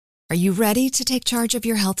Are you ready to take charge of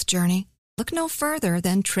your health journey? Look no further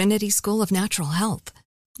than Trinity School of Natural Health.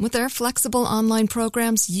 With their flexible online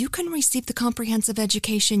programs, you can receive the comprehensive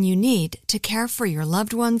education you need to care for your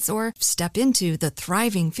loved ones or step into the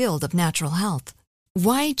thriving field of natural health.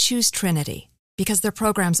 Why choose Trinity? Because their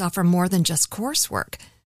programs offer more than just coursework.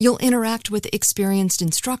 You'll interact with experienced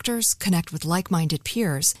instructors, connect with like-minded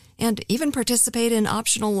peers, and even participate in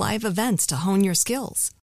optional live events to hone your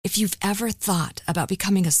skills. If you've ever thought about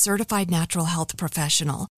becoming a certified natural health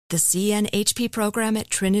professional, the CNHP program at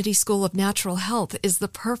Trinity School of Natural Health is the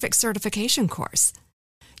perfect certification course.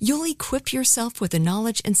 You'll equip yourself with the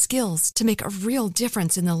knowledge and skills to make a real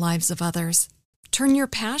difference in the lives of others. Turn your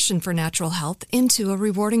passion for natural health into a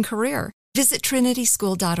rewarding career. Visit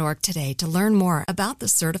trinityschool.org today to learn more about the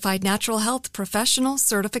Certified Natural Health Professional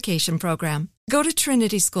Certification Program. Go to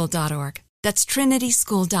trinityschool.org. That's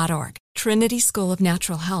trinityschool.org. Trinity School of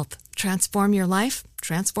Natural Health. Transform your life,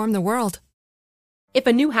 transform the world. If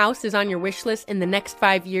a new house is on your wish list in the next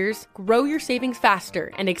 5 years, grow your savings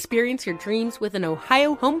faster and experience your dreams with an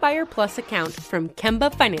Ohio Homebuyer Plus account from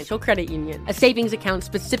Kemba Financial Credit Union. A savings account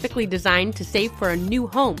specifically designed to save for a new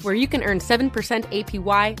home where you can earn 7%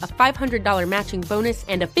 APY, a $500 matching bonus,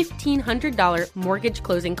 and a $1,500 mortgage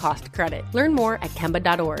closing cost credit. Learn more at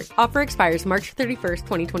Kemba.org. Offer expires March 31st,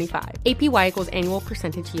 2025. APY equals annual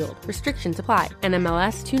percentage yield. Restrictions apply.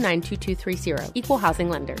 NMLS 292230. Equal housing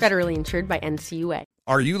lender. Federally insured by NCUA.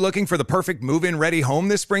 Are you looking for the perfect move-in ready home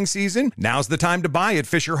this spring season? Now's the time to buy at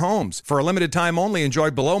Fisher Homes. For a limited time only, enjoy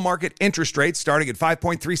below-market interest rates starting at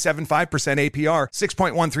 5.375% APR,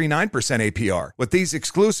 6.139% APR. With these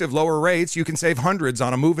exclusive lower rates, you can save hundreds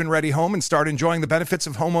on a move-in ready home and start enjoying the benefits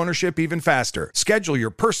of home ownership even faster. Schedule your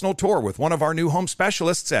personal tour with one of our new home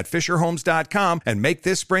specialists at FisherHomes.com and make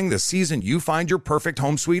this spring the season you find your perfect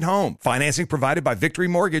home sweet home. Financing provided by Victory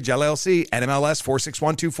Mortgage, LLC, NMLS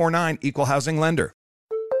 461249, Equal Housing Lender.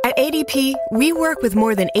 At ADP, we work with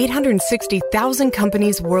more than 860,000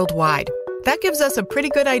 companies worldwide. That gives us a pretty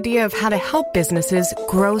good idea of how to help businesses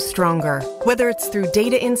grow stronger. Whether it's through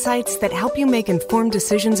data insights that help you make informed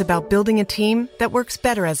decisions about building a team that works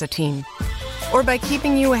better as a team, or by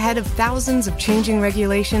keeping you ahead of thousands of changing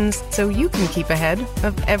regulations so you can keep ahead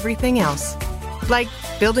of everything else. Like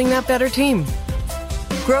building that better team.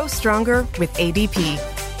 Grow stronger with ADP.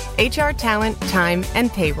 HR, talent, time,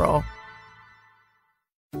 and payroll.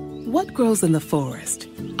 What grows in the forest?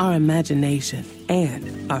 Our imagination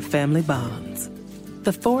and our family bonds.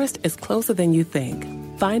 The forest is closer than you think.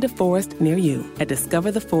 Find a forest near you at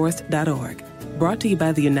discovertheforest.org. Brought to you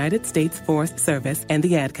by the United States Forest Service and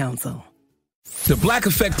the Ad Council. The Black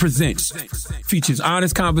Effect Presents features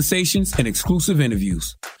honest conversations and exclusive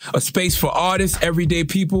interviews. A space for artists, everyday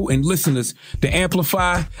people, and listeners to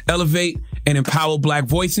amplify, elevate, and empower Black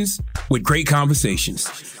voices with great conversations.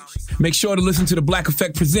 Make sure to listen to the Black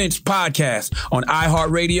Effect Presents podcast on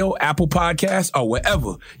iHeartRadio, Apple Podcasts, or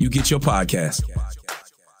wherever you get your podcasts.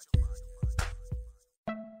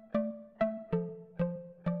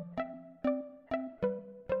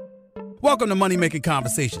 Welcome to Money Making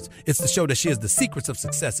Conversations. It's the show that shares the secrets of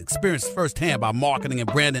success, experienced firsthand by marketing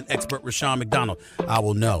and branding expert Rushion McDonald. I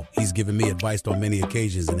will know. He's given me advice on many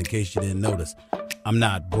occasions, and in case you didn't notice, I'm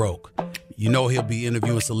not broke. You know he'll be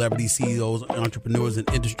interviewing celebrity CEOs, entrepreneurs, and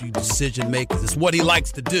industry decision makers. It's what he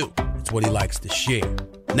likes to do. It's what he likes to share.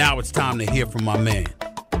 Now it's time to hear from my man,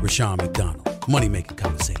 Rushion McDonald. Money Making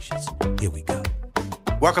Conversations. Here we go.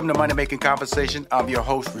 Welcome to Money Making Conversation. I'm your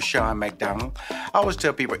host, Rushion McDonald. I always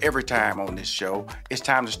tell people every time on this show, it's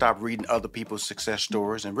time to stop reading other people's success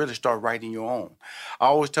stories and really start writing your own. I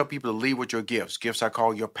always tell people to lead with your gifts. Gifts I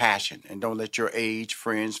call your passion. And don't let your age,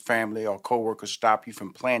 friends, family, or coworkers stop you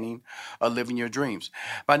from planning or living your dreams.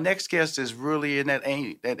 My next guest is really in that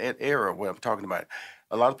era where I'm talking about.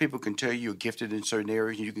 A lot of people can tell you you're gifted in certain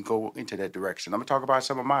areas and you can go into that direction. I'm going to talk about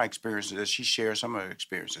some of my experiences as she shares some of her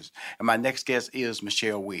experiences. And my next guest is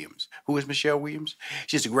Michelle Williams. Who is Michelle Williams?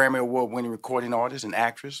 She's a Grammy Award-winning recording artist and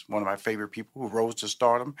actress, one of my favorite people who rose to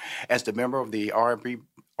stardom as the member of the R&B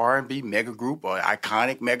mega group or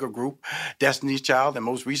iconic mega group, Destiny's Child, and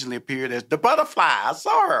most recently appeared as the Butterfly. I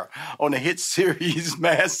saw her on the hit series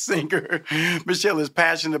Masked Singer. Michelle is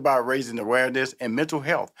passionate about raising awareness and mental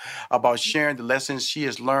health, about sharing the lessons she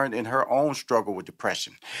has learned in her own struggle with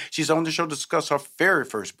depression. She's on the show to discuss her very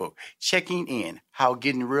first book, Checking In, How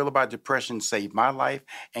Getting Real About Depression Saved My Life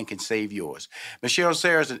and Can Save Yours. Michelle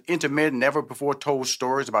shares an intimate, never-before-told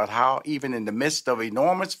stories about how, even in the midst of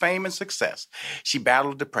enormous fame and success, she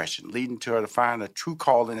battled depression, leading to her to find a true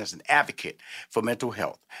calling as an advocate for mental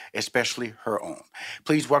health, especially her own.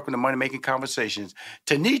 Please welcome to Money Making Conversations,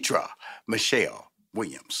 Tenitra Michelle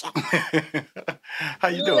Williams. How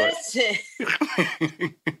you doing? Listen.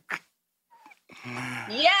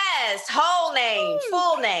 Yes, whole name,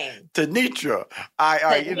 full name. Tenitra.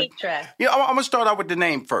 Tenitra. I'm going to start out with the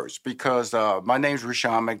name first because my name's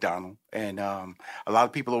Rushion McDonald. And a lot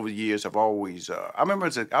of people over the years have always, I remember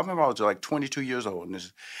I was like 22 years old and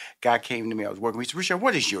this guy came to me, I was working with, he said, Rushion,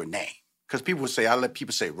 what is your name? Because people would say, I let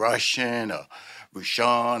people say Russian or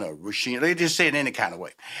Rushion or Rushin. They just say it any kind of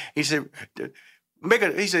way. He said, make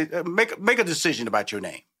a decision about your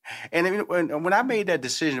name. And when I made that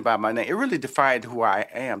decision about my name, it really defined who I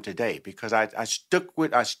am today because I stuck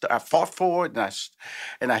with, I fought for it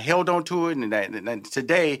and I held on to it. And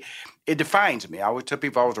today it defines me. I would tell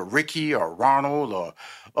people if I was a Ricky or Ronald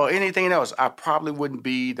or anything else, I probably wouldn't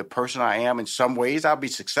be the person I am. In some ways, I'd be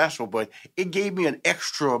successful, but it gave me an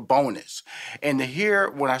extra bonus. And to hear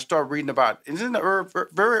when I start reading about, it's in the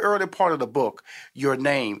very early part of the book, your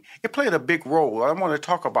name, it played a big role. I want to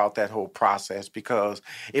talk about that whole process because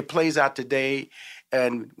it plays out today.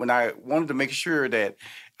 And when I wanted to make sure that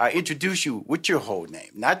I introduce you with your whole name,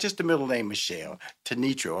 not just the middle name, Michelle,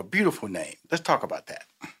 Tenitra, a beautiful name. Let's talk about that.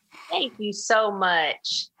 Thank you so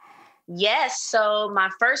much. Yes, so my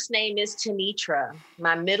first name is Tenitra.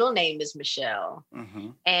 My middle name is Michelle.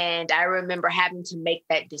 Mm-hmm. And I remember having to make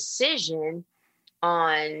that decision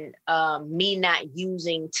on me not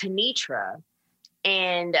using Tenitra.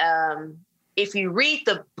 And if you read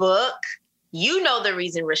the book, you know the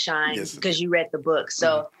reason, Rushion, yes, because you read the book. So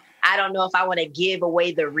mm-hmm. I don't know if I want to give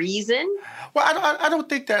away the reason. Well, I don't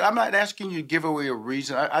think that. I'm not asking you to give away a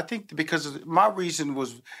reason. I think because my reason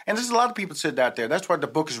was, and there's a lot of people said out there. That's why the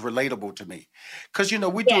book is relatable to me, because we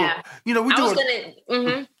do.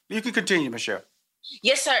 Mm-hmm. You can continue, Michelle.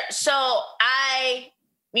 Yes, sir. So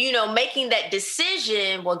making that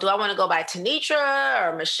decision. Well, do I want to go by Tenitra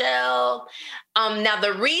or Michelle? Now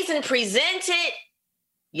the reason presented.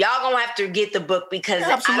 Y'all gonna have to get the book because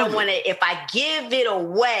I don't want to, if I give it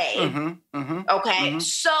away. Mm-hmm, mm-hmm, okay. Mm-hmm.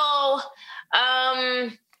 So,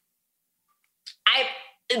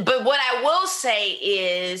 but what I will say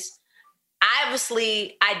is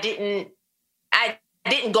obviously I didn't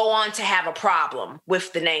go on to have a problem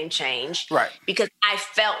with the name change. Right. Because I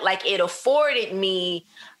felt like it afforded my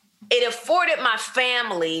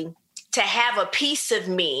family to have a piece of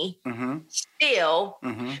me mm-hmm. still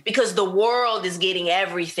mm-hmm. because the world is getting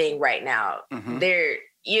everything right now. Mm-hmm.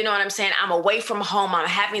 You know what I'm saying? I'm away from home. I'm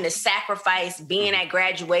having to sacrifice being mm-hmm. at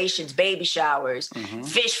graduations, baby showers, mm-hmm.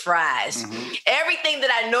 fish fries, mm-hmm. everything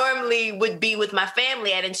that I normally would be with my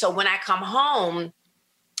family at. And so when I come home,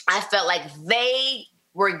 I felt like they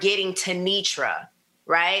were getting Tenitra,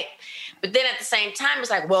 right? But then at the same time, it's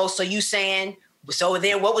like, well, so you saying, so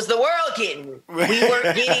then what was the world getting? We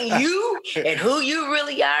weren't getting you and who you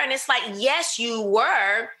really are. And it's like, yes, you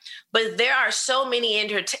were, but there are so many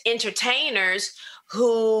entertainers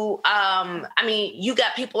who, you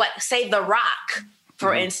got people like, say, The Rock, for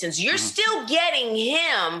mm-hmm. instance. You're mm-hmm. still getting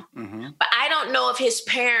him, mm-hmm. but I don't know if his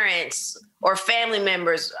parents or family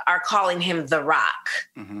members are calling him The Rock.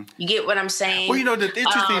 Mm-hmm. You get what I'm saying? Well, the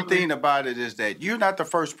interesting thing about it is that you're not the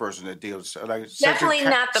first person that deals like definitely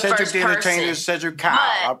not the first person. Cedric the Entertainer, Cedric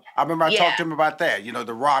Kyle. I remember I talked to him about that.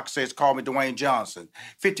 The Rock says, "Call me Dwayne Johnson."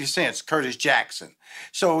 50 Cent, Curtis Jackson.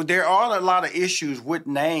 So there are a lot of issues with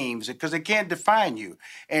names because they can't define you,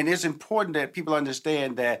 and it's important that people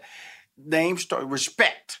understand that names start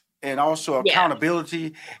respect and also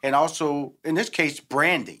accountability, and also in this case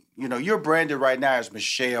branding. You're branded right now as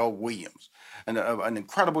Michelle Williams, an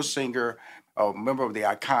incredible singer, a member of the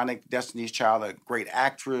iconic Destiny's Child, a great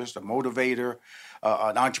actress, a motivator,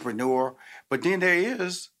 an entrepreneur. But then there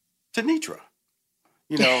is Tenitra.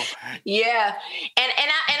 Yeah. And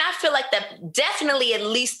I feel like that definitely at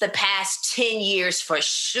least the past 10 years for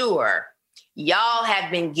sure, y'all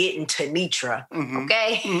have been getting Tenitra, mm-hmm.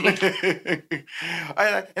 okay?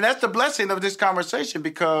 And that's the blessing of this conversation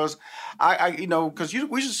because because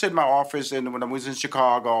we used to sit in my office and when I was in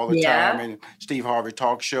Chicago all the time and Steve Harvey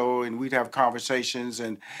talk show and we'd have conversations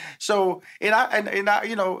and so I'm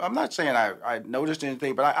not saying I noticed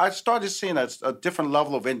anything, but I started seeing a different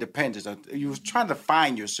level of independence. You was trying to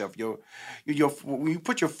find yourself. When you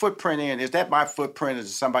put your footprint in, is that my footprint or is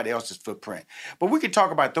it somebody else's footprint? But we could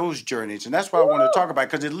talk about those journeys and that's what I want to talk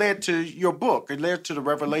about because it led to your book. It led to the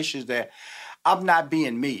revelations that I'm not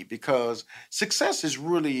being me because success is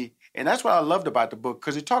really, and that's what I loved about the book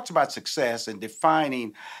because it talks about success and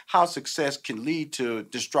defining how success can lead to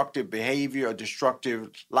destructive behavior or destructive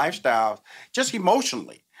lifestyles just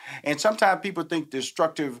emotionally. And sometimes people think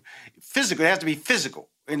destructive physical, it has to be physical.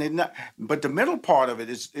 But the middle part of it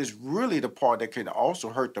is really the part that can also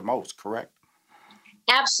hurt the most, correct?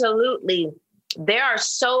 Absolutely. there are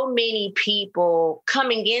so many people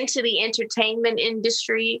coming into the entertainment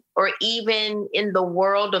industry or even in the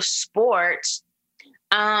world of sports.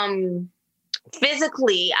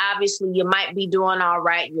 Physically, obviously, you might be doing all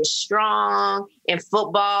right. You're strong. In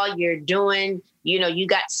football, you're doing, you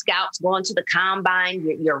got scouts going to the combine.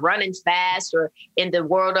 You're running fast. Or in the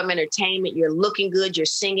world of entertainment, you're looking good, you're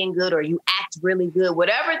singing good, or you act really good,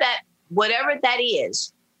 whatever that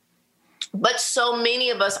is. But so many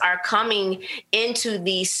of us are coming into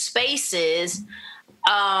these spaces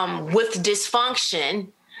with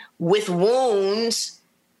dysfunction, with wounds,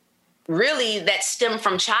 really that stem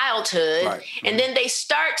from childhood. Right. And then they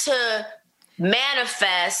start to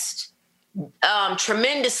manifest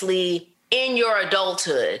tremendously in your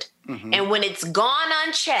adulthood. Mm-hmm. And when it's gone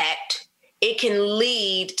unchecked, it can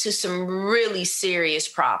lead to some really serious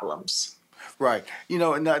problems. Right.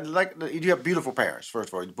 And like you have beautiful parents. First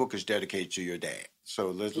of all, the book is dedicated to your dad. So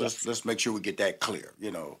let's make sure we get that clear.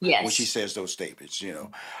 Yes. When she says those statements.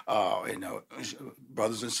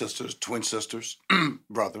 Brothers and sisters, twin sisters,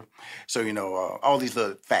 brother. So all these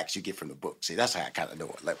little facts you get from the book. See, that's how I kind of know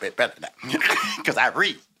it a little bit better now because I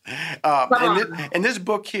read. And this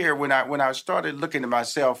book here, when I started looking at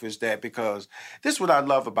myself, is that because this is what I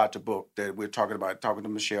love about the book that we're talking to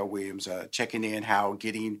Michelle Williams, checking in how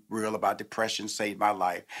getting real about depression saved my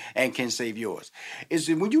life and can save yours, is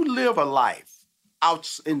that when you live a life out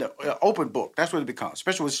in the open book, that's what it becomes,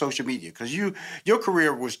 especially with social media, because your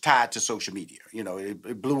career was tied to social media.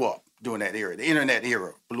 It blew up during that era. The internet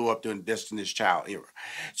era blew up during Destiny's Child era.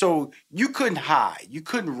 So you couldn't hide. You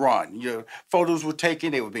couldn't run. Your photos were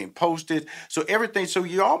taken. They were being posted. So everything. So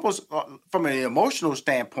you almost, from an emotional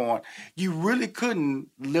standpoint, you really couldn't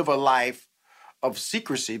live a life of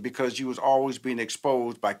secrecy because you was always being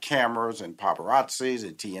exposed by cameras and paparazzis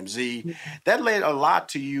and TMZ. Mm-hmm. That led a lot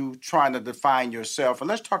to you trying to define yourself. And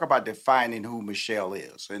let's talk about defining who Michelle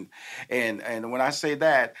is. And when I say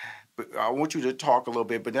that, I want you to talk a little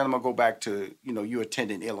bit, but then I'm going to go back to, you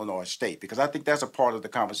attending Illinois State, because I think that's a part of the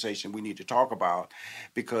conversation we need to talk about,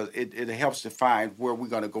 because it helps define where we're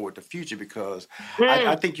going to go with the future, because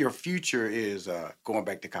I think your future is going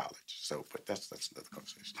back to college. So, but that's another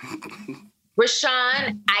conversation.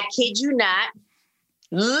 Rashawn, I kid you not,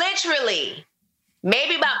 literally,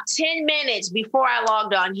 maybe about 10 minutes before I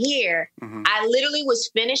logged on here, mm-hmm. I literally was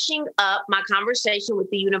finishing up my conversation with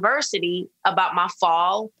the university about my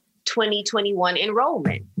fall 2021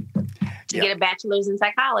 enrollment to get a bachelor's in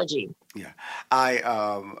psychology. Yeah. I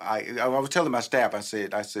was telling my staff, I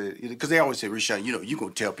said, because they always say, Rashawn, you're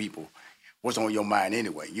going to tell people what's on your mind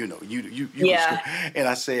anyway. You and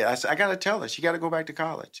I said, I got to tell her, she got to go back to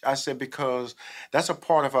college. I said, because that's a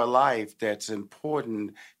part of her life that's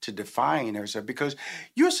important to define herself, because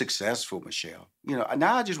you're successful, Michelle.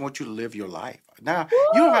 Now I just want you to live your life. Now,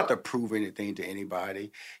 you don't have to prove anything to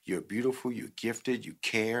anybody. You're beautiful, you're gifted, you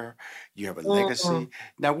care, you have a legacy.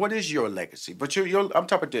 Now, what is your legacy? But I'm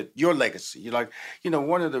talking about your legacy. You're like,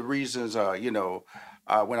 one of the reasons,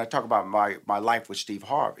 when I talk about my life with Steve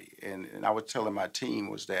Harvey, and I was telling my team,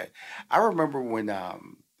 was that I remember when, a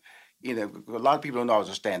lot of people don't know I was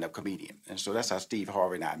a stand-up comedian. And so that's how Steve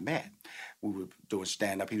Harvey and I met. We were doing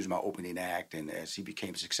stand-up. He was my opening act, and as he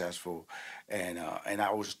became successful, and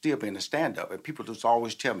I was still being a stand-up, and people just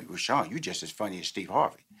always tell me, Rashawn, you just as funny as Steve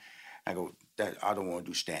Harvey. I go, I don't want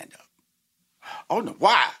to do stand-up. Oh, no,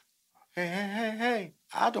 why? Hey,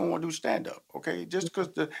 I don't want to do stand-up, okay? Just because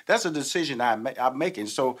that's a decision I'm making.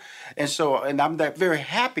 And I'm very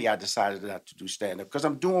happy I decided not to do stand-up, because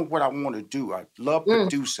I'm doing what I want to do. I love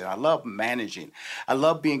producing. I love managing. I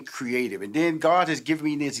love being creative. And then God has given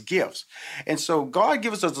me these gifts. And so God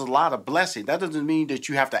gives us a lot of blessing. That doesn't mean that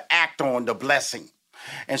you have to act on the blessing.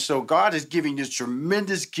 And so God is giving you this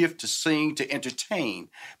tremendous gift to sing, to entertain.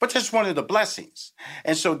 But that's one of the blessings.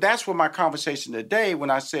 And so that's what my conversation today, when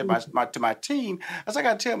I said to my team, I said, I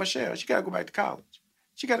got to tell Michelle, she got to go back to college.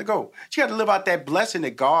 She got to go. She got to live out that blessing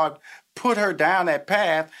that God put her down that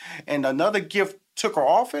path, and another gift took her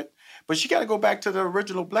off it. But she got to go back to the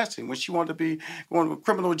original blessing when she wanted to be going to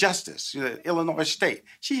criminal justice, Illinois State.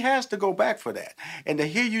 She has to go back for that. And to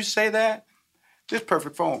hear you say that, this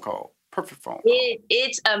perfect phone call. Perfect phone call.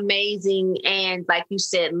 It's amazing. And like you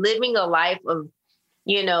said, living a life of,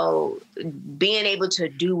 being able to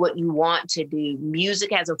do what you want to do.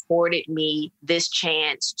 Music has afforded me this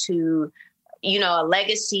chance to, a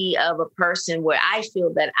legacy of a person where I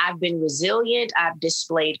feel that I've been resilient, I've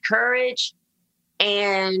displayed courage,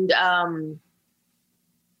 and I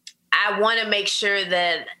want to make sure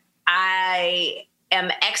that I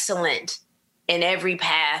am excellent in every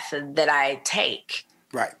path that I take.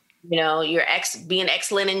 Right. You're being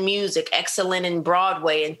excellent in music, excellent in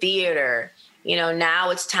Broadway and theater, now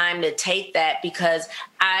it's time to take that, because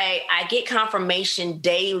I get confirmation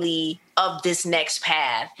daily of this next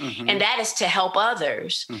path. And that is to help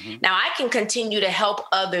others. Now I can continue to help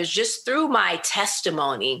others just through my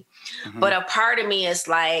testimony. But a part of me is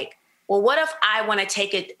like, well, what if I want to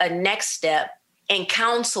take a next step and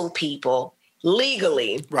counsel people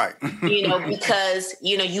legally? Right. Because,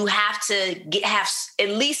 you have to have at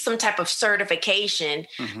least some type of certification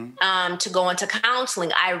to go into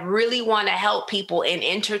counseling. I really want to help people in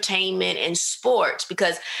entertainment and sports,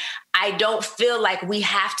 because I don't feel like we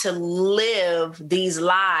have to live these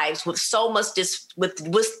lives with so much with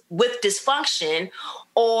dysfunction,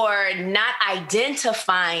 or not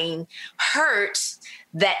identifying hurts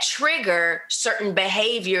that trigger certain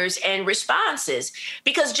behaviors and responses.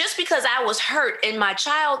 Because just because I was hurt in my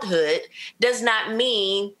childhood does not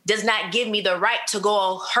give me the right to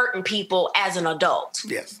go hurting people as an adult.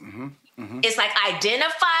 Yes. It's like,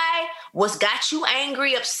 identify what's got you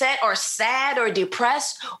angry, upset, or sad, or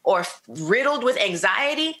depressed, or riddled with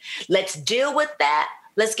anxiety. Let's deal with that.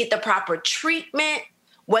 Let's get the proper treatment,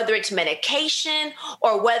 whether it's medication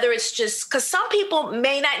or whether it's just, because some people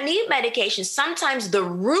may not need medication. Sometimes the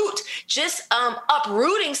root, just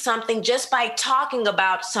uprooting something just by talking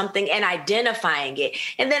about something and identifying it.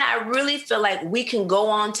 And then I really feel like we can go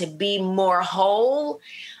on to be more whole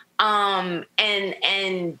and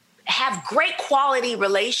have great quality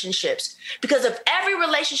relationships. Because if every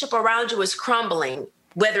relationship around you is crumbling,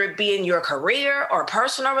 whether it be in your career or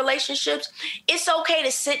personal relationships, it's okay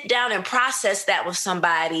to sit down and process that with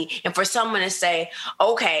somebody, and for someone to say,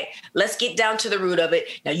 okay, let's get down to the root of it.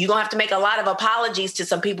 Now, you're going to have to make a lot of apologies to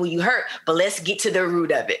some people you hurt, but let's get to the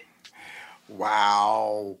root of it.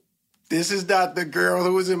 Wow. This is not the girl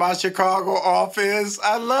who was in my Chicago office.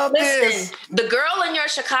 I love this. The girl in your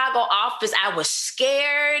Chicago office, I was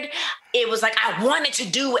scared. It was like I wanted to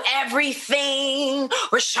do everything.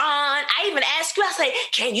 Rashawn, I even asked you, I said,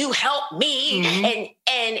 can you help me? And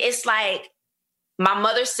it's like, my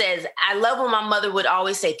mother says, I love when my mother would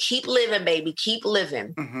always say, keep living, baby, keep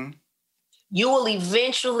living. You will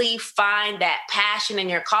eventually find that passion in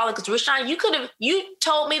your calling. Because Rashawn, you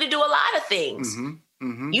told me to do a lot of things.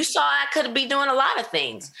 You saw I could be doing a lot of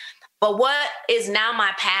things. But what is now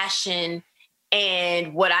my passion,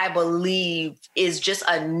 and what I believe is just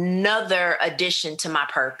another addition to my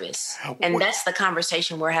purpose. And that's the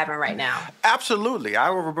conversation we're having right now. Absolutely. I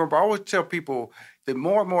remember, I always tell people that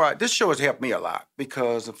more and more, this show has helped me a lot,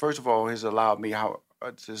 because first of all, it has allowed me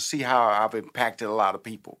to see how I've impacted a lot of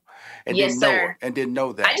people. And yes, sir. Didn't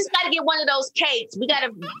know that. I just got to get one of those cakes. We got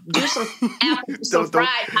to do some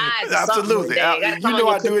fried pies. Absolutely. You know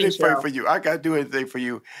I do anything for you. I got to do anything for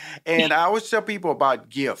you. And I always tell people about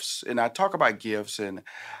gifts. And I talk about gifts. And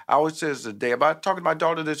I always say today about talking to my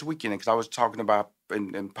daughter this weekend, because I was talking about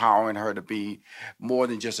empowering her to be more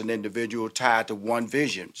than just an individual tied to one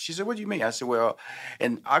vision. She said, what do you mean? I said, well,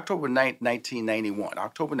 in October 9th,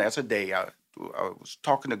 1991, that's a day I was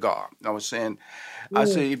talking to God. I was saying, I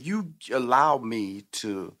said, if you allow me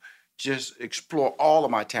to just explore all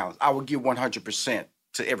of my talents, I will give 100%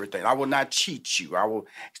 to everything. I will not cheat you.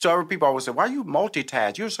 So every people always say, why are you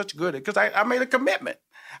multitask? You're such good at, because I made a commitment.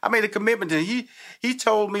 I made a commitment, and he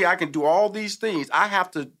told me I can do all these things. I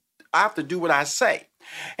have to do what I say.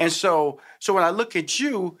 And so when I look at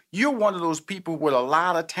you, you're one of those people with a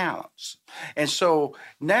lot of talents. And so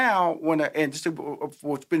now,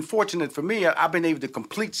 what's been fortunate for me, I've been able to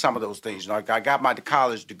complete some of those things. I got my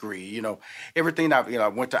college degree. Everything. I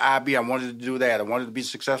went to IB. I wanted to do that. I wanted to be a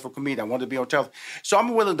successful comedian. I wanted to be on television. So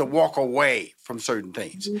I'm willing to walk away from certain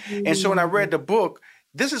things. And so when I read the book,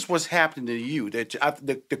 this is what's happening to you. That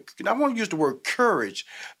I want to use the word courage,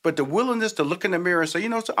 but the willingness to look in the mirror and say,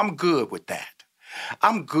 so I'm good with that.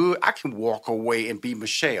 I'm good. I can walk away and be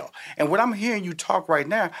Michelle. And what I'm hearing you talk right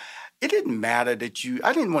now, it didn't matter that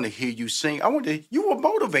I didn't want to hear you sing. You were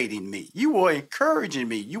motivating me. You were encouraging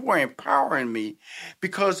me. You were empowering me,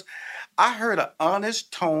 because I heard an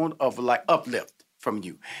honest tone of like uplift from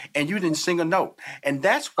you, and you didn't sing a note. And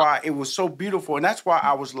that's why it was so beautiful. And that's why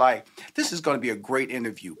I was like, this is going to be a great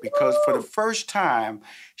interview, because for the first time,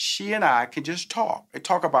 she and I can just talk and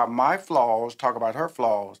talk about my flaws, talk about her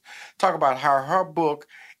flaws, talk about how her book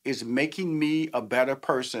is making me a better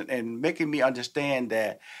person and making me understand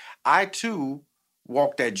that I too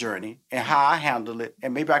walk that journey and how I handle it.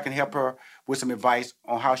 And maybe I can help her with some advice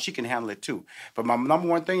on how she can handle it too. But my number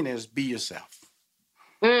one thing is be yourself.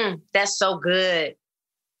 That's so good.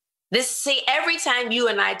 Every time you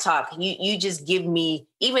and I talk, you just give me,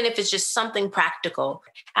 even if it's just something practical,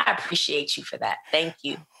 I appreciate you for that. Thank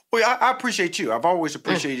you. Well, I appreciate you. I've always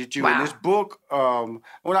appreciated you. Wow. In this book,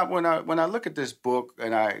 when I look at this book,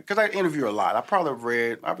 and because I interview a lot,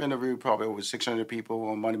 I've interviewed probably over 600 people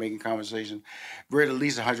on Money Making Conversations, read at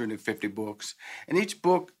least 150 books, and each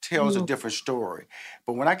book tells a different story.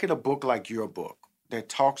 But when I get a book like your book that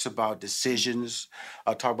talks about decisions,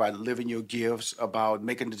 talk about living your gifts, about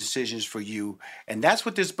making the decisions for you, and that's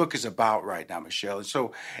what this book is about right now, Michelle. And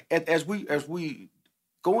so, as we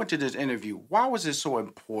go into this interview, why was it so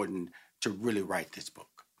important to really write this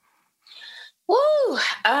book? Woo.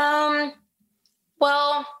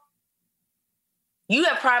 Well, you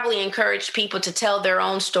have probably encouraged people to tell their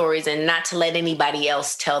own stories and not to let anybody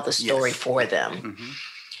else tell the story for them. Mm-hmm.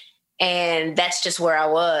 And that's just where I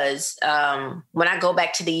was. When I go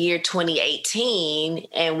back to the year 2018,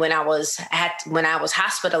 and when I was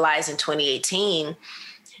hospitalized in 2018,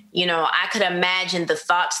 I could imagine the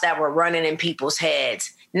thoughts that were running in people's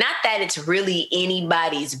heads. Not that it's really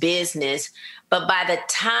anybody's business, but by the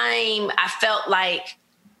time I felt like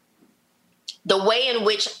the way in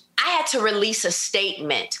which I had to release a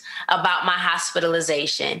statement about my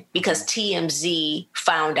hospitalization because TMZ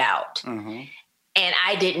found out. Mm-hmm. And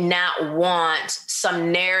I did not want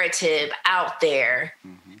some narrative out there.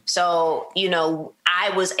 Mm-hmm. So, I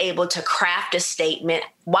was able to craft a statement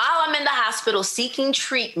while I'm in the hospital seeking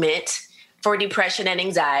treatment for depression and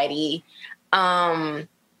anxiety. I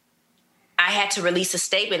had to release a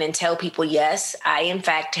statement and tell people, yes, I, in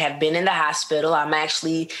fact, have been in the hospital. I'm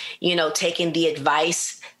actually, taking the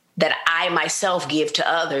advice that I myself give to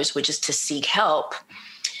others, which is to seek help.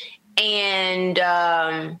 And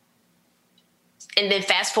then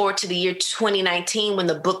fast forward to the year 2019, when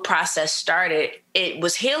the book process started, it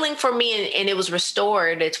was healing for me and it was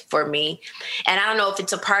restored for me. And I don't know if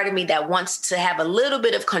it's a part of me that wants to have a little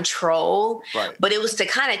bit of control, right, but it was to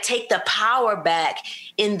kind of take the power back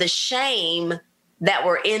in the shame that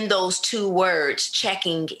were in those two words,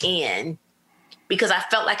 checking in, because I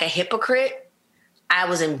felt like a hypocrite. I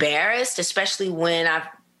was embarrassed, especially when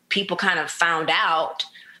people kind of found out.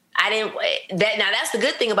 Now that's the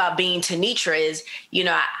good thing about being Tenitra is,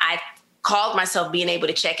 I called myself being able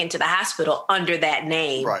to check into the hospital under that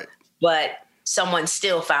name, right? But someone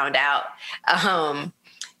still found out.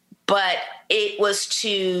 But it was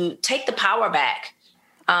to take the power back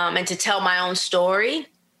and to tell my own story,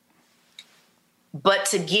 but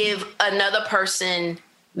to give another person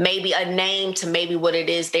maybe a name to maybe what it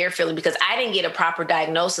is they're feeling, because I didn't get a proper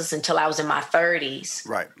diagnosis until I was in my 30s.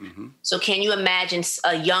 Right. Mm-hmm. So can you imagine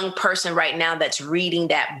a young person right now that's reading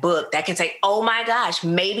that book that can say, oh my gosh,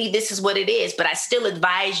 maybe this is what it is, but I still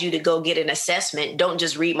advise you to go get an assessment. Don't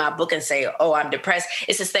just read my book and say, oh, I'm depressed.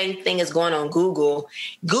 It's the same thing as going on Google.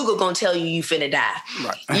 Google gonna tell you finna die.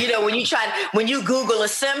 Right. when you Google a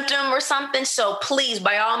symptom or something. So please,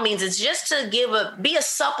 by all means, it's just to be a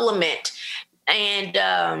supplement and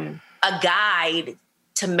a guide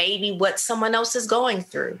to maybe what someone else is going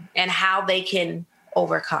through and how they can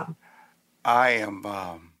overcome. I'm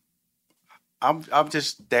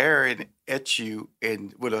just staring at you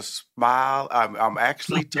and with a smile. I'm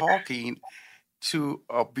actually talking to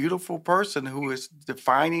a beautiful person who is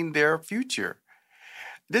defining their future.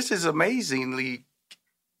 This is amazing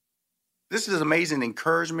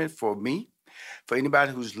encouragement for me, for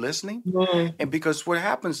anybody who's listening. Mm-hmm. And because what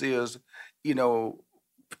happens is,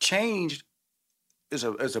 change is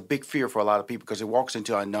a big fear for a lot of people because it walks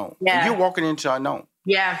into unknown. Yeah. And you're walking into unknown.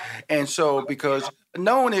 Yeah. And so because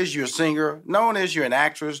known is you're a singer, known is you're an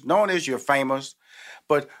actress, known is you're famous,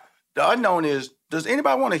 but the unknown is, does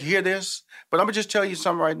anybody want to hear this? But I'm going to just tell you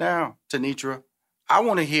something right now, Tenitra. I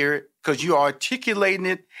want to hear it because you're articulating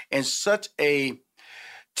it in such a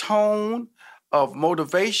tone of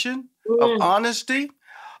motivation, of honesty,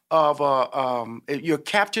 of you're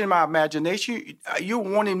capturing my imagination. You're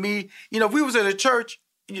wanting me, if we was in a church,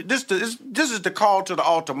 this is the call to the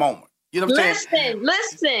altar moment. You know what I'm saying?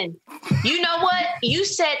 Listen. You know what? You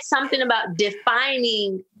said something about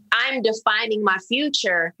I'm defining my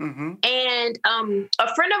future. Mm-hmm. And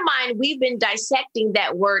a friend of mine, we've been dissecting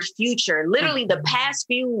that word future. Literally the past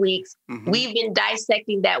few weeks, we've been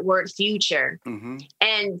dissecting that word future. Mm-hmm.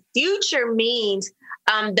 And future means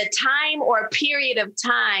the time or period of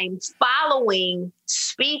time following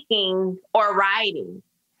speaking or writing.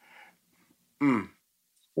 Mm.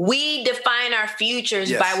 We define our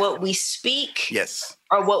futures by what we speak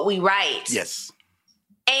or what we write. Yes.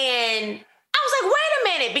 And I was like, wait a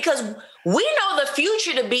minute, because we know the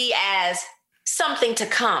future to be as something to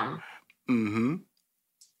come. Mm-hmm.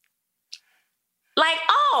 Like,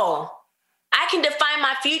 I can define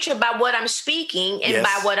my future by what I'm speaking and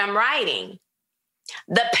by what I'm writing.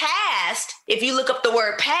 The past, if you look up the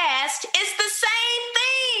word past, it's the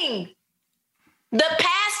same thing. The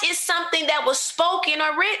past is something that was spoken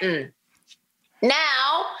or written.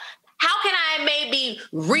 Now, how can I maybe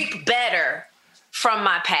reap better from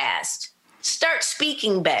my past? Start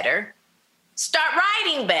speaking better. Start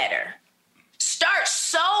writing better. Start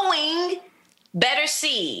sowing better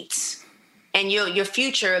seeds. And your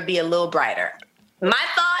future will be a little brighter. My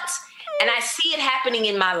thoughts, and I see it happening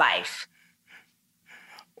in my life.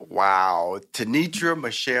 Wow. Tenitra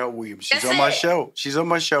Michelle Williams. She's on my show. She's on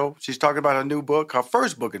my show. She's talking about her new book, her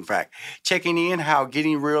first book, in fact. Checking in how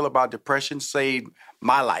getting real about depression saved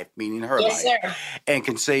my life, meaning her life. Sir. And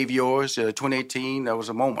can save yours. 2018, that was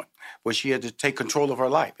a moment where she had to take control of her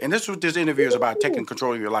life. And this is what this interview is about, taking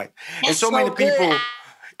control of your life. That's and so many people.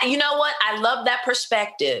 You know what? I love that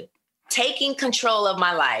perspective. Taking control of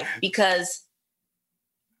my life, because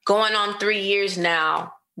going on 3 years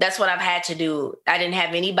now, that's what I've had to do. I didn't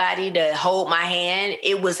have anybody to hold my hand.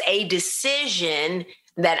 It was a decision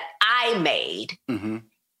that I made. Mm-hmm.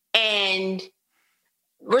 And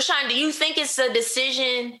Rushion, do you think it's a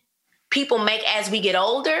decision people make as we get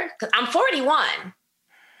older? Because I'm 41.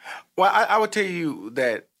 Well, I would tell you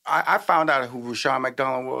that I found out who Rushion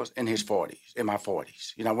McDonald was in his 40s, in my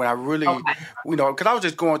 40s. You know, when I really, because I was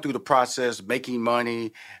just going through the process, making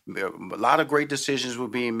money. A lot of great decisions were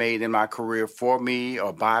being made in my career for me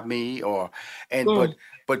or by me,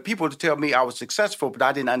 but people to tell me I was successful, but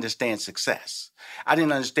I didn't understand success. I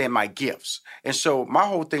didn't understand my gifts. And so my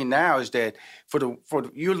whole thing now is that for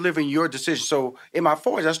you're living your decision. So in my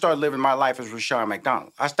 40s, I started living my life as Rushion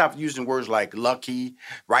McDonald. I stopped using words like lucky,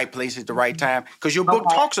 right place at the right time, because your book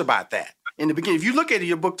talks about that. In the beginning, if you look at it,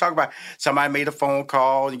 your book talk about somebody made a phone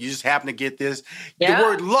call and you just happen to get this. Yeah. The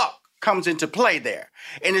word luck comes into play there.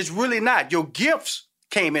 And it's really not. Your gifts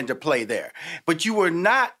came into play there. But you were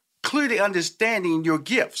not clearly understanding your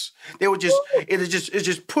gifts. They were just it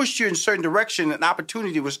just pushed you in a certain direction, and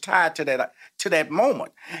opportunity was tied to that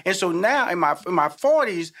moment. And so now in my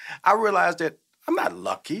 40s, I realized that I'm not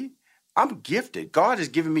lucky. I'm gifted. God has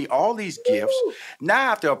given me all these gifts. Now I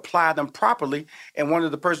have to apply them properly. And one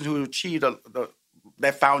of the persons who achieved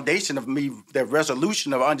that foundation of me, that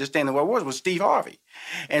resolution of understanding what it was Steve Harvey.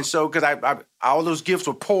 And so, because I all those gifts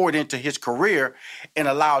were poured into his career and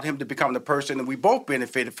allowed him to become the person, and we both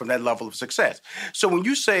benefited from that level of success. So when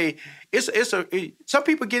you say some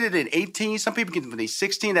people get it at 18, some people get it when they're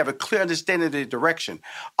 16, they have a clear understanding of their direction.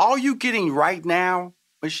 All you getting right now,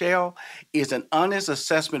 Michelle, is an honest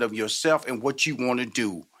assessment of yourself and what you want to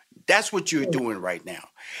do. That's what you're doing right now.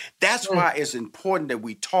 That's why it's important that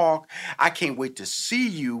we talk. I can't wait to see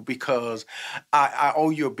you, because I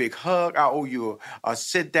owe you a big hug. I owe you a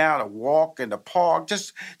sit down, a walk in the park,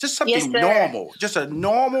 just something normal. Just a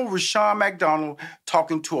normal Rushion McDonald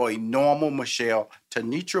talking to a normal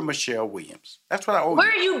Tenitra Michelle Williams. That's what I owe you.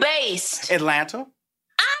 Where are you based? Atlanta.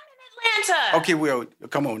 Atlanta. Okay, well,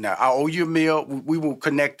 come on now. I owe you a meal. We will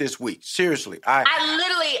connect this week. Seriously.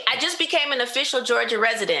 I just became an official Georgia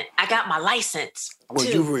resident. I got my license. Well,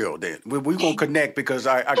 you real then. We're going to connect, because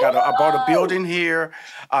I bought a building here.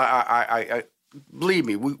 Believe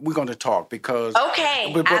me, we're going to talk, because...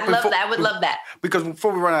 Okay, I would love that. Because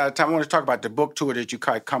before we run out of time, I want to talk about the book tour that you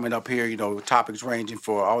got coming up here, topics ranging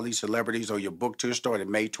for all these celebrities. Or your book tour started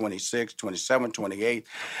May 26th, 27th, 28th.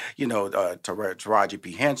 Taraji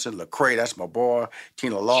P. Henson, Lecrae, that's my boy.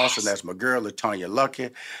 Tina Lawson, that's my girl, LaTonya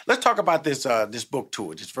Luckett. Let's talk about this book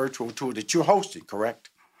tour, this virtual tour that you're hosting, correct?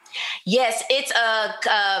 Yes, it's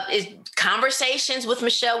conversations with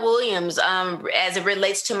Michelle Williams as it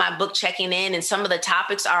relates to my book Checking In. And some of the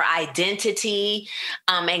topics are identity,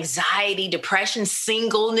 anxiety, depression,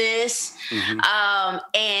 singleness. Mm-hmm.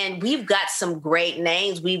 And we've got some great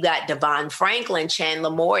names. We've got Devon Franklin, Chandler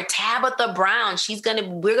Moore, Tabitha Brown.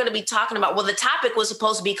 We're going to be talking about, the topic was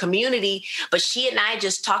supposed to be community, but she and I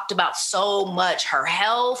just talked about so much, her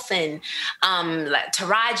health, and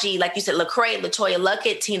Taraji, like you said, Lecrae, LaTonya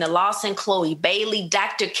Luckett, Tina Lawson, Chloe Bailey,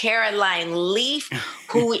 Dr. Caroline Leaf,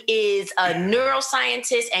 who is a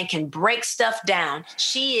neuroscientist and can break stuff down.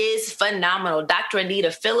 She is phenomenal. Dr. Anita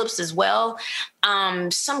Phillips as well. A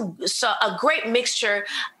great mixture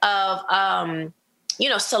of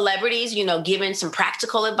celebrities, giving some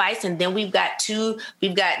practical advice. And then we've got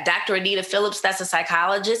Dr. Anita Phillips, that's a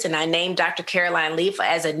psychologist, and I named Dr. Caroline Leaf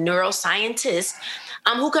as a neuroscientist,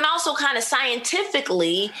 who can also kind of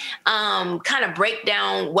scientifically kind of break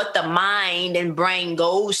down what the mind and brain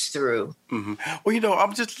goes through. Mm-hmm. Well,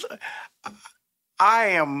 I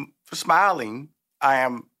am smiling. I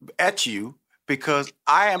am at you because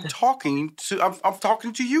I am talking to, I'm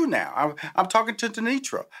talking to you now. I'm talking to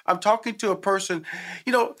Tenitra. I'm talking to a person,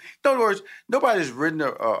 in other words, nobody's written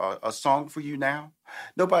a song for you now.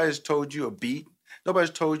 Nobody's told you a beat.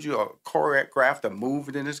 Nobody's told you or choreographed a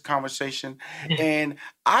movement in this conversation. And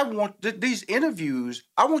I want these interviews,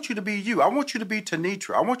 I want you to be you. I want you to be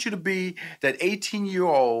Tenitra. I want you to be that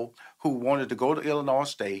 18-year-old who wanted to go to Illinois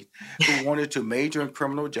State, who wanted to major in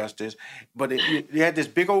criminal justice, but you had this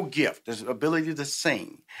big old gift, this ability to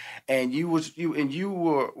sing. And you were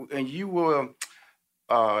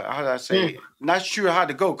how did I say, not sure how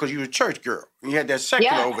to go because you were a church girl. You had that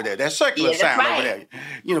secular over there, that secular sound over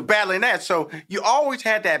there, battling that. So you always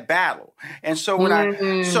had that battle. And so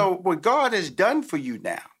what God has done for you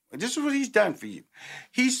now, this is what he's done for you.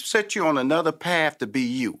 He's set you on another path to be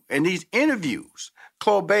you. And these interviews,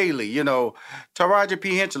 Chloe Bailey, Taraji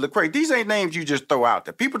P. Henson, Lecrae, these ain't names you just throw out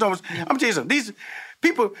there. People don't, I'm telling you something, these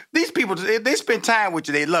people, they spend time with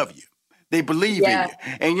you, they love you. They believe in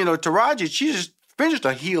you. And, Taraji, she just finished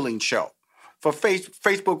a healing show for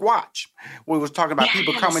Facebook Watch, where we was talking about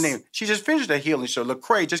people coming in. She just finished a healing show.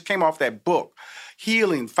 Lecrae just came off that book,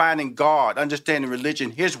 Healing, Finding God, Understanding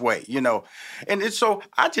Religion His Way, And so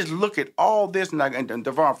I just look at all this, and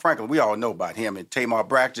Devon Franklin, we all know about him, and Tamar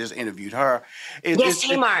Braxton just interviewed her.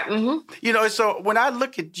 Tamar. So when I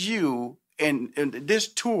look at you and this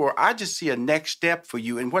tour, I just see a next step for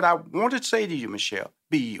you. And what I want to say to you, Michelle,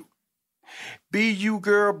 be you. Be you,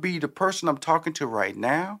 girl. Be the person I'm talking to right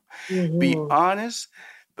now. Be honest,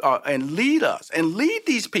 and lead us, and lead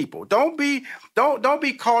these people. Don't be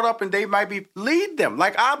caught up, and they might be. Lead them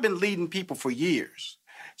like I've been leading people for years,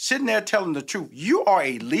 sitting there telling the truth. You are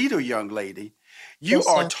a leader, young lady. You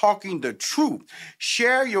are talking the truth.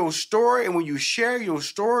 Share your story, and when you share your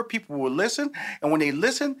story, people will listen. And when they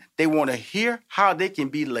listen, they want to hear how they can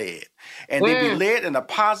be led, and they be led in a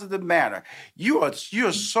positive manner. You're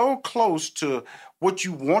so close to what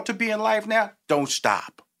you want to be in life now. Don't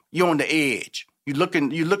stop. You're on the edge. You're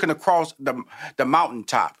looking across the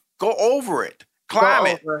mountaintop. Go over it. Climb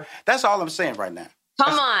it. That's all I'm saying right now.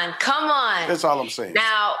 Come on. That's all I'm saying.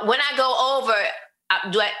 Now, when I go over,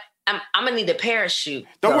 I'm going to need a parachute.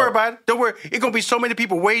 Don't worry about it. Don't worry. It's going to be so many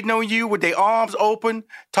people waiting on you with their arms open,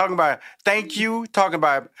 talking about thank you, talking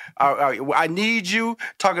about I need you,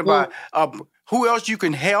 talking about who else you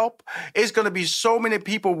can help. It's going to be so many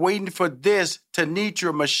people waiting for this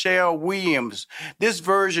Tenitra Michelle Williams, this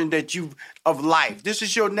version of life. This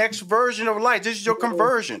is your next version of life. This is your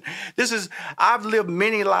conversion. I've lived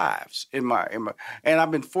many lives and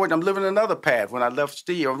I've been fortunate. I'm living another path. When I left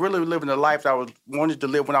Steve, I'm really living the life that I wanted to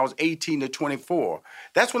live when I was 18 to 24.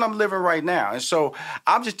 That's what I'm living right now. And so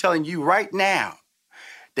I'm just telling you right now,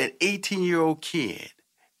 that 18-year-old kid,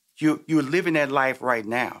 you're living that life right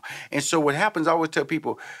now. And so what happens, I always tell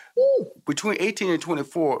people, between 18 and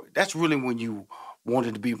 24, that's really when you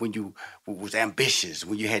wanted to be, when you was ambitious,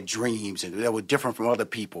 when you had dreams and that were different from other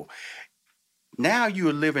people. Now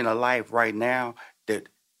you're living a life right now that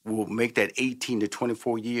will make that 18 to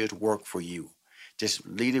 24 years work for you. Just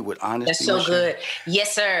lead it with honesty. That's so Michelle. Good.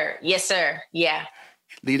 Yes, sir. Yes, sir. Yeah.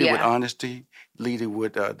 Lead it with honesty. Lead it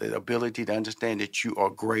with the ability to understand that you are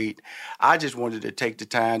great. I just wanted to take the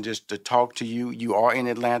time just to talk to you. You are in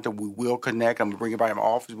Atlanta. We will connect. I'm going to bring you by my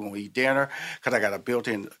office. We're going to eat dinner because I got a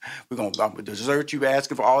built-in, dessert you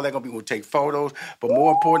asking for. All that going to take photos. But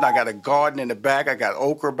more important, I got a garden in the back. I got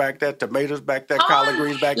okra back there, tomatoes back there, collard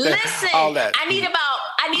greens back there. Listen, all that. I need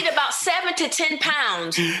about 7 to 10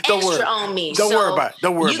 pounds extra on me. Don't worry about it.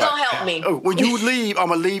 You're going to help me. When you leave, I'm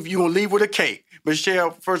going to leave. You're going to leave with a cake. Michelle,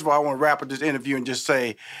 first of all, I want to wrap up this interview and just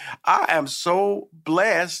say, I am so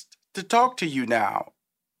blessed to talk to you now.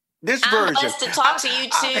 This version. I'm blessed to talk to you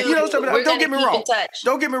too. Don't get me wrong.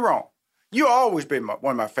 Don't get me wrong. You've always been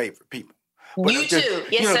one of my favorite people. But you too.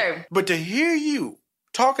 Yes, sir. But to hear you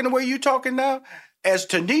talking the way you're talking now as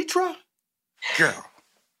Tenitra, girl,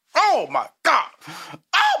 oh my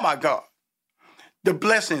God. The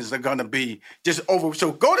blessings are going to be just over.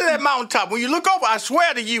 So go to that mountaintop. When you look over, I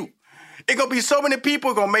swear to you, it's going to be so many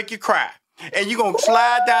people going to make you cry. And you're going to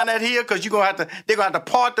slide down that hill because they're going to have to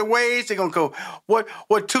part the ways. They're going to go,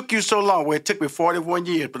 what took you so long? Well, it took me 41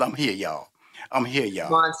 years, but I'm here, y'all. Come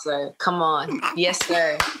on, sir. Come on. Yes,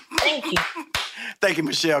 sir. Thank you. Thank you,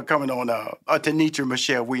 Michelle, coming on. Tenitra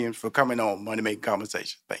Michelle Williams for coming on Money Making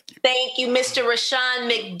Conversation. Thank you. Thank you, Mr. Rushion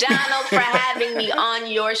McDonald, for having me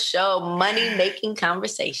on your show, Money Making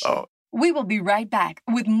Conversation. Oh. We will be right back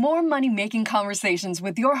with more money-making conversations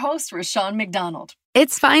with your host, Rushion McDonald.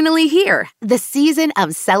 It's finally here, the season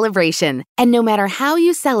of celebration. And no matter how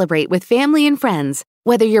you celebrate with family and friends,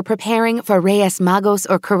 whether you're preparing for Reyes Magos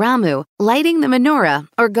or Karamu, lighting the menorah,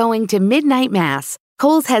 or going to midnight mass,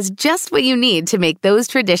 Kohl's has just what you need to make those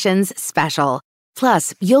traditions special.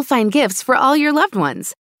 Plus, you'll find gifts for all your loved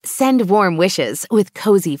ones. Send warm wishes with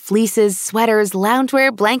cozy fleeces, sweaters,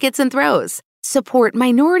 loungewear, blankets, and throws. Support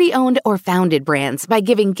minority-owned or founded brands by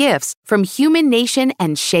giving gifts from Human Nation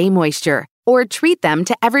and Shea Moisture. Or treat them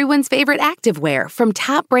to everyone's favorite activewear from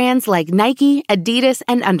top brands like Nike, Adidas,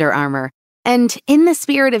 and Under Armour. And in the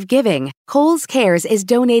spirit of giving, Kohl's Cares is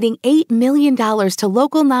donating $8 million to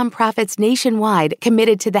local nonprofits nationwide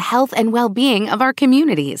committed to the health and well-being of our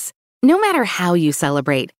communities. No matter how you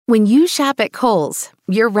celebrate, when you shop at Kohl's,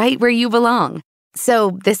 you're right where you belong.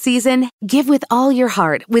 So this season, give with all your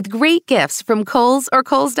heart with great gifts from Kohl's or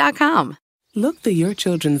Kohls.com. Look through your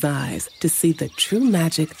children's eyes to see the true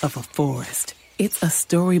magic of a forest. It's a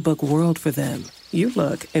storybook world for them. You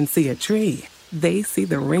look and see a tree. They see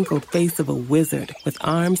the wrinkled face of a wizard with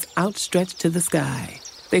arms outstretched to the sky.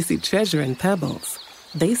 They see treasure in pebbles.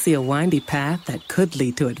 They see a windy path that could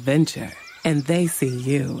lead to adventure. And they see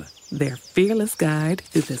you, their fearless guide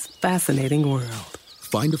through this fascinating world.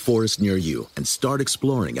 Find a forest near you and start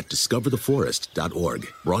exploring at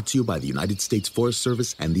discovertheforest.org. Brought to you by the United States Forest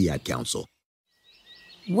Service and the Ad Council.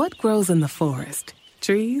 What grows in the forest?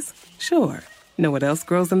 Trees? Sure. Know what else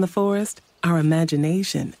grows in the forest? Our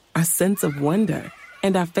imagination, our sense of wonder,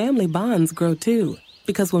 and our family bonds grow too.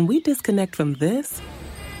 Because when we disconnect from this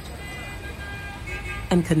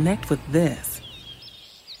and connect with this,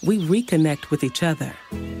 we reconnect with each other.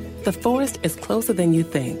 The forest is closer than you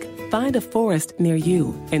think. Find a forest near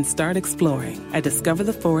you and start exploring at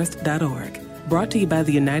discovertheforest.org. Brought to you by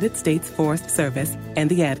the United States Forest Service and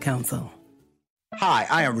the Ad Council. Hi,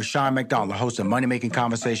 I am Rushion McDonald, host of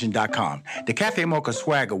MoneyMakingConversation.com. The Cafe Mocha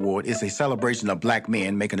Swag Award is a celebration of Black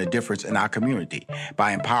men making a difference in our community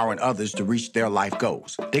by empowering others to reach their life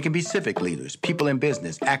goals. They can be civic leaders, people in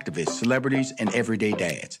business, activists, celebrities, and everyday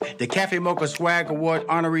dads. The Cafe Mocha Swag Award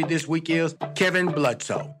honoree this week is Kevin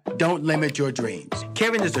Bludso. Don't limit your dreams.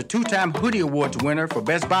 Kevin is a 2-time Hoodie Awards winner for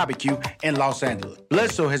Best Barbecue in Los Angeles.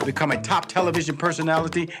 Bludso has become a top television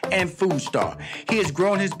personality and food star. He has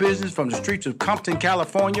grown his business from the streets of Compton,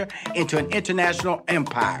 California, into an international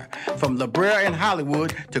empire, from La Brea in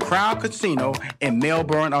Hollywood to Crown Casino in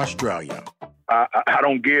Melbourne, Australia. I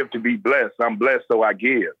don't give to be blessed. I'm blessed, so I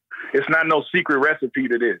give. It's not no secret recipe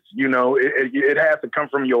to this. You know, it has to come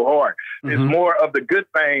from your heart. It's more of the good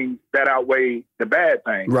things that outweigh the bad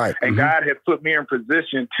things. Right. And God has put me in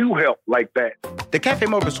position to help like that. The Cafe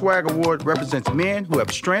Mocha Swag Award represents men who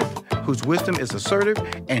have strength, whose wisdom is assertive,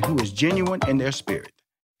 and who is genuine in their spirit.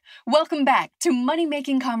 Welcome back to Money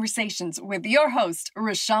Making Conversations with your host,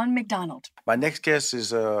 Rushion McDonald. My next guest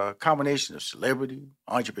is a combination of celebrity,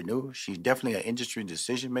 entrepreneur. She's definitely an industry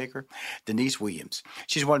decision maker, Denise Williams.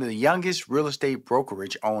 She's one of the youngest real estate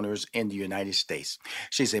brokerage owners in the United States.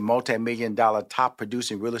 She's a multi-million-dollar top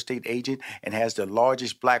producing real estate agent and has the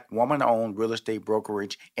largest Black woman-owned real estate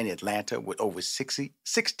brokerage in Atlanta with over 60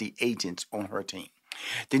 agents on her team.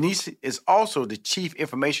 Denise is also the Chief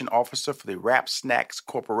Information Officer for the Wrap Snacks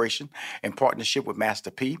Corporation in partnership with Master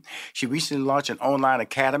P. She recently launched an online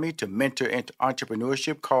academy to mentor into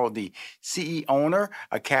entrepreneurship called the CE Owner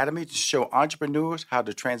Academy to show entrepreneurs how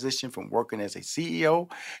to transition from working as a CEO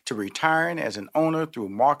to retiring as an owner through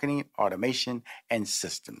marketing, automation, and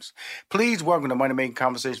systems. Please welcome to Money Making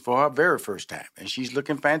Conversation for her very first time. And she's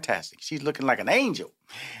looking fantastic. She's looking like an angel.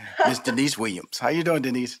 Miss Denise Williams. How you doing,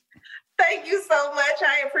 Denise? Thank you so much.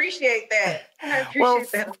 I appreciate that.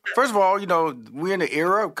 That. First of all, you know, we're in the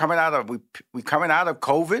era coming out of we coming out of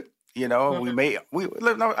COVID. You know,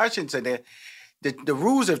 I shouldn't say that. The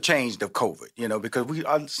rules have changed of COVID. You know, because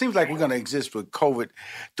it seems like we're going to exist with COVID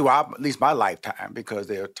throughout at least my lifetime, because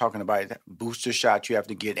they're talking about booster shots you have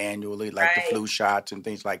to get annually, like the flu shots and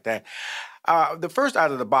things like that. The first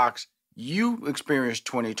out of the box. You experienced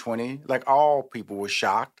 2020, like all people were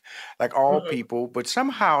shocked, like all people, but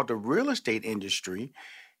somehow the real estate industry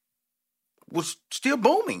was still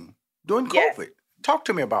booming during COVID. Yes. Talk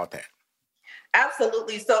to me about that.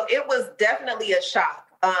 Absolutely. So it was definitely a shock.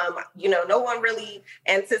 You know, no one really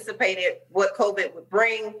anticipated what COVID would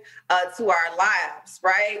bring to our lives,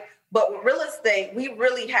 right? But with real estate, we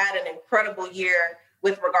really had an incredible year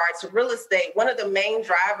with regards to real estate. One of the main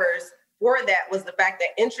drivers for that was the fact that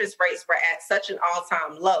interest rates were at such an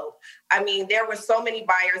all-time low. I mean, there were so many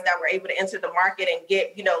buyers that were able to enter the market and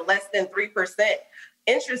get, you know, less than 3%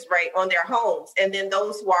 interest rate on their homes. And then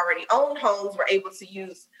those who already owned homes were able to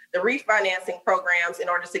use the refinancing programs in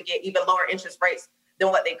order to get even lower interest rates than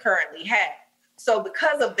what they currently had. So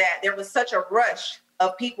because of that, there was such a rush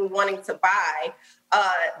of people wanting to buy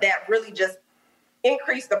that really just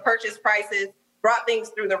increased the purchase prices, brought things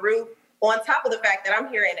through the roof. On top of the fact that I'm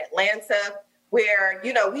here in Atlanta, where,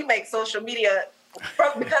 you know, we make social media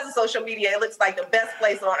because of social media, it looks like the best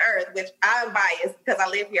place on earth, which I'm biased because I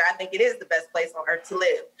live here. I think it is the best place on earth to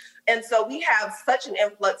live. And so we have such an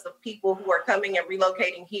influx of people who are coming and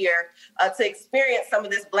relocating here to experience some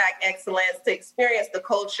of this Black excellence, to experience the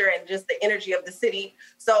culture and just the energy of the city.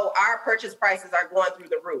 So our purchase prices are going through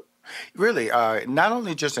the roof. Really, not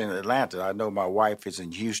only just in Atlanta. I know my wife is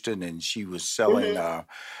in Houston, and she was selling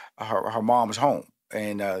her mom's home.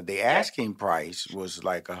 And the asking price was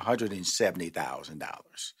like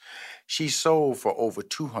 $170,000. She sold for over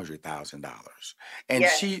 $200,000, and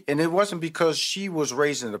and it wasn't because she was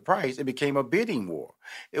raising the price. It became a bidding war.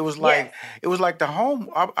 It was like the home.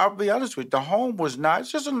 I'll be honest with you. The home was not.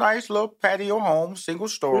 It's just a nice little patio home, single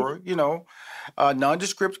story. You know,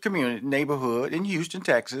 nondescript community neighborhood in Houston,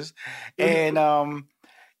 Texas, and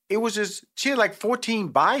it was just she had like 14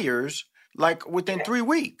 buyers. Like within 3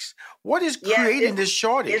 weeks. What is creating this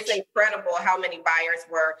shortage? It's incredible how many buyers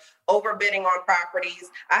were overbidding on properties.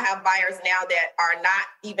 I have buyers now that are not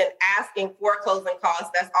even asking for closing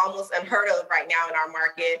costs. That's almost unheard of right now in our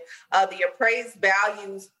market. The appraised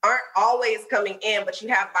values aren't always coming in, but you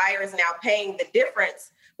have buyers now paying the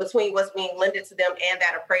difference between what's being lended to them and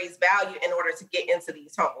that appraised value in order to get into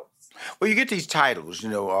these homes. Well, you get these titles, you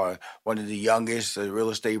know, one of the youngest real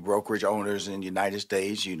estate brokerage owners in the United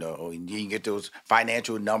States, you know, and you get those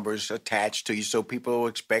financial numbers attached to you. So people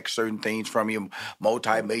expect certain things from you,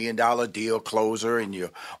 multi-million-dollar deal closer and your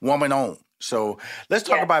woman owned. So let's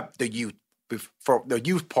talk about the youth. For the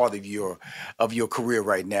youth part of your career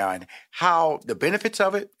right now, and how the benefits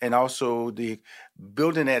of it, and also the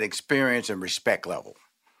building that experience and respect level.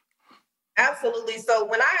 Absolutely. So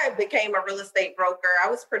when I became a real estate broker, I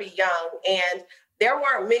was pretty young, and there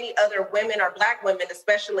weren't many other women or Black women,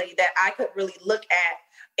 especially, that I could really look at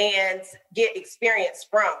and get experience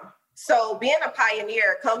from. So being a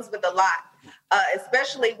pioneer comes with a lot,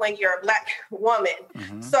 especially when you're a Black woman.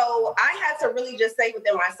 So I had to really just say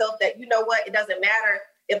within myself that, you know what, it doesn't matter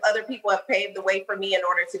if other people have paved the way for me in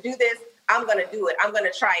order to do this. I'm going to do it. I'm going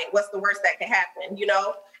to try it. What's the worst that could happen, you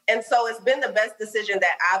know? And so it's been the best decision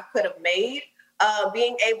that I could have made,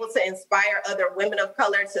 being able to inspire other women of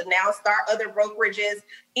color to now start other brokerages,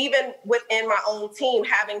 even within my own team,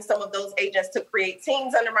 having some of those agents to create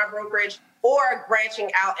teams under my brokerage or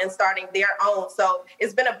branching out and starting their own. So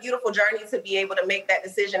it's been a beautiful journey to be able to make that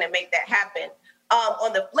decision and make that happen.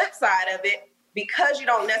 On the flip side of it, because you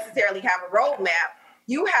don't necessarily have a roadmap,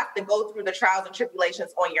 you have to go through the trials and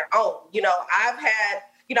tribulations on your own. You know, I've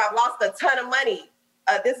lost a ton of money.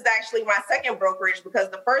 This is actually my second brokerage, because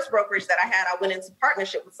the first brokerage that I had, I went into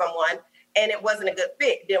partnership with someone and it wasn't a good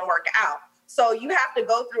fit. It didn't work out. So you have to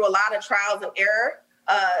go through a lot of trials and error,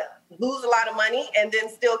 lose a lot of money, and then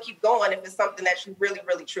still keep going if it's something that you really,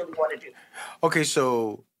 really, truly want to do. Okay,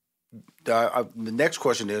 so the next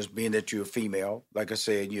question is, being that you're a female, like I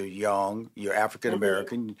said, you're young, you're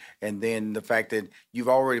African-American, and then the fact that you've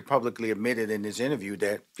already publicly admitted in this interview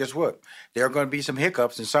that, guess what, there are going to be some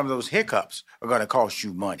hiccups, and some of those hiccups are going to cost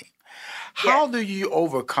you money. How do you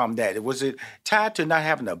overcome that? Was it tied to not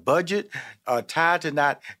having a budget, tied to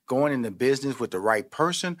not going into business with the right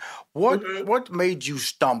person? What made you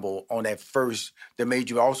stumble on that first, that made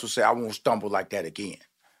you also say, I won't stumble like that again?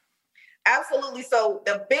 Absolutely. So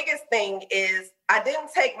the biggest thing is I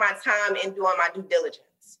didn't take my time in doing my due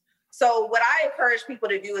diligence. So what I encourage people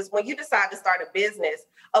to do is, when you decide to start a business,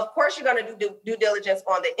 of course, you're going to do due diligence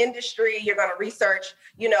on the industry. You're going to research,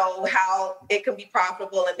 you know, how it can be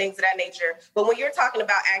profitable and things of that nature. But when you're talking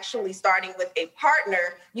about actually starting with a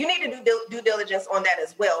partner, you need to do due diligence on that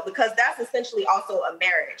as well, because that's essentially also a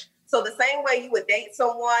marriage. So the same way you would date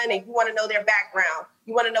someone and you want to know their background,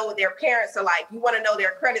 you want to know what their parents are like, you want to know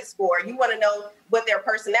their credit score, you want to know what their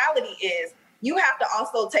personality is, you have to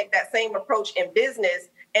also take that same approach in business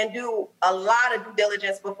and do a lot of due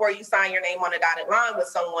diligence before you sign your name on a dotted line with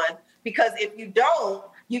someone. Because if you don't,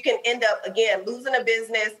 you can end up, again, losing a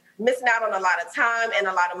business, missing out on a lot of time and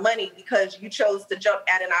a lot of money because you chose to jump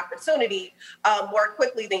at an opportunity more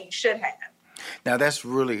quickly than you should have. Now, that's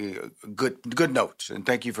really good notes. And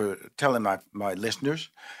thank you for telling my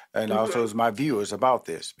listeners and also as my viewers about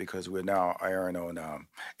this, because we're now airing on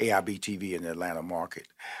AIB TV in the Atlanta market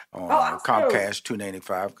on Comcast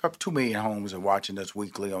 295. 2 million homes are watching us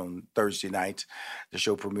weekly on Thursday nights. The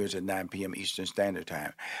show premieres at 9 p.m. Eastern Standard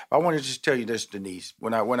Time. I want to just tell you this, Denise.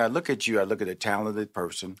 When I look at you, I look at a talented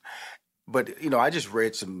person. But, you know, I just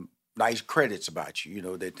read some nice credits about you, you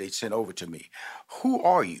know, that they sent over to me. Who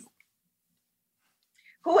are you?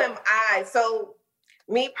 Who am I? So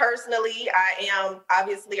me personally, I am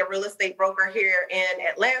obviously a real estate broker here in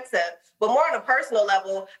Atlanta, but more on a personal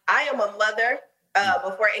level, I am a mother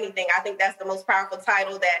before anything. I think that's the most powerful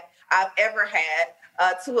title that I've ever had,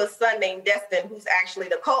 to a son named Destin, who's actually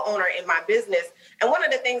the co-owner in my business. And one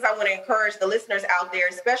of the things I want to encourage the listeners out there,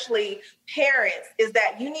 especially parents, is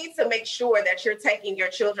that you need to make sure that you're taking your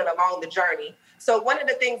children along the journey. So one of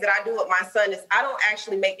the things that I do with my son is I don't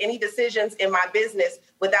actually make any decisions in my business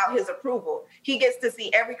without his approval. He gets to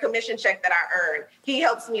see every commission check that I earn. He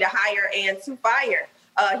helps me to hire and to fire.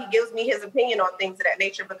 He gives me his opinion on things of that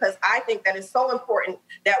nature, because I think that it's so important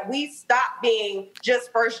that we stop being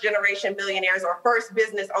just first generation millionaires or first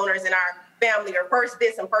business owners in our family or first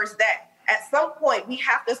this and first that. At some point, we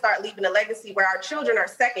have to start leaving a legacy where our children are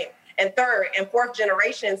second and third and fourth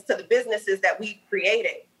generations to the businesses that we've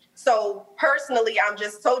created. So personally, I'm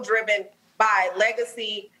just so driven by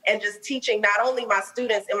legacy and just teaching not only my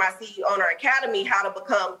students in my CEO Owner Academy how to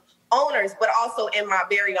become owners, but also in my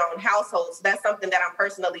very own household. So that's something that I'm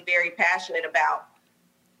personally very passionate about.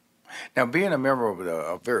 Now, being a member of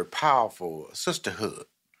a very powerful sisterhood,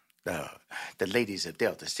 the ladies of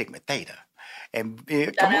Delta Sigma Theta, and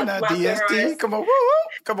come on now, DST, come on,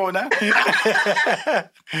 woo-hoo, come on now.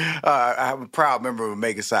 I'm a proud member of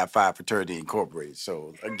Omega Psi Phi Fraternity Incorporated.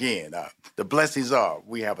 So again, the blessings are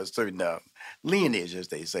we have a certain lineage, as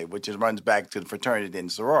they say, which runs back to the fraternity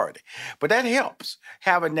and sorority. But that helps,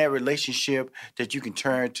 having that relationship that you can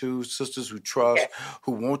turn to, sisters who trust,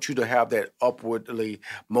 who want you to have that upwardly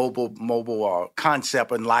mobile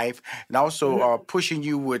concept in life, and also pushing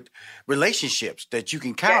you with relationships that you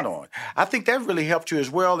can count on. I think that really helped you as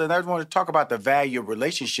well, and I want to talk about the value of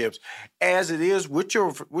relationships as it is with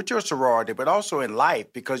your sorority, but also in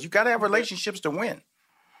life, because you got to have relationships to win.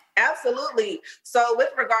 Absolutely. So with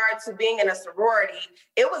regard to being in a sorority,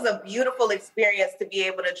 it was a beautiful experience to be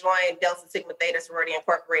able to join Delta Sigma Theta Sorority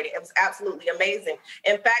Incorporated. It was absolutely amazing.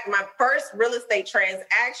 In fact, my first real estate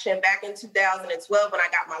transaction back in 2012 when I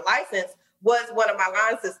got my license was one of my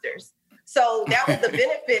line sisters. So that was the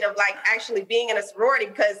benefit of like actually being in a sorority,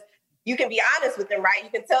 because you can be honest with them, right? You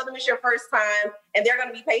can tell them it's your first time and they're going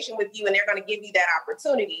to be patient with you and they're going to give you that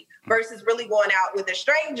opportunity versus really going out with a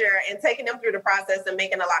stranger and taking them through the process and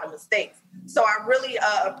making a lot of mistakes. So I really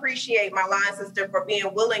appreciate my line sister for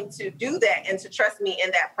being willing to do that and to trust me in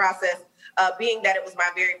that process, being that it was my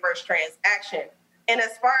very first transaction. And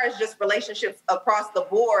as far as just relationships across the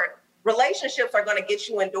board, relationships are going to get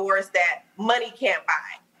you in doors that money can't buy.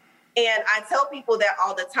 And I tell people that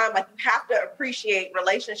all the time, like, you have to appreciate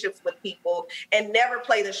relationships with people and never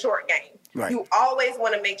play the short game. Right. You always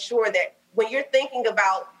want to make sure that when you're thinking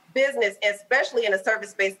about business, especially in a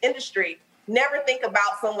service-based industry, never think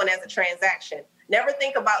about someone as a transaction. Never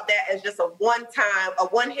think about that as just a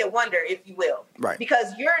one-hit wonder, if you will. Right.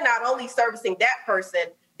 Because you're not only servicing that person,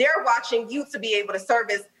 they're watching you to be able to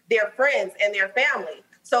service their friends and their family.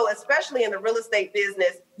 So especially in the real estate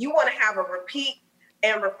business, you want to have a repeat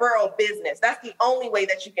and referral business. That's the only way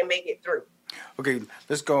that you can make it through. Okay,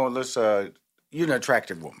 let's go. You're an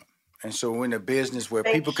attractive woman. And so we're in a business where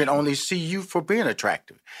people can only see you for being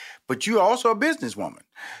attractive. But you're also a businesswoman.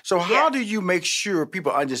 So how do you make sure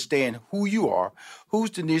people understand who you are, who's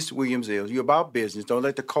Denise Williams is? You're about business. Don't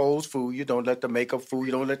let the clothes fool you. Don't let the makeup fool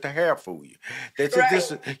you. Don't let the hair fool you. That's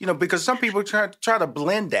because some people try to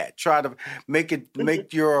blend that, try to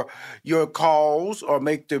make your calls or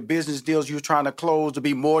make the business deals you're trying to close to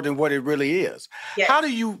be more than what it really is. Yes. How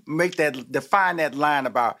do you define that line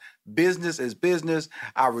about business is business?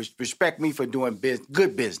 I respect me for doing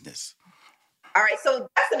good business. All right, so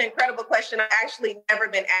that's an incredible question. I've actually never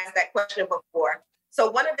been asked that question before. So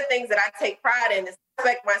one of the things that I take pride in is I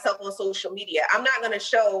respect myself on social media. I'm not going to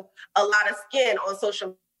show a lot of skin on social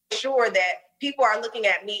media. I'm sure that people are looking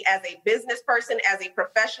at me as a business person, as a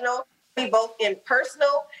professional, both in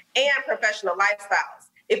personal and professional lifestyles.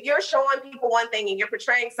 If you're showing people one thing and you're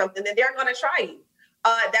portraying something, then they're going to try you.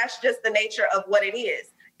 That's just the nature of what it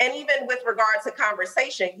is. And even with regard to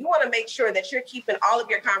conversation, you want to make sure that you're keeping all of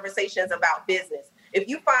your conversations about business. If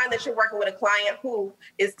you find that you're working with a client who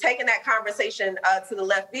is taking that conversation to the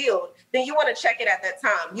left field, then you want to check it at that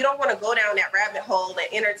time. You don't want to go down that rabbit hole and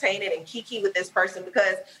entertain it and kiki with this person,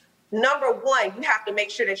 because number one, you have to make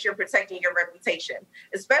sure that you're protecting your reputation,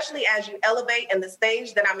 especially as you elevate. And the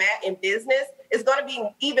stage that I'm at in business is going to be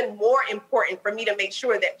even more important for me to make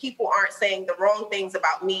sure that people aren't saying the wrong things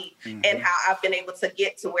about me and how I've been able to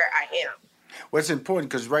get to where I am. Well, it's important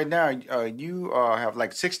because right now you have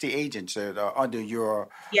like 60 agents that are under your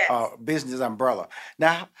business umbrella.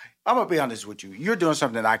 Now, I'm going to be honest with you. You're doing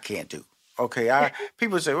something I can't do. Okay,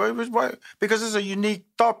 people say, well, why? Because it's a unique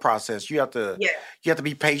thought process. You have to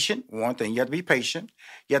be patient. One thing, you have to be patient.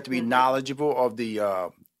 You have to be knowledgeable of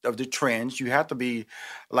the trends. You have to be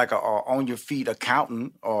like a on your feet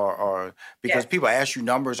accountant, or because people ask you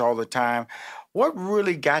numbers all the time. what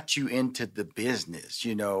really got you into the business,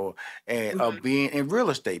 of being in real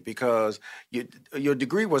estate? Because your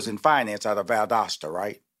degree was in finance out of Valdosta,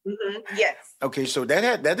 right? Mm-hmm. Yes. Okay, so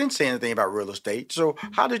that didn't say anything about real estate. So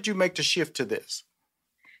how did you make the shift to this?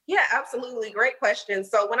 Yeah, absolutely. Great question.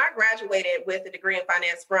 So when I graduated with a degree in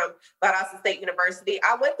finance from Valdosta State University,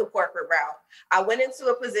 I went the corporate route. I went into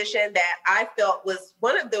a position that I felt was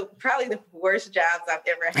one of probably the worst jobs I've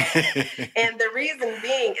ever had. And the reason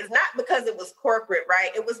being is not because it was corporate, right?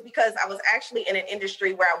 It was because I was actually in an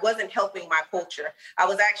industry where I wasn't helping my culture. I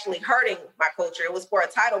was actually hurting my culture. It was for a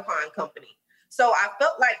title pond company. So I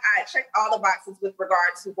felt like I checked all the boxes with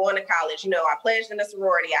regard to going to college. I pledged in a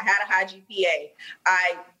sorority. I had a high GPA.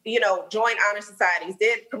 I, joined honor societies,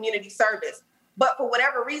 did community service. But for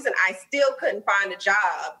whatever reason, I still couldn't find a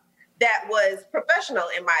job that was professional,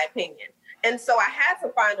 in my opinion. And so I had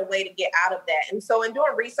to find a way to get out of that. And so in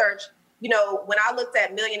doing research, when I looked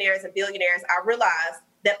at millionaires and billionaires, I realized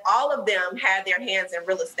that all of them had their hands in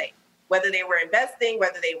real estate, whether they were investing,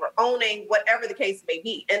 whether they were owning, whatever the case may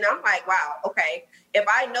be. And I'm like, wow, okay, if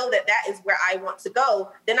I know that is where I want to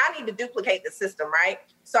go, then I need to duplicate the system, right?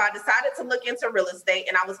 So I decided to look into real estate,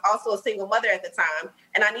 and I was also a single mother at the time,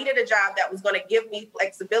 and I needed a job that was going to give me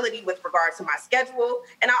flexibility with regard to my schedule.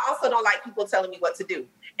 And I also don't like people telling me what to do.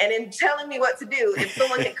 And in telling me what to do, if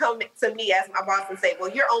someone can come to me as my boss and say, well,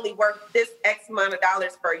 you're only worth this X amount of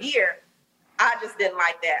dollars per year, I just didn't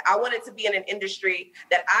like that. I wanted to be in an industry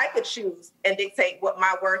that I could choose and dictate what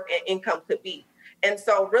my worth and income could be. And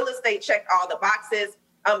so real estate checked all the boxes,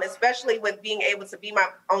 especially with being able to be my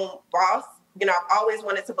own boss. I've always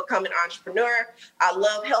wanted to become an entrepreneur. I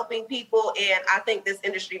love helping people, and I think this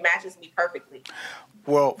industry matches me perfectly.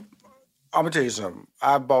 Well, I'm going to tell you something.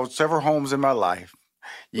 I bought several homes in my life.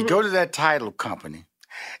 You go to that title company,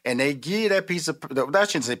 and they give you that piece of, I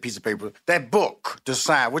shouldn't say piece of paper, that book to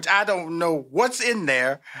sign, which I don't know what's in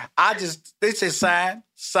there. They say sign.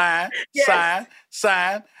 Yes.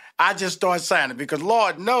 Sign. I just start signing because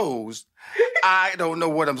Lord knows I don't know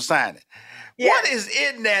what I'm signing. Yes. What is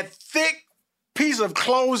in that thick piece of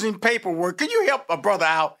closing paperwork? Can you help a brother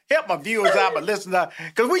out, help my viewers out, my listeners out?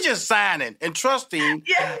 Because we just signing and trusting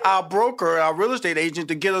our broker, our real estate agent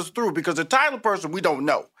to get us through, because the title person, we don't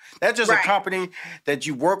know. That's just a company that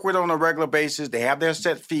you work with on a regular basis. They have their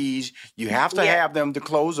set fees. You have to have them to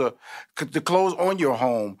close on your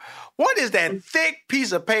home. What is that thick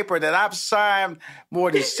piece of paper that I've signed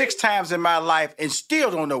more than 6 times in my life and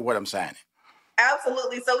still don't know what I'm signing?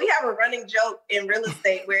 Absolutely. So we have a running joke in real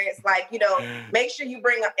estate where it's like, make sure you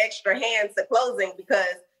bring up extra hands to closing,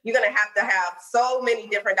 because you're going to have so many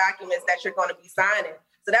different documents that you're going to be signing.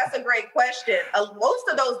 So that's a great question. Most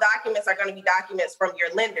of those documents are going to be documents from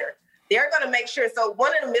your lender. They're going to make sure. So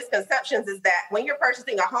one of the misconceptions is that when you're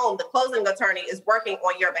purchasing a home, the closing attorney is working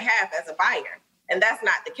on your behalf as a buyer. And that's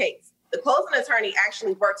not the case. The closing attorney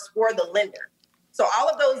actually works for the lender. So all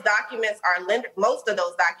of those documents most of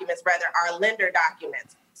those documents are lender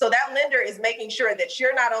documents. So that lender is making sure that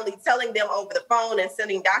you're not only telling them over the phone and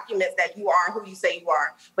sending documents that you are who you say you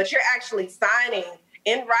are, but you're actually signing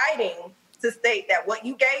in writing to state that what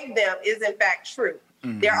you gave them is in fact true.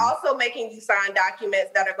 Mm-hmm. They're also making you sign documents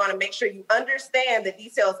that are going to make sure you understand the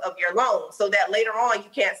details of your loan, so that later on you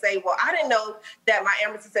can't say, well, I didn't know that my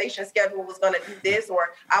amortization schedule was going to do this,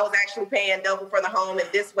 or I was actually paying double for the home in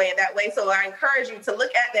this way and that way. So I encourage you to look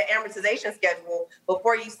at the amortization schedule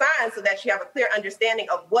before you sign, so that you have a clear understanding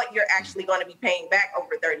of what you're actually going to be paying back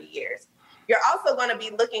over 30 years. You're also going to be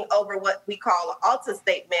looking over what we call an ALTA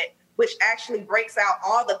statement, which actually breaks out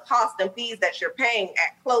all the costs and fees that you're paying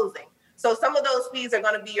at closing. So some of those fees are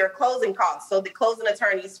going to be your closing costs. So the closing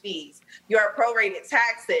attorney's fees, your prorated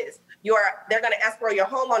taxes, they're going to escrow your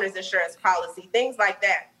homeowner's insurance policy, things like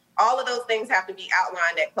that. All of those things have to be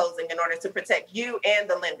outlined at closing in order to protect you and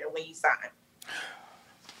the lender when you sign.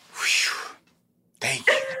 Whew. Thank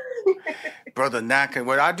you. Brother Naka.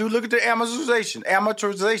 Well, I do look at the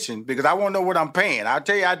amortization, because I want to know what I'm paying. I'll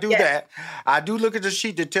tell you, I do that. I do look at the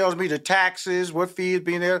sheet that tells me the taxes, what fee is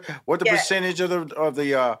being there, what the percentage of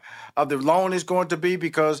the loan is going to be,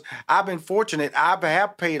 because I've been fortunate. I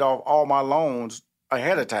have paid off all my loans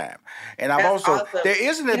ahead of time. And I've awesome. There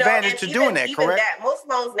is an advantage to doing that, correct? Most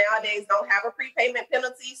loans nowadays don't have a prepayment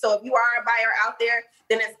penalty. So if you are a buyer out there,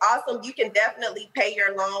 then it's awesome. You can definitely pay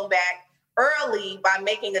your loan back early by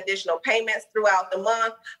making additional payments throughout the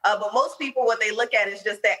month. But most people, what they look at is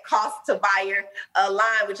just that cost to buyer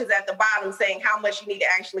line, which is at the bottom, saying how much you need to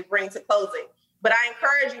actually bring to closing. But I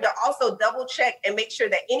encourage you to also double check and make sure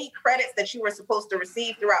that any credits that you were supposed to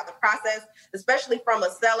receive throughout the process, especially from a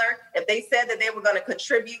seller, if they said that they were going to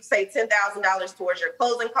contribute, say, $10,000 towards your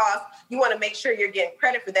closing costs, you want to make sure you're getting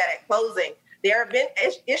credit for that at closing. There have been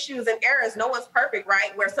issues and errors. No one's perfect,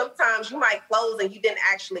 right? Where sometimes you might close and you didn't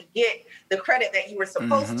actually get the credit that you were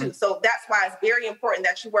supposed to. So that's why it's very important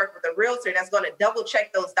that you work with a realtor that's going to double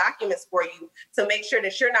check those documents for you to make sure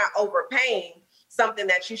that you're not overpaying something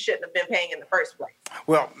that you shouldn't have been paying in the first place.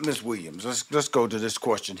 Well, Ms. Williams, let's go to this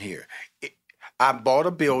question here. I bought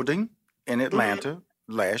a building in Atlanta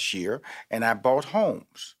last year, and I bought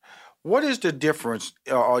homes. What is the difference?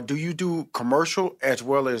 Do you do commercial as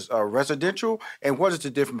well as residential? And what is the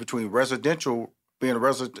difference between being a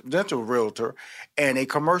residential realtor and a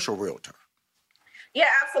commercial realtor? Yeah,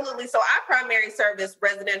 absolutely. So I primarily service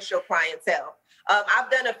residential clientele. I've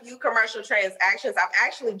done a few commercial transactions. I've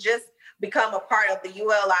actually just become a part of the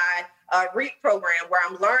ULI REIT program where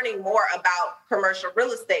I'm learning more about commercial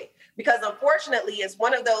real estate because unfortunately it's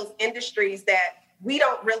one of those industries that we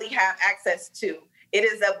don't really have access to. It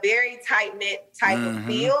is a very tight-knit type of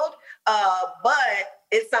field, but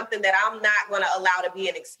it's something that I'm not going to allow to be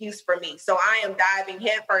an excuse for me. So I am diving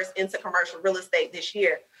headfirst into commercial real estate this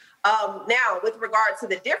year. Now, with regard to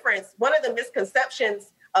the difference, one of the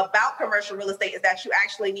misconceptions about commercial real estate is that you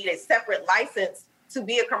actually need a separate license to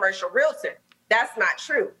be a commercial realtor. That's not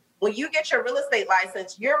true. When you get your real estate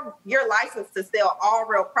license, you're licensed to sell all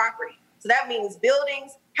real property. So that means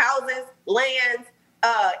buildings, houses, lands,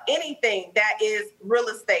 anything that is real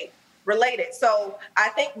estate related. So I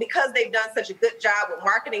think because they've done such a good job with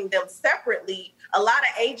marketing them separately, a lot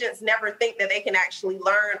of agents never think that they can actually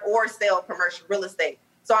learn or sell commercial real estate.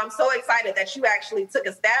 So I'm so excited that you actually took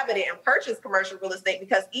a stab at it and purchased commercial real estate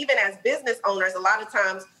because even as business owners, a lot of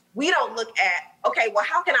times we don't look at, okay, well,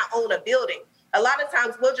 how can I own a building? A lot of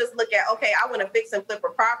times we'll just look at, okay, I want to fix and flip a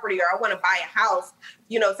property or I want to buy a house,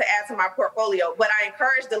 to add to my portfolio. But I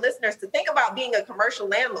encourage the listeners to think about being a commercial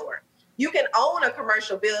landlord. You can own a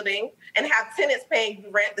commercial building and have tenants paying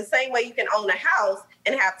you rent the same way you can own a house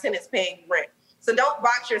and have tenants paying you rent. So don't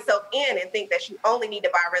box yourself in and think that you only need to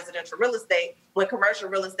buy residential real estate when commercial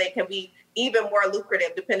real estate can be even more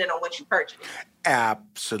lucrative depending on what you purchase.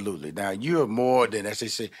 Absolutely. Now, you're more than, as they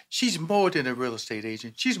say, she's more than a real estate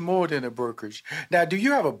agent. She's more than a brokerage. Now, do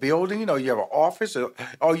you have a building or you have an office or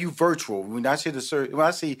are you virtual? When I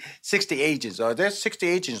see 60 agents, are there 60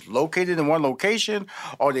 agents located in one location?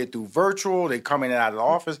 Or are they through virtual? They come in and out of the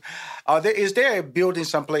office? Is there a building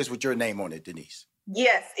someplace with your name on it, Denise?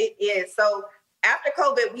 Yes, it is. So after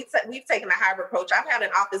COVID, we've taken a hybrid approach. I've had an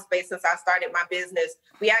office space since I started my business.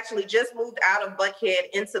 We actually just moved out of Buckhead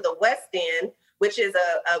into the West End, which is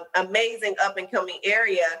a amazing up-and-coming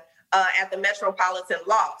area at the Metropolitan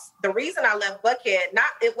Lofts. The reason I left Buckhead,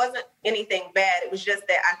 it wasn't anything bad. It was just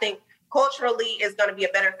that I think culturally it's going to be a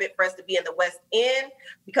better fit for us to be in the West End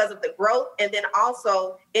because of the growth. And then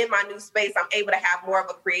also in my new space, I'm able to have more of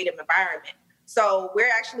a creative environment. So we're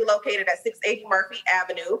actually located at 680 Murphy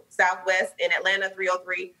Avenue, Southwest in Atlanta,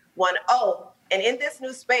 30310. And in this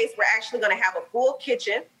new space, we're actually going to have a full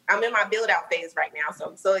kitchen. I'm in my build out phase right now, so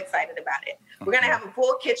I'm so excited about it. We're going to have a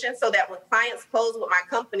full kitchen so that when clients close with my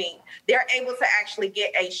company, they're able to actually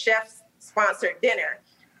get a chef's sponsored dinner.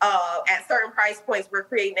 At certain price points, we're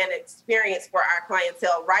creating an experience for our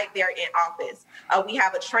clientele right there in office. We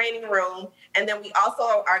have a training room, and then we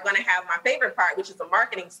also are going to have my favorite part, which is a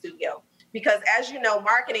marketing studio. Because as you know,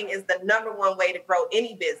 marketing is the number one way to grow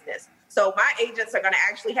any business. So my agents are going to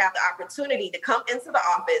actually have the opportunity to come into the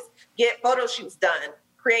office, get photo shoots done,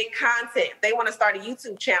 create content. If they want to start a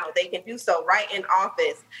YouTube channel, they can do so right in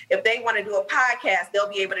office. If they want to do a podcast, they'll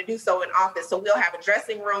be able to do so in office. So we'll have a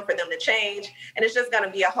dressing room for them to change. And it's just going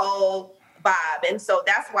to be a whole vibe. And so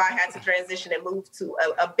that's why I had to transition and move to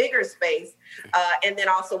a bigger space and then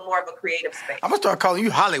also more of a creative space. I'm going to start calling you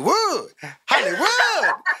Hollywood.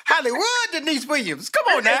 Hollywood Denise Williams.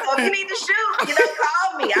 Come on now. So if you need to shoot,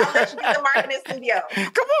 call me. I'll let you get the marketing studio.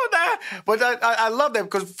 Come on now. But I love that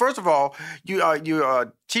because, first of all, you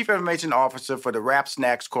are Chief Information Officer for the Rap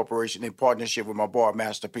Snacks Corporation in partnership with my boy,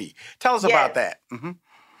 Master P. Tell us about that. Mm-hmm.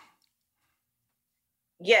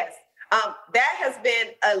 Yes. That has been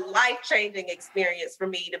a life-changing experience for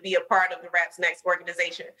me to be a part of the Rap Snacks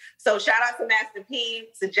organization. So shout out to Master P,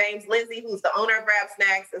 to James Lindsay, who's the owner of Rap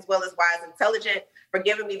Snacks, as well as Wise Intelligent, for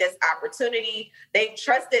giving me this opportunity. They've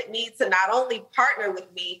trusted me to not only partner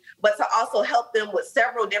with me, but to also help them with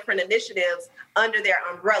several different initiatives under their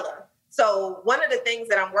umbrella. So one of the things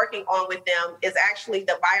that I'm working on with them is actually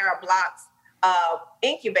the Buy Our Blocks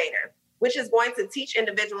incubator, which is going to teach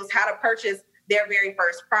individuals how to purchase their very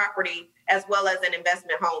first property, as well as an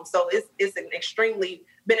investment home. So it's an extremely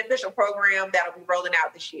beneficial program that'll be rolling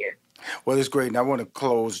out this year. Well, it's great. And I want to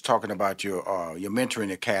close talking about your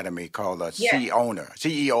mentoring academy called CEO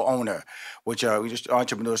Owner, which we just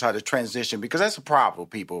entrepreneurs how to transition, because that's a problem,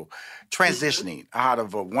 people transitioning out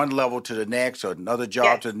of one level to the next, or another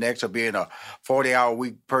job to the next, or being a 40-hour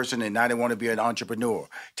week person and now they want to be an entrepreneur.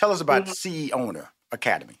 Tell us about CEO Owner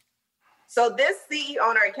Academy. So this CE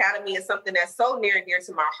Owner Academy is something that's so near and dear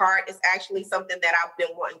to my heart. It's actually something that I've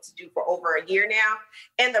been wanting to do for over a year now.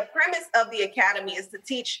 And the premise of the academy is to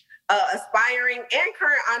teach aspiring and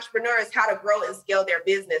current entrepreneurs how to grow and scale their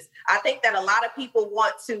business. I think that a lot of people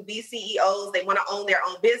want to be CEOs. They want to own their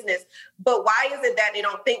own business. But why is it that they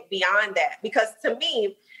don't think beyond that? Because to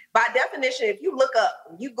me, by definition, if you look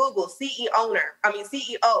up, you Google CEO,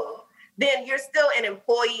 then you're still an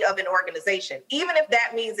employee of an organization, even if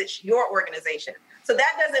that means it's your organization. So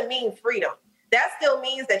that doesn't mean freedom. That still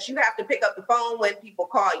means that you have to pick up the phone when people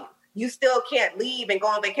call you. You still can't leave and go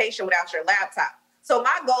on vacation without your laptop. So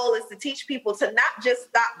my goal is to teach people to not just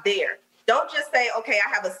stop there. Don't just say, okay,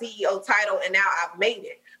 I have a CEO title and now I've made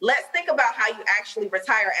it. Let's think about how you actually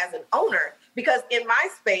retire as an owner, because in my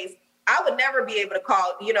space, I would never be able to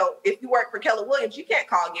call, if you work for Keller Williams, you can't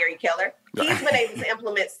call Gary Keller. He's been able to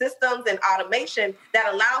implement systems and automation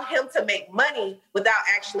that allow him to make money without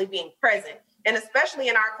actually being present. And especially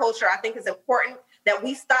in our culture, I think it's important that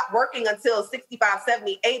we stop working until 65,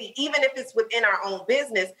 70, 80, even if it's within our own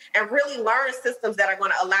business, and really learn systems that are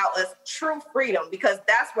going to allow us true freedom, because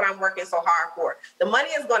that's what I'm working so hard for. The money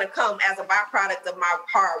is going to come as a byproduct of my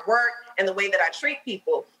hard work and the way that I treat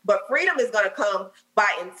people. But freedom is going to come by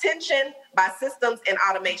intention, by systems, and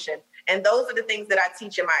automation. And those are the things that I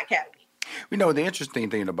teach in my academy. The interesting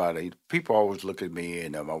thing about it, people always look at me,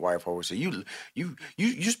 and my wife always say,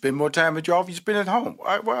 you spend more time at your office, you spend at home.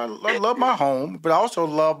 I love my home, but I also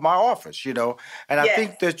love my office, And I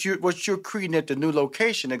think that what you're creating at the new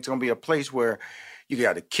location, it's going to be a place where you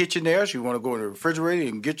got a kitchen there, so you want to go in the refrigerator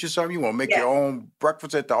and get you something. You want to make your own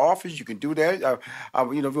breakfast at the office, you can do that.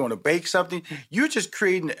 If you want to bake something, you're just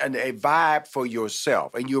creating a vibe for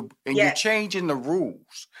yourself, and you're changing the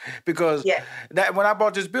rules. Because that when I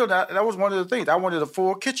bought this building, that was one of the things. I wanted a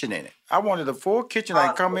full kitchen in it. I wanted a full kitchen.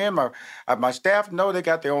 I come in, my staff know they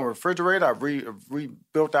got their own refrigerator. I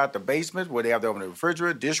rebuilt out the basement where they have their own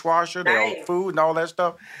refrigerator, dishwasher, their own food, and all that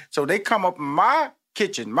stuff. So they come up in my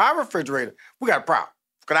kitchen, my refrigerator, we got a problem.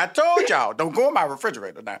 Because I told y'all, don't go in my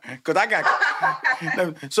refrigerator now. Because I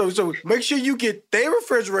got... So make sure you get their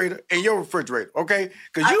refrigerator and your refrigerator, okay?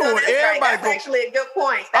 Because you don't want everybody That's actually a good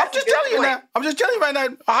point. I'm just telling you now. I'm just telling you right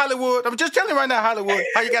now, Hollywood.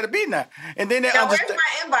 How you got to be now. And then where's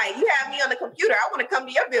my invite? You have me on the computer. I want to come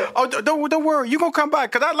to your building. Oh, don't worry. You're going to come by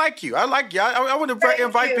because I like you. I want to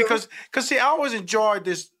invite you because, see, I always enjoyed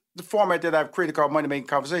the format that I've created called Money Making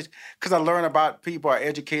Conversation, because I learn about people, are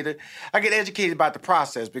educated. I get educated about the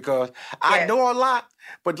process because I know a lot,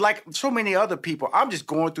 but like so many other people, I'm just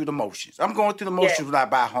going through the motions. I'm going through the motions when I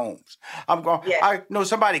buy homes. I know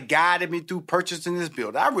somebody guided me through purchasing this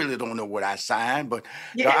building. I really don't know what I signed, but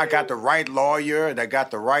I got the right lawyer and I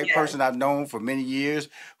got the right person I've known for many years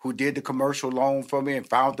who did the commercial loan for me and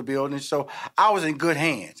found the building. So I was in good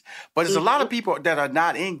hands. But there's a lot of people that are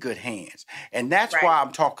not in good hands. And that's why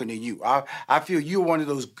I'm talking to you. I feel you're one of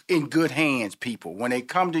those in good hands people. When they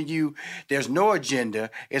come to you, there's no agenda.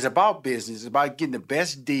 It's about business. It's about getting the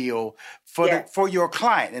best deal for your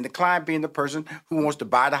client. And the client being the person who wants to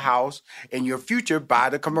buy the house, and your future buy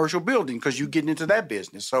the commercial building because you're getting into that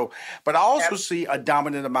business. So, but I also see a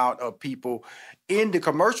dominant amount of people in the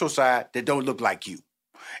commercial side that don't look like you.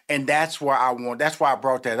 And that's why I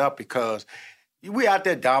brought that up, because we out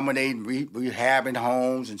there dominating, rehabbing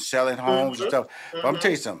homes and selling homes and stuff. But I'm going to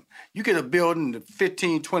tell you something. You get a building,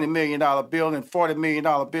 $15, $20 million building, $40 million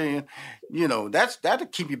building, that'll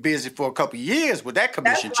keep you busy for a couple of years with that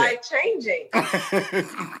commission check. That's life-changing.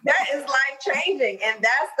 That is life-changing. And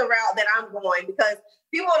that's the route that I'm going, because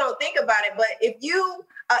people don't think about it. But if you,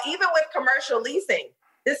 even with commercial leasing,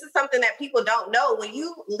 this is something that people don't know. When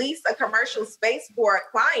you lease a commercial space for a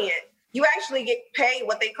client, you actually get paid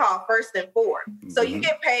what they call first and forward. So you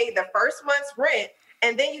get paid the first month's rent,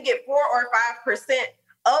 and then you get 4 or 5%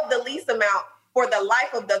 of the lease amount for the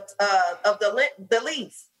life of the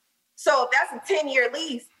lease. So if that's a 10-year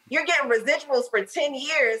lease, you're getting residuals for 10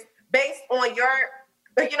 years based on your,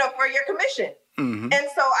 for your commission. And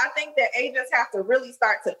so I think that agents have to really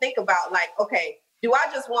start to think about, like, okay, do I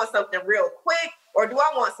just want something real quick, or do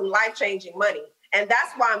I want some life-changing money? And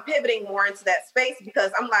that's why I'm pivoting more into that space,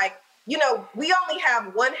 because I'm like, we only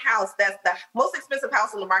have one house that's the most expensive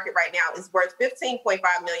house on the market right now is worth $15.5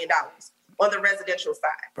 million. on the residential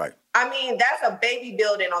side. Right. I mean, that's a baby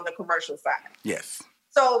building on the commercial side. Yes.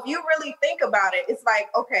 So if you really think about it, it's like,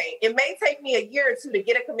 okay, it may take me a year or two to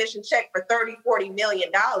get a commission check for $30-40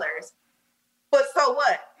 million, but so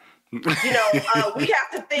what? You know, we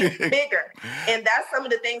have to think bigger. And that's some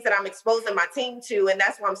of the things that I'm exposing my team to. And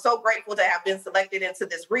that's why I'm so grateful to have been selected into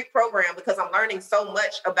this REAP program, because I'm learning so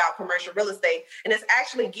much about commercial real estate. And it's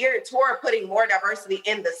actually geared toward putting more diversity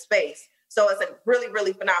in the space. So it's a really,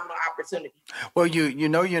 really phenomenal opportunity. Well, you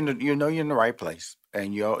know you're in the right place,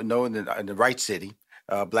 and you know in the right city.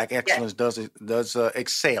 Black Excellence does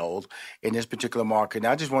excel in this particular market. And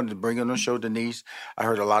I just wanted to bring on the show, Denise. I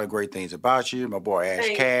heard a lot of great things about you. My boy Ash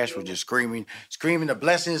Cash was just screaming the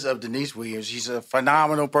blessings of Denise Williams. She's a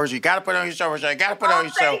phenomenal person. You got to put her on your show, Rashawn. You got to put her on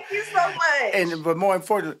your show. Thank you so much. But more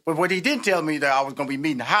important, but what he didn't tell me that I was going to be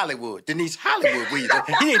meeting Hollywood, Denise Hollywood. He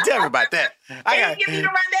didn't tell me about that. I got to give you the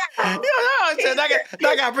rundown. I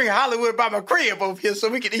got to bring Hollywood by my crib over here so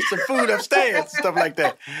we can eat some food upstairs and stuff like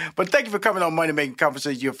that. But thank you for coming on Money Making Conversations.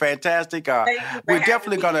 You're fantastic. We're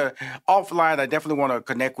definitely going to, offline, I definitely want to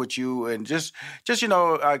connect with you. And just you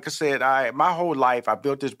know, like I said, my whole life, I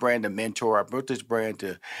built this brand to mentor. I built this brand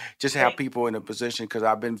to just have people in a position, because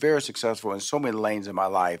I've been very successful in so many lanes in my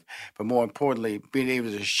life. But more importantly, being able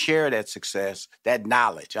to share that success, that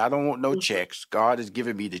knowledge. I don't want no checks. God has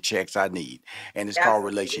given me the checks I need. And it's called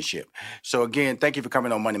relationship. So again, thank you for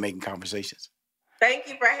coming on Money Making Conversations. Thank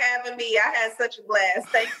you for having me. I had such a blast.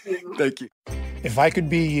 Thank you. Thank you. If I could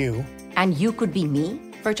be you. And you could be me.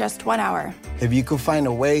 For just 1 hour. If you could find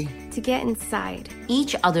a way. To get inside.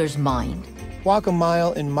 Each other's mind. Walk a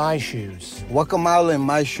mile in my shoes. Walk a mile in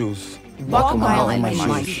my shoes. Walk a mile in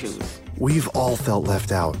my shoes. We've all felt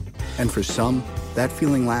left out. And for some, that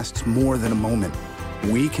feeling lasts more than a moment.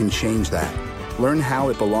 We can change that. Learn how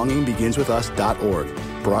at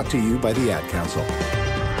belongingbeginswithus.org. Brought to you by the Ad Council.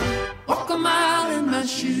 Walk a mile in my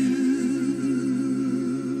shoes.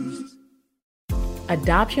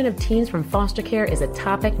 Adoption of teens from foster care is a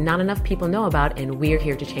topic not enough people know about, and we're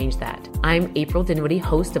here to change that. I'm April Dinwiddie,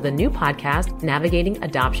 host of the new podcast, Navigating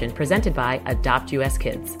Adoption, presented by Adopt US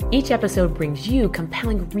Kids. Each episode brings you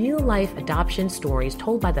compelling real-life adoption stories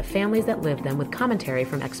told by the families that live them with commentary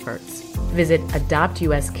from experts. Visit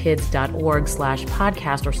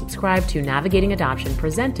adoptuskids.org/podcast or subscribe to Navigating Adoption,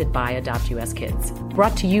 presented by Adopt US Kids.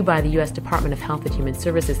 Brought to you by the U.S. Department of Health and Human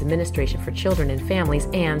Services Administration for Children and Families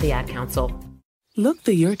and the Ad Council. Look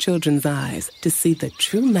through your children's eyes to see the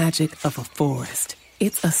true magic of a forest.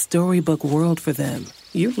 It's a storybook world for them.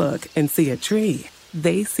 You look and see a tree.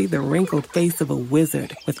 They see the wrinkled face of a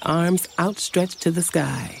wizard with arms outstretched to the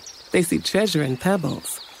sky. They see treasure in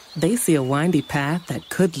pebbles. They see a windy path that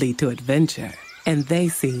could lead to adventure. And they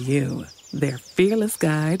see you, their fearless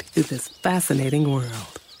guide through this fascinating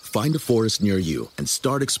world. Find a forest near you and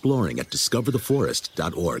start exploring at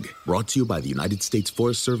discovertheforest.org. Brought to you by the United States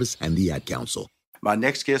Forest Service and the Ad Council. My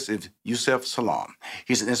next guest is Yusef Salaam.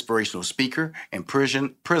 He's an inspirational speaker and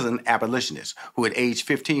prison abolitionist who at age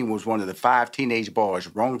 15 was one of the 5 teenage boys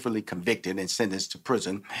wrongfully convicted and sentenced to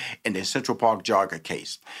prison in the Central Park jogger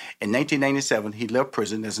case. In 1997, he left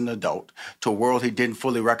prison as an adult to a world he didn't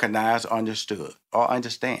fully recognize or understand.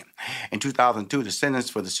 In 2002, the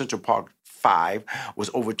sentence for the Central Park 5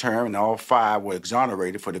 was overturned, and all 5 were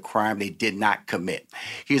exonerated for the crime they did not commit.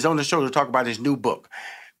 He is on the show to talk about his new book,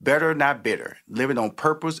 Better Not Bitter, Living on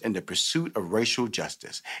Purpose in the Pursuit of Racial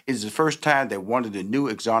Justice. It is the first time that one of the now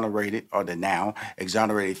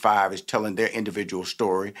exonerated 5 is telling their individual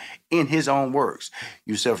story in his own words.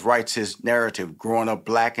 Yusef writes his narrative growing up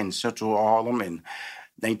black in Central Harlem and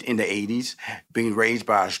in the 80s, being raised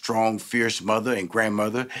by a strong, fierce mother and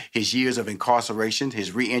grandmother, his years of incarceration,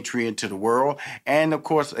 his re-entry into the world, and, of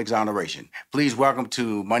course, exoneration. Please welcome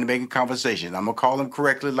to Money Making Conversation. I'm going to call him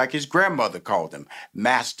correctly like his grandmother called him,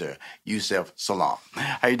 Master Yusef Salaam.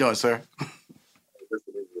 How you doing, sir?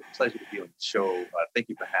 Listen, it's a pleasure to be on the show. Thank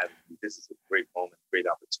you for having me. This is a great moment, great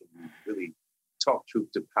opportunity to really talk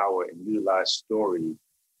truth to power and utilize story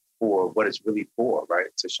for what it's really for,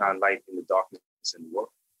 right? To shine light in the darkness in the world.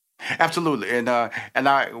 Absolutely. And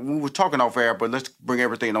we were talking off air, but let's bring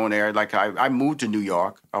everything on air. Like I moved to New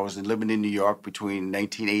York. I was living in New York between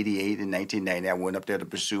 1988 and 1990. I went up there to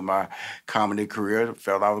pursue my comedy career.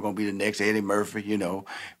 Felt I was going to be the next Eddie Murphy, you know.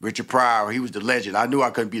 Richard Pryor, he was the legend. I knew I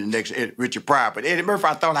couldn't be the next Richard Pryor, but Eddie Murphy,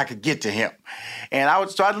 I thought I could get to him. And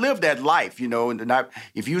I lived that life, you know. And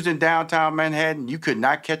if you was in downtown Manhattan, you could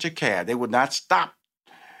not catch a cab. They would not stop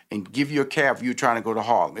and give you a cab if you were trying to go to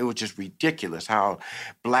Harlem. It was just ridiculous how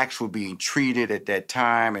blacks were being treated at that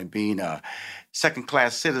time and being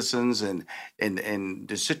second-class citizens. And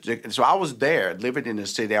so I was there living in the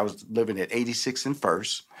city. I was living at 86th and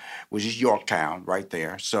First, which is Yorktown right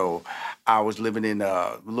there. So I was living in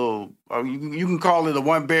a little, you can call it a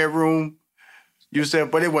one-bedroom. You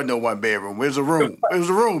said, but it wasn't no one bedroom. It was a room. It was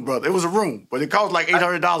a room, brother. It was a room, but it cost like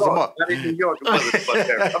 $800 a month. Not in New York. It wasn't one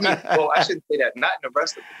bedroom. I mean, well, I shouldn't say that. Not in the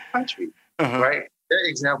rest of the country, right? There are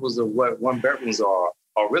examples of what one bedrooms are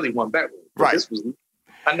really one bedroom. But right.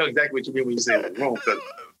 I know exactly what you mean when you say a room, because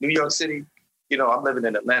New York City, I'm living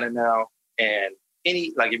in Atlanta now, and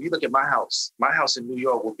if you look at my house in New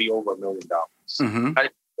York will be over $1 million. I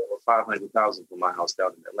did over $500,000 for my house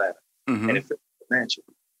down in Atlanta, and it fits the mansion.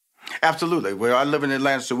 Absolutely. Well, I live in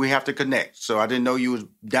Atlanta, so we have to connect. So I didn't know you was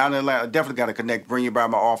down in Atlanta. I definitely got to connect, bring you by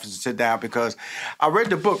my office and sit down, because I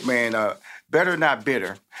read the book, man, Better Not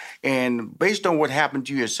Bitter. And based on what happened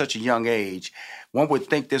to you at such a young age, one would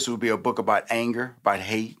think this would be a book about anger, about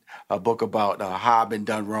hate, a book about how I've been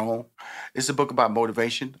done wrong. It's a book about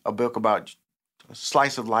motivation, a book about a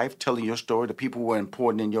slice of life, telling your story, the people who were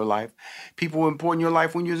important in your life, people who were important in your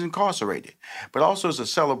life when you was incarcerated. But also it's a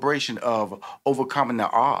celebration of overcoming the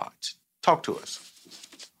odds. Talk to us.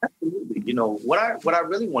 Absolutely. What I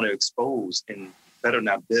really want to expose in Better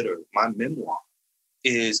Not Bitter, my memoir,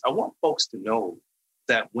 is I want folks to know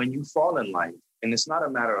that when you fall in life, and it's not a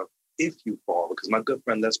matter of if you fall, because my good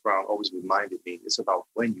friend Les Brown always reminded me, it's about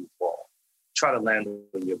when you fall. Try to land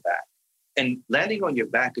on your back. And landing on your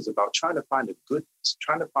back is about trying to find the goodness,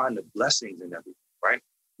 trying to find the blessings in everything, right?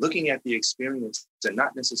 Looking at the experience and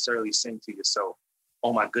not necessarily saying to yourself,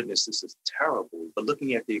 oh my goodness, this is terrible, but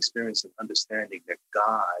looking at the experience and understanding that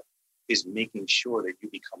God is making sure that you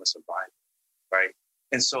become a survivor, right?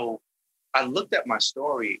 And so I looked at my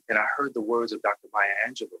story and I heard the words of Dr. Maya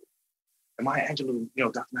Angelou. And Maya Angelou,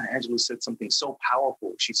 Dr. Maya Angelou said something so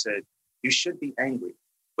powerful. She said, you should be angry,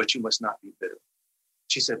 but you must not be bitter.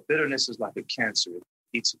 She said, bitterness is like a cancer. It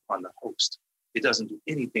eats upon the host. It doesn't do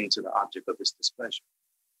anything to the object of its displeasure.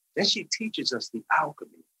 Then she teaches us the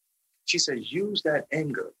alchemy. She says, use that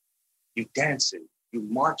anger. You dance it, you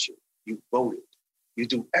march it, you vote it, you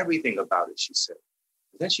do everything about it, she said.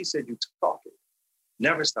 Then she said, you talk it.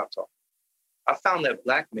 Never stop talking. I found that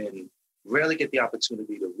Black men rarely get the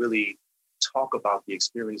opportunity to really talk about the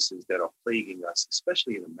experiences that are plaguing us,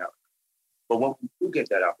 especially in America. But when we do get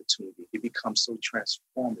that opportunity, it becomes so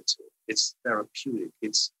transformative. It's therapeutic.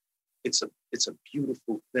 It's a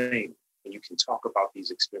beautiful thing when you can talk about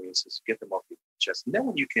these experiences, get them off your chest. And then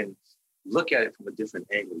when you can look at it from a different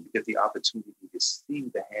angle, you get the opportunity to see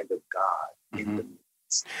the hand of God in the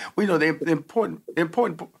midst. Well, the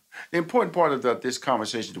important part of this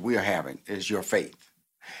conversation that we are having is your faith,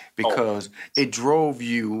 because it drove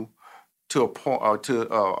you to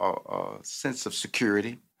a sense of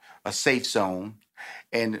security, a safe zone,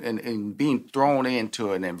 and being thrown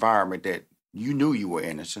into an environment that you knew you were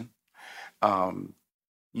innocent.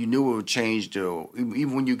 You knew it would change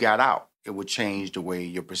even when you got out, it would change the way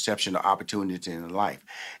your perception of opportunity in life.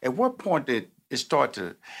 At what point did it start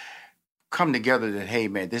to come together that, hey,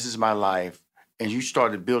 man, this is my life, and you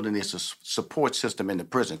started building this support system in the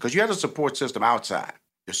prison? Because you had a support system outside.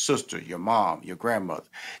 Your sister, your mom, your grandmother.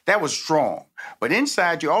 That was strong. But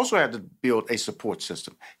inside, you also had to build a support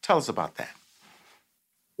system. Tell us about that.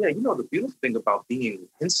 Yeah, the beautiful thing about being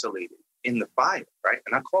insulated in the fire, right?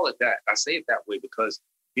 And I call it that. I say it that way because,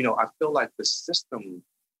 I feel like the system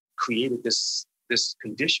created this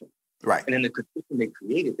condition. Right. And in the condition they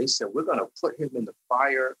created, they said, we're going to put him in the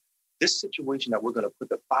fire. This situation that we're going to put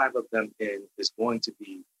the 5 of them in is going to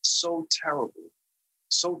be so terrible,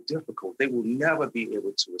 so difficult, they will never be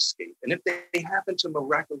able to escape. And if they happen to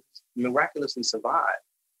miraculously survive,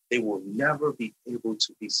 they will never be able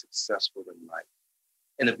to be successful in life.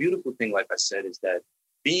 And the beautiful thing, like I said, is that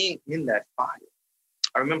being in that fire,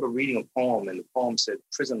 I remember reading a poem, and the poem said,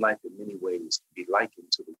 prison life in many ways can be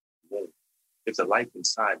likened to the womb. If the life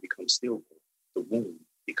inside becomes stillborn, the womb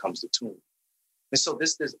becomes the tomb. And so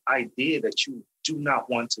this idea that you do not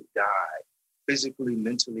want to die physically,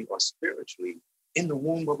 mentally, or spiritually in the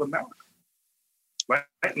womb of America, right?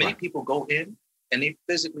 Many people go in and they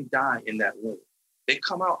physically die in that womb. They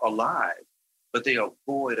come out alive, but they are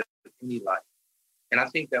void of any life. And I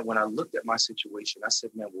think that when I looked at my situation, I said,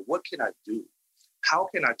 man, well, what can I do? How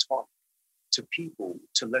can I talk to people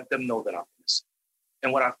to let them know that I'm innocent?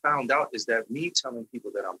 And what I found out is that me telling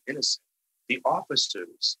people that I'm innocent, the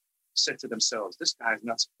officers said to themselves, this guy is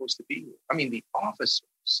not supposed to be here. I mean, the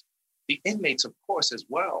officers, the inmates, of course, as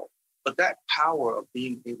well. But that power of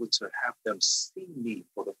being able to have them see me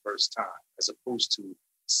for the first time, as opposed to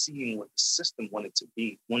seeing what the system wanted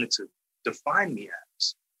to define me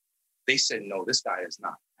as. They said, no, this guy is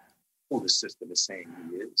not who the system is saying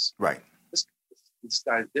he is. Right. This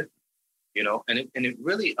guy is different, you know, and it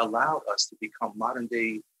really allowed us to become modern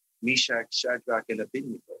day Meshach, Shadrach, and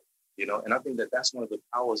Abednego, you know, and I think that that's one of the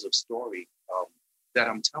powers of story that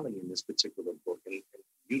I'm telling in this particular book and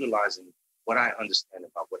utilizing what I understand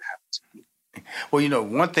about what happened to me. Well, you know,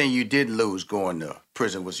 one thing you did lose going to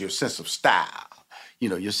prison was your sense of style. You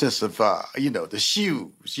know, your sense of, you know, the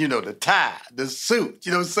shoes, you know, the tie, the suit,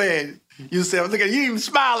 you know what I'm saying? You say, look at you even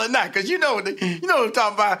smiling now, because you know what I'm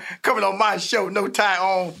talking about, coming on my show, no tie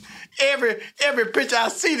on. Every picture I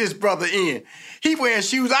see this brother in, he wearing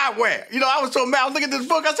shoes I wear. You know, I was so mad. I was looking at this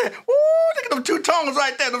book, I said, ooh, look at them two tones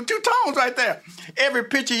right there. Every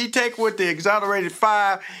picture he take with the Exonerated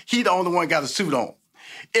 5, he the only one got a suit on.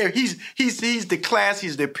 He's the class.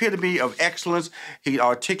 He's the epitome of excellence. He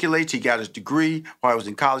articulates. He got his degree while he was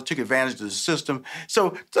in college. Took advantage of the system.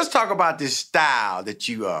 So let's talk about this style that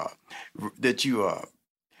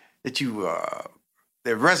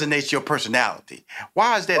resonates your personality.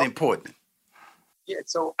 Why is that important? Yeah,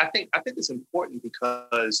 so I think it's important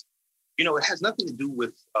because, you know, it has nothing to do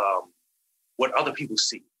with what other people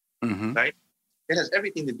see, right? It has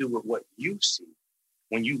everything to do with what you see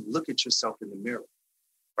when you look at yourself in the mirror.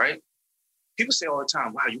 Right? People say all the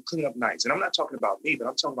time, wow, you clean up nice. And I'm not talking about me, but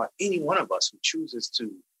I'm talking about any one of us who chooses to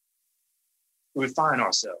refine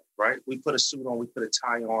ourselves, right? We put a suit on, we put a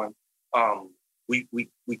tie on, we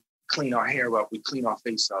clean our hair up, we clean our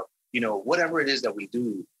face up. You know, whatever it is that we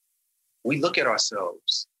do, we look at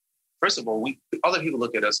ourselves. First of all, other people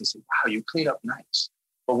look at us and say, wow, you clean up nice.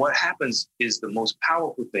 But what happens is the most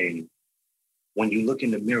powerful thing when you look in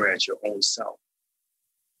the mirror at your own self.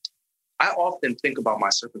 I often think about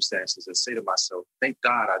my circumstances and say to myself, thank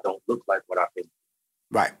God I don't look like what I've been.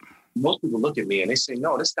 Right. Most people look at me and they say,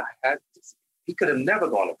 no, this guy he could have never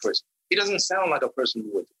gone to prison. He doesn't sound like a person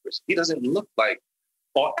who went to prison. He doesn't look like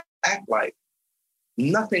or act like.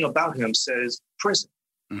 Nothing about him says prison.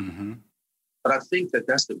 Mm-hmm. But I think that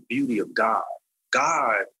that's the beauty of God.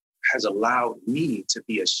 God has allowed me to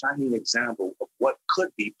be a shining example of what could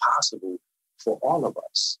be possible for all of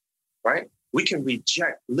us, right? We can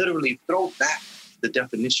reject, literally throw back the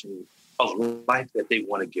definition of life that they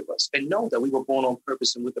want to give us and know that we were born on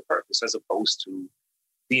purpose and with a purpose, as opposed to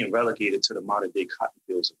being relegated to the modern day cotton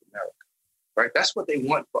fields of America, right? That's what they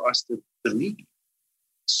want for us to believe.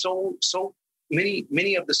 So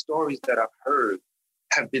many of the stories that I've heard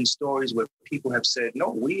have been stories where people have said, no,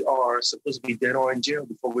 we are supposed to be dead or in jail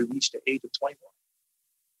before we reach the age of 21.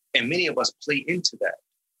 And many of us play into that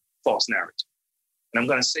false narrative. And I'm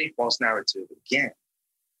going to say false narrative again,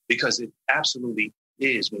 because it absolutely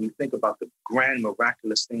is when you think about the grand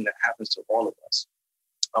miraculous thing that happens to all of us.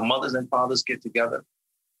 Our mothers and fathers get together.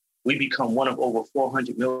 We become one of over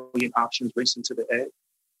 400 million options racing to the edge,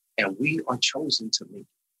 and we are chosen to make it.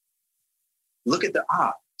 Look at the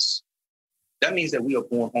odds. That means that we are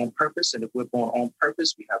born on purpose, and if we're born on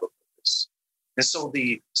purpose, we have a purpose. And so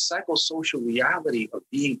the psychosocial reality of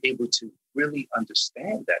being able to really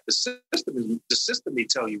understand that the system may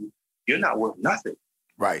tell you you're not worth nothing.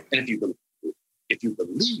 Right. And if you believe it,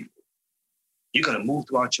 you're going to move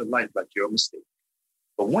throughout your life like you're a mistake.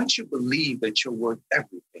 But once you believe that you're worth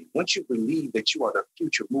everything, once you believe that you are the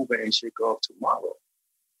future mover and shaker of tomorrow,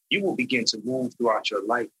 you will begin to move throughout your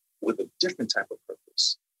life with a different type of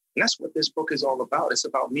purpose. And that's what this book is all about. It's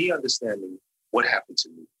about me understanding what happened to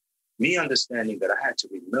me. Me understanding that I had to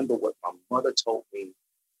remember what my mother told me,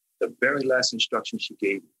 the very last instruction she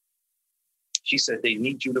gave me. She said, they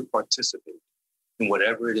need you to participate in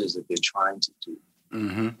whatever it is that they're trying to do.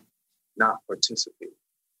 Mm-hmm. Not participate,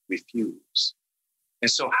 refuse. And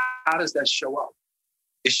so how does that show up?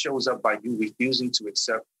 It shows up by you refusing to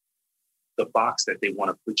accept the box that they want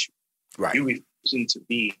to put you. Right. You refusing to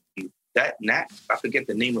be that gnat. I forget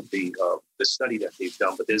the name of the study that they've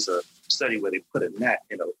done, but there's a study where they put a gnat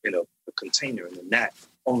in a container, and the gnat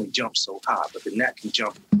only jumps so high, but the gnat can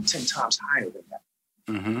jump 10 times higher than that.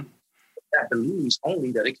 Mm-hmm. That believes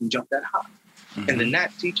only that it can jump that high. Mm-hmm. And the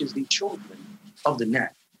gnat teaches the children of the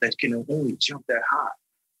gnat that can only jump that high.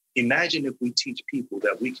 Imagine if we teach people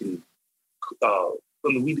that we can,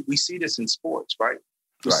 we see this in sports, right?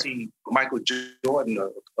 We see Michael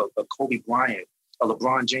Jordan, a Kobe Bryant, a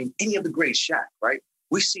LeBron James, any of the great Shaq, right?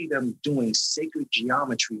 We see them doing sacred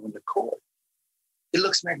geometry on the court. It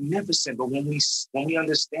looks magnificent, but when we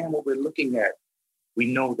understand what we're looking at, we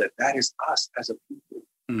know that that is us as a people.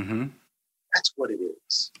 Mm-hmm. That's what it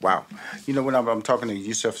is. Wow. You know, when I'm talking to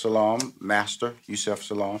Yusef Salaam, Master Yusef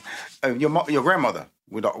Salaam, your grandmother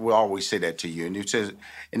would always say that to you. And it says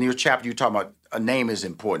in your chapter, you talk about a name is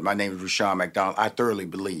important. My name is Rushion McDonald. I thoroughly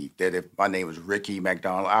believe that if my name was Ricky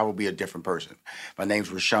McDonald, I would be a different person. My name's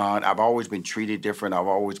Rushion. I've always been treated different. I've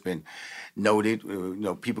always been noted.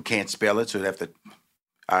 People can't spell it, so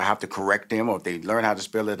I have to correct them, or if they learn how to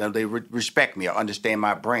spell it, then they respect me or understand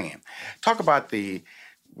my brand. Talk about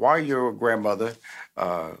why your grandmother,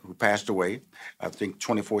 who passed away, I think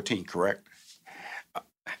 2014, correct?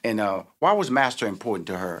 And why was Master important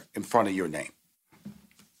to her in front of your name?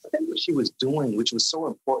 I think what she was doing, which was so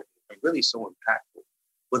important and really so impactful,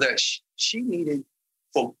 was that she needed,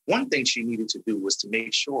 for one thing she needed to do was to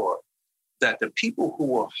make sure that the people who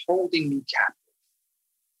were holding me captive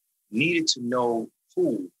needed to know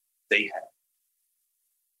who they had.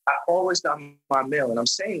 I always got my mail, and I'm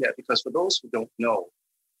saying that because for those who don't know,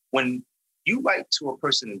 when you write to a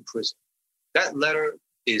person in prison, that letter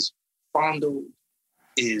is fondled,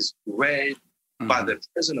 is read by the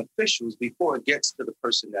prison officials before it gets to the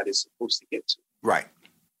person that it's supposed to get to. Right.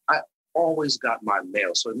 I always got my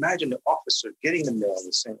mail. So imagine the officer getting the mail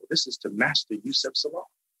and saying, this is to Master Yusef Salaam.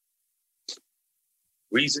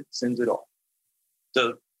 Reads it, sends it off.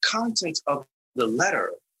 The contents of the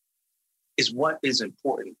letter is what is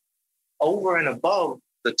important. Over and above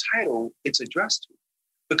the title it's addressed to.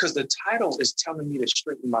 Because the title is telling me to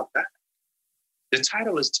straighten my back. The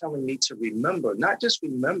title is telling me to remember, not just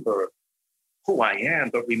remember who I am,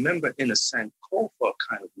 but remember in a Sankofa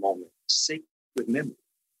kind of moment, sacred memory.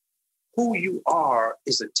 Who you are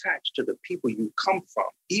is attached to the people you come from,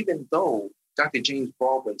 even though Dr. James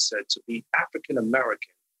Baldwin said to be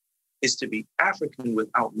African-American is to be African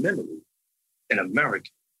without memory and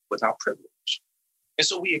American without privilege. And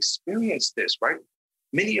so we experience this, right?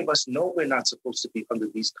 Many of us know we're not supposed to be under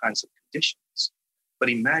these kinds of conditions. But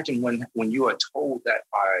imagine when you are told that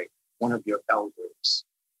by one of your elders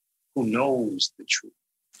who knows the truth.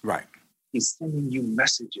 Right. He's sending you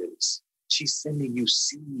messages. She's sending you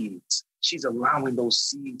seeds. She's allowing those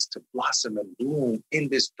seeds to blossom and bloom in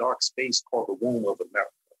this dark space called the womb of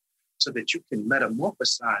America, so that you can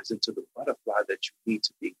metamorphosize into the butterfly that you need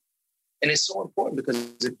to be. And it's so important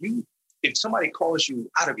because if somebody calls you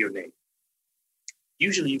out of your name,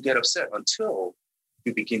 usually you get upset until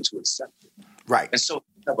you begin to accept it. Right. And so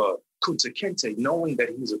you have a Kunta Kinte, knowing that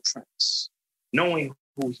he's a prince, knowing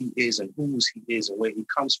who he is and whose he is and where he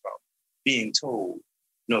comes from, being told,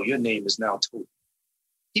 no, your name is now Toby.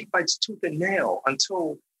 He fights tooth and nail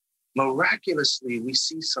until miraculously we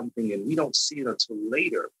see something and we don't see it until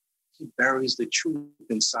later. He buries the truth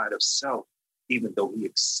inside of self, even though he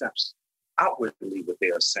accepts outwardly what they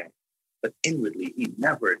are saying. But inwardly, he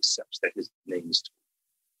never accepts that his name is Toby.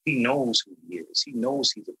 He knows who he is. He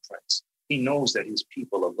knows he's a prince. He knows that his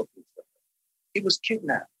people are looking for him. He was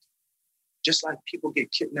kidnapped, just like people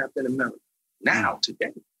get kidnapped in America now,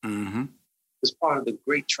 today. Mm-hmm. As part of the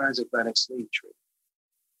great transatlantic slave trade.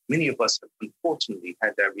 Many of us have unfortunately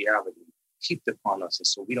had that reality heaped upon us. And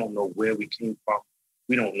so we don't know where we came from.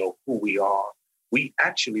 We don't know who we are. We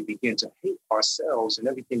actually begin to hate ourselves and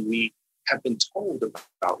everything we have been told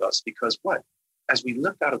about us because what? As we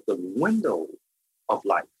look out of the window of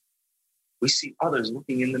life, we see others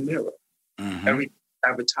looking in the mirror. Mm-hmm. Everything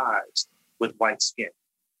advertised with white skin.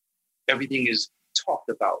 Everything is talked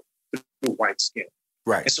about through white skin.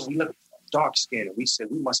 Right. And so we look at dark skin and we say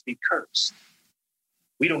we must be cursed.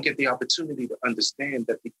 We don't get the opportunity to understand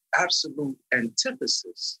that the absolute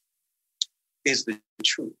antithesis is the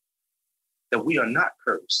truth. That we are not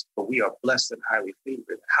cursed, but we are blessed and highly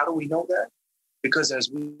favored. How do we know that? Because as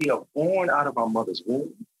we are born out of our mother's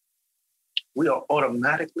womb, we are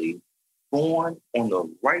automatically born on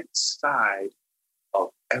the right side of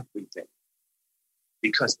everything.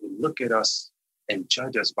 Because they look at us and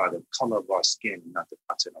judge us by the color of our skin, not the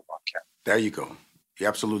content of our character. There you go. You're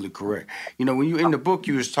absolutely correct. You know, when you in the book,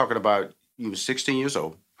 you was talking about you were 16 years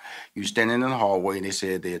old. You were standing in the hallway and they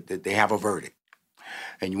said that they have a verdict.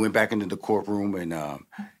 And you went back into the courtroom and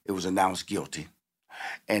it was announced guilty.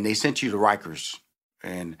 And they sent you to Rikers.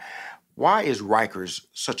 And why is Rikers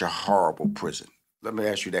such a horrible prison? Let me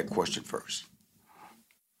ask you that question first.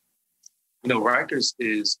 You know, Rikers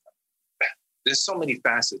there's so many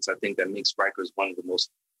facets, I think, that makes Rikers one of the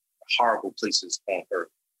most horrible places on earth.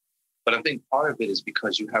 But I think part of it is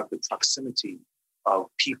because you have the proximity of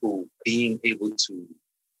people being able to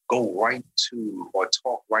go right to or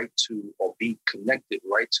talk right to or be connected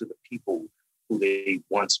right to the people who they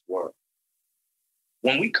once were.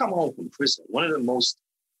 When we come home from prison, one of the most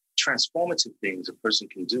transformative things a person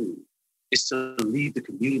can do is to leave the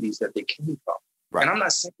communities that they came from. Right. And I'm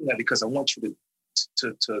not saying that because I want you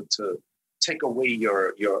to take away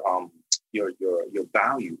your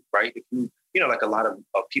value, right? If you know, like a lot of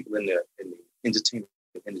people in the entertainment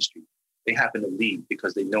industry, they happen to leave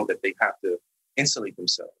because they know that they have to insulate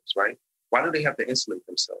themselves, right? Why do they have to insulate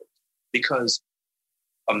themselves? Because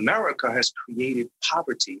America has created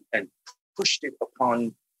poverty and pushed it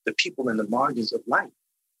upon the people in the margins of life.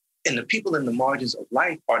 And the people in the margins of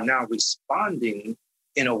life are now responding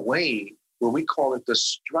in a way where we call it the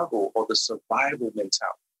struggle or the survival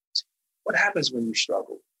mentality. What happens when you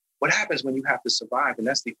struggle? What happens when you have to survive? And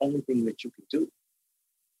that's the only thing that you can do.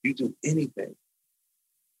 You do anything.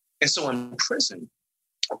 And so in prison,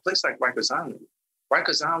 a place like Rikers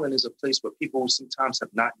Island is a place where people sometimes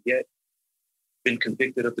have not yet been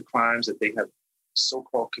convicted of the crimes that they have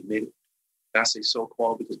so-called committed. And I say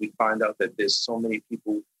so-called because we find out that there's so many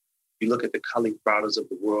people, you look at the Khalif brothers of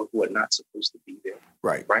the world who are not supposed to be there.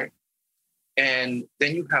 Right. Right. And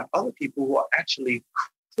then you have other people who are actually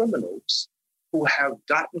criminals who have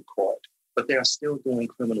gotten caught, but they are still doing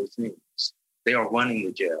criminal things. They are running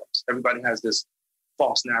the jails. Everybody has this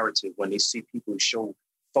false narrative when they see people show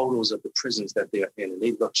photos of the prisons that they're in, and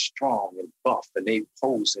they look strong and buff, and they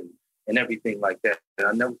pose and everything like that. And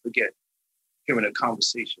I'll never forget hearing a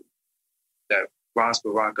conversation that Ras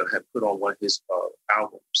Baraka had put on one of his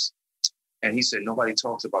albums. And he said, nobody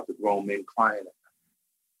talks about the grown men crying.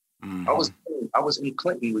 Mm-hmm. I was in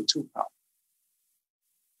Clinton with Tupac.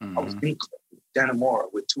 Mm-hmm. I was in Clinton,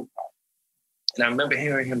 Dannemora with Tupac. And I remember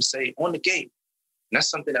hearing him say, on the gate. And that's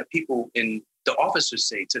something that people in the officers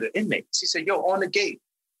say to the inmates. He said, yo, on the gate.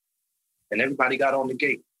 And everybody got on the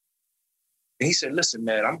gate. And he said, listen,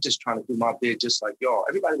 man, I'm just trying to do my bid just like y'all.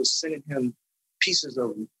 Everybody was sending him pieces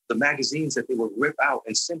of the magazines that they would rip out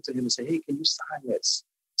and send to him and say, hey, can you sign this?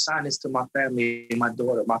 Sign this to my family, my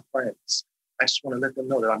daughter, my friends. I just want to let them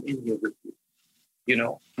know that I'm in here with you, you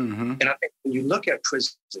know? Mm-hmm. And I think when you look at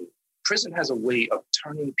prison has a way of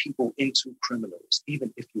turning people into criminals,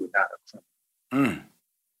 even if you're not a criminal,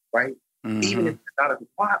 right? Mm-hmm. Even if you're not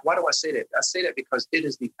why do I say that? I say that because it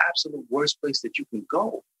is the absolute worst place that you can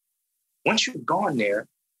go. Once you've gone there,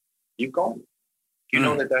 you're gone. You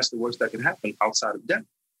know that that's the worst that can happen outside of death.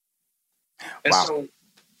 And so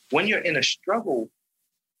when you're in a struggle,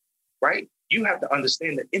 right, you have to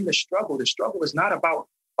understand that in the struggle is not about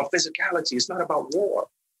a physicality. It's not about war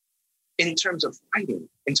in terms of fighting,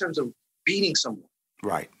 in terms of beating someone.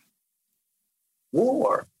 Right.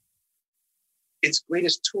 War, its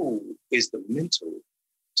greatest tool is the mental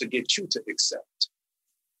to get you to accept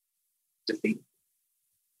defeat.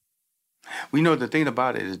 We know the thing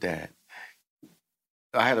about it is that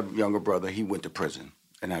I had a younger brother. He went to prison,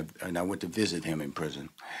 and I went to visit him in prison.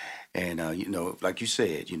 And you know, like you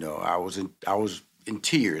said, you know, I was in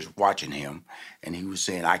tears watching him, and he was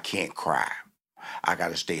saying, "I can't cry. I got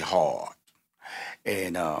to stay hard."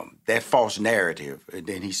 And that false narrative. And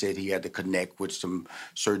then he said he had to connect with some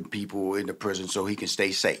certain people in the prison so he can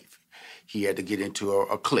stay safe. He had to get into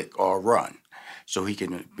a clique or a run so he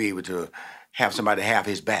can be able to have somebody have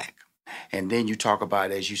his back. And then you talk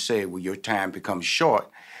about, as you say, when your time becomes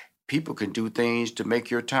short, people can do things to make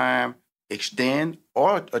your time extend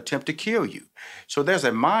or attempt to kill you. So there's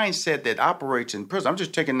a mindset that operates in prison. I'm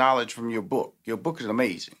just taking knowledge from your book. Your book is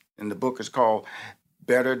amazing. And the book is called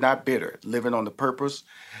Better, Not Bitter, Living on the Purpose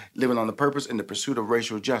in the Pursuit of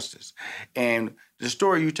Racial Justice. And the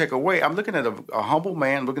story you take away, I'm looking at a humble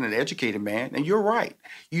man, looking at an educated man, and you're right.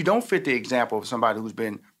 You don't fit the example of somebody who's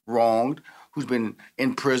been wronged, who's been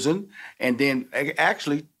in prison, and then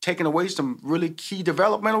actually taken away some really key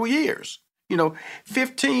developmental years. You know,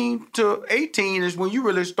 15 to 18 is when you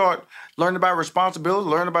really start learning about responsibility,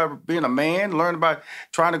 learning about being a man, learning about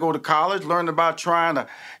trying to go to college, learning about trying to,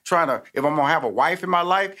 if I'm gonna have a wife in my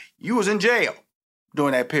life, you was in jail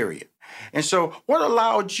during that period. And so what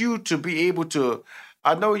allowed you to be able to,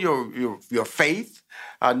 I know your faith,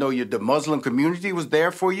 I know the Muslim community was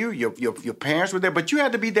there for you, your parents were there, but you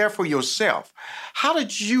had to be there for yourself. How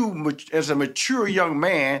did you, as a mature young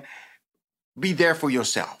man, be there for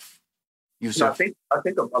yourself? So I think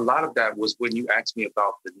a lot of that was when you asked me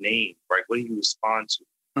about the name, right? What do you respond to?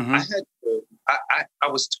 Mm-hmm. I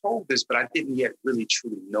was told this, but I didn't yet really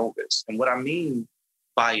truly know this. And what I mean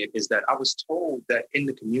by it is that I was told that in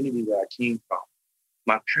the community where I came from,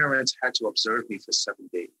 my parents had to observe me for 7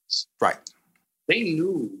 days. Right. They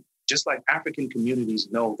knew, just like African communities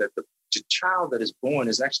know, that the child that is born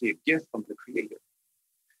is actually a gift from the Creator.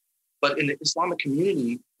 But in the Islamic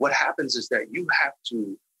community, what happens is that you have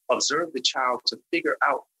to observe the child to figure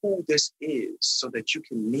out who this is so that you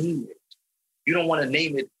can name it. You don't want to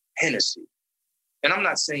name it Hennessy. And I'm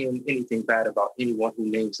not saying anything bad about anyone who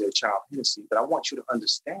names their child Hennessy, but I want you to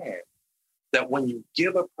understand that when you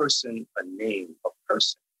give a person a name,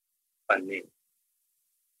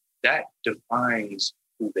 that defines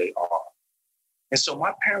who they are. And so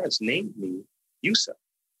my parents named me Yusuf.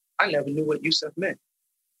 I never knew what Yusuf meant.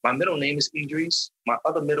 My middle name is Idris. My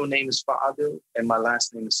other middle name is Fa'adil, and my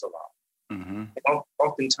last name is Salam. And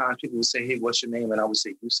oftentimes people would say, hey, what's your name? And I would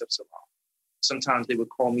say Yusuf Salam. Sometimes they would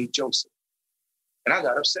call me Joseph. And I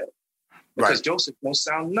got upset because Joseph don't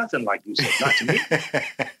sound nothing like Yusuf, not to me.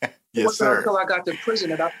 It wasn't until I got to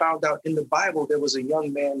prison that I found out in the Bible there was a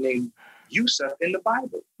young man named Yusuf in the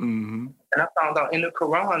Bible. And I found out in the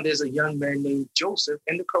Quran there's a young man named Joseph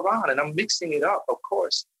in the Quran. And I'm mixing it up, of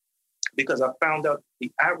course, because I found out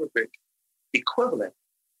the Arabic equivalent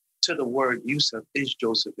to the word Yusuf is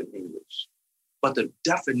Joseph in English. But the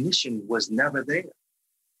definition was never there.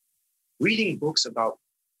 Reading books about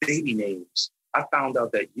baby names, I found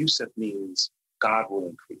out that Yusuf means God will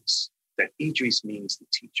increase, that Idris means the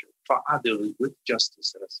teacher, Fa'adil is with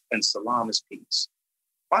justice, and Salam is peace.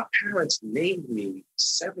 My parents named me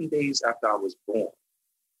 7 days after I was born.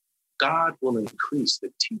 God will increase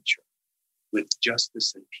the teacher with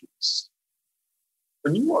justice and peace.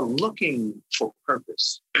 When you are looking for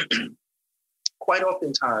purpose, quite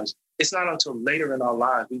oftentimes, it's not until later in our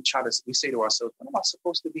lives we say to ourselves, what am I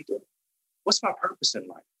supposed to be doing? What's my purpose in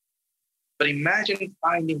life? But imagine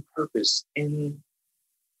finding purpose in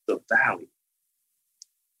the valley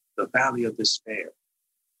of despair.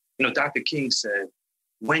 You know, Dr. King said,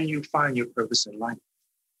 when you find your purpose in life,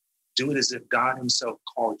 do it as if God himself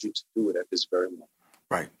called you to do it at this very moment.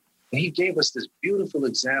 Right. And he gave us this beautiful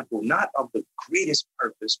example, not of the greatest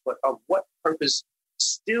purpose, but of what purpose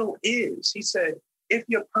still is. He said, if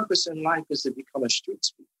your purpose in life is to become a street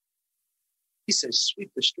sweeper, he says,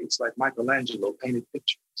 sweep the streets like Michelangelo painted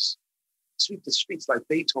pictures. Sweep the streets like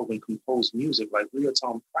Beethoven composed music, like Leo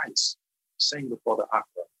Tom Price sang before the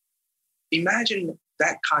opera. Imagine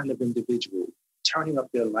that kind of individual turning up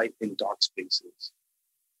their light in dark spaces.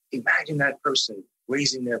 Imagine that person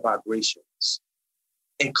raising their vibrations.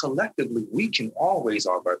 And collectively, we can all raise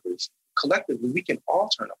our vibrations. Collectively, we can all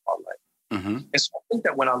turn up our light. And so I think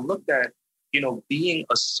that when I looked at, being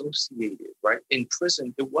associated, right, in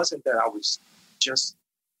prison, it wasn't that I was just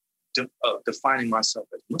defining myself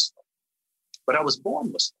as Muslim, but I was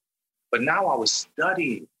born Muslim. But now I was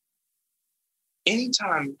studying.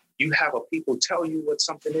 Anytime you have a people tell you what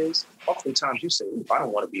something is, oftentimes you say, I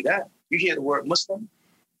don't want to be that. You hear the word Muslim,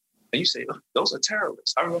 and you say, those are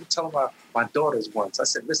terrorists. I remember telling my daughters once, I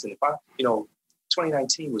said, listen,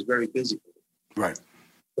 2019 was very busy for me. Right.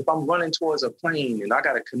 If I'm running towards a plane and I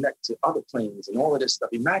got to connect to other planes and all of this stuff,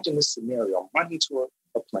 imagine this scenario. I'm running to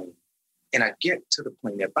a plane and I get to the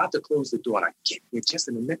plane. They're about to close the door and I get here just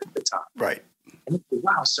in the nick of the time. Right. And they say,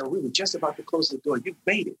 wow, sir, we were just about to close the door. You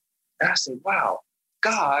made it. And I say, wow,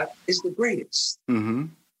 God is the greatest.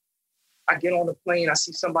 I get on the plane. I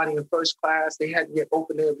see somebody in first class. They hadn't yet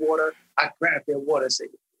opened their water. I grab their water and say,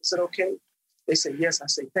 is it okay? They say, yes. I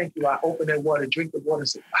say, thank you. I open their water, drink the water and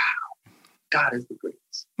say, wow, God is the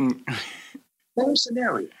greatest.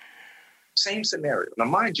 Same scenario. Now,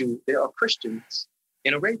 mind you, there are Christians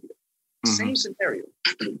in Arabia. Same scenario.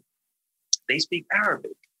 They speak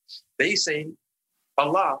Arabic. They say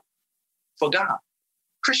Allah for God.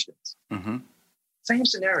 Christians. Same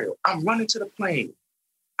scenario. I'm running to the plane.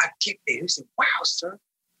 I get there. They say, wow, sir,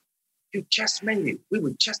 you just made it. We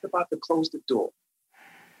were just about to close the door.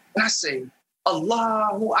 And I say,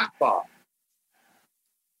 Allahu Akbar.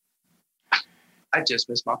 I just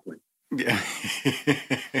missed my plane. Yeah.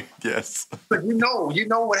 Yes. But you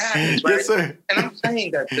know what happens, right? Yes, sir. And I'm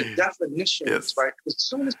saying that the definitions, right? As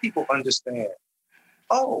soon as people understand,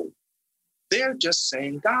 they're just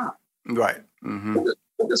saying God. Right.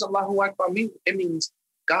 What does Allahu Akbar mean? It means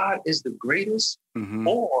God is the greatest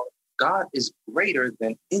or God is greater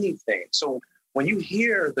than anything. So when you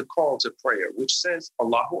hear the call to prayer, which says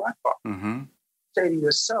Allahu Akbar, say to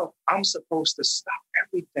yourself, I'm supposed to stop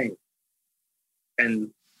everything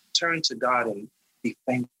and turn to God and be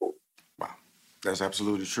thankful. Wow, that's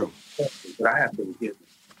absolutely true. But I have been given.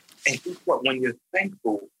 And guess what? When you're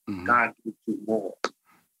thankful, God gives you more.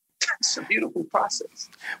 It's a beautiful process.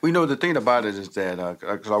 We know the thing about it is that,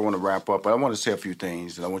 because I want to wrap up, but I want to say a few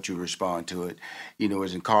things, and I want you to respond to it.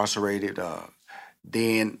 Is incarcerated.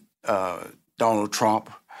 Then Donald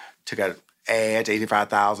Trump took out ads,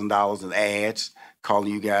 $85,000 in ads,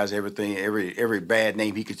 calling you guys everything, every bad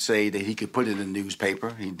name he could say that he could put in the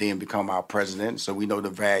newspaper. He then become our president, so we know the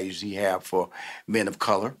values he had for men of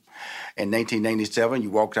color. In 1997, you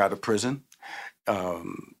walked out of prison.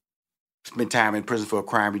 Spent time in prison for a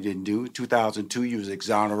crime you didn't do. 2002, you was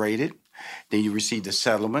exonerated. Then you received a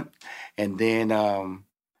settlement. And then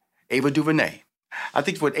Ava DuVernay. I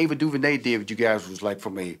think what Ava DuVernay did with you guys was like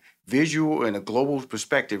from a visual and a global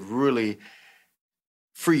perspective really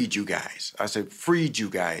freed you guys. I said freed you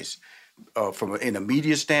guys in a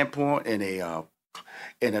media standpoint, in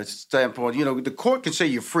a standpoint. You know, the court can say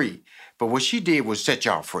you're free, but what she did was set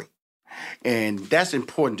y'all free. And that's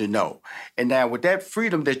important to know. And now with that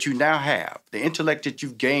freedom that you now have, the intellect that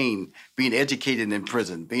you've gained, being educated in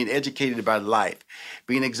prison, being educated about life,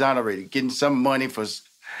 being exonerated, getting some money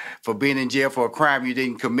for being in jail for a crime you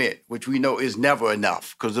didn't commit, which we know is never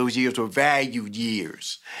enough because those years were valued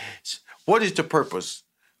years. What is the purpose?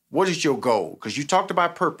 What is your goal? Because you talked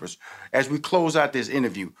about purpose. As we close out this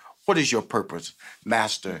interview, what is your purpose,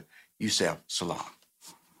 Master Yusef Salaam?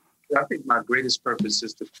 I think my greatest purpose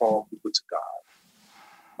is to call people to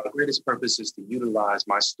God. My greatest purpose is to utilize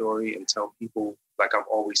my story and tell people, like I've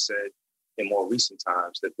always said in more recent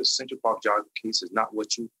times, that the Central Park Jogger case is not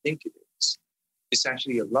what you think it is. It's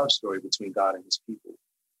actually a love story between God and his people.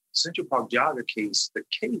 Central Park Jogger case, the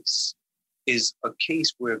case is a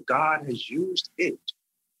case where God has used it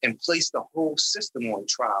and placed the whole system on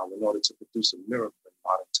trial in order to produce a miracle in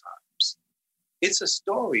modern times. It's a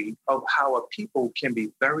story of how a people can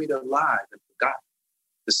be buried alive and forgotten.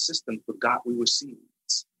 The system forgot we were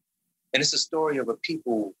seeds. And it's a story of a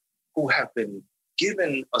people who have been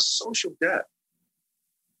given a social death.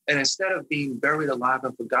 And instead of being buried alive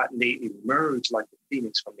and forgotten, they emerged like the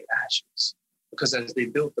phoenix from the ashes. Because as they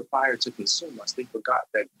built the fire to consume us, they forgot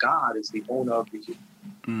that God is the owner of the universe.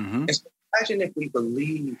 Mm-hmm. And so imagine if we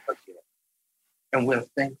believe again and we're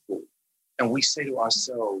thankful and we say to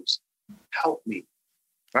ourselves, help me,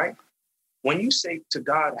 right? When you say to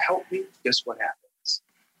God, help me, guess what happens?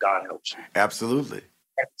 God helps you. Absolutely.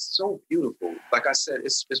 It's so beautiful. Like I said,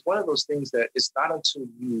 it's one of those things that it's not until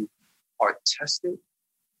you are tested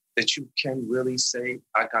that you can really say,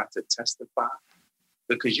 I got to testify.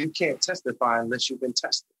 Because you can't testify unless you've been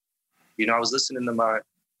tested. You know, I was listening to my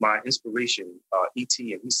inspiration,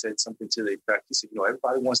 E.T., and he said something to the effect, he said, you know,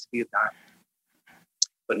 everybody wants to be a diamond,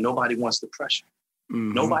 but nobody wants the pressure.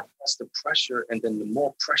 Mm-hmm. Nobody wants the pressure, and then the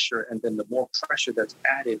more pressure, and then the more pressure that's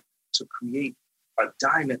added to create a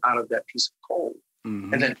diamond out of that piece of coal.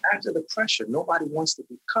 Mm-hmm. And then after the pressure, nobody wants to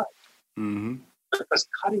be cut. Mm-hmm. Because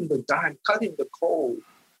cutting the coal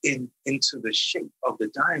into the shape of the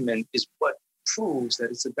diamond is what proves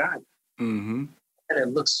that it's a diamond. Mm-hmm. And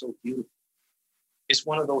it looks so beautiful. It's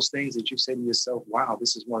one of those things that you say to yourself, wow,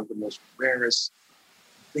 this is one of the most rarest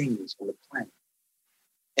things on the planet.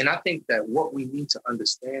 And I think that what we need to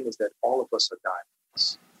understand is that all of us are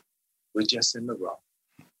diamonds. We're just in the rough.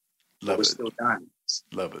 But we're still diamonds.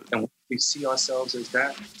 Love it. And when we see ourselves as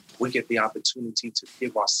that, we get the opportunity to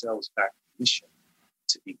give ourselves back permission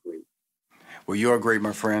to be great. Well, you're great,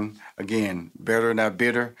 my friend. Again, better, not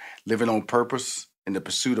bitter, living on purpose in the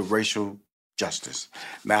pursuit of racial justice.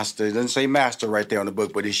 Master, it doesn't say master right there on the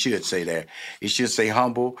book, but it should say that. It should say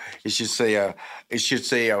humble. It should say a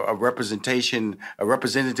representation, a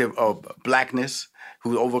representative of blackness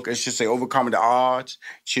it should say overcoming the odds.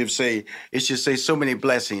 It should say so many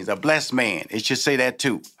blessings, a blessed man. It should say that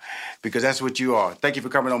too, because that's what you are. Thank you for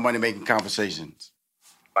coming on Money Making Conversations.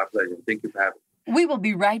 My pleasure. Thank you for having me. We will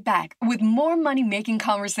be right back with more money-making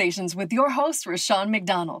conversations with your host, Rushion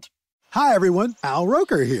McDonald. Hi, everyone. Al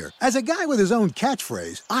Roker here. As a guy with his own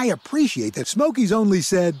catchphrase, I appreciate that Smokey's only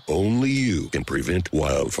said, only you can prevent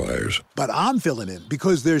wildfires. But I'm filling in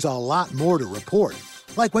because there's a lot more to report.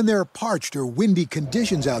 Like when there are parched or windy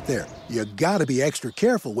conditions out there, you gotta be extra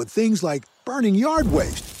careful with things like burning yard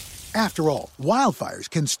waste. After all, wildfires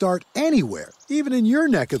can start anywhere, even in your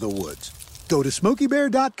neck of the woods. Go to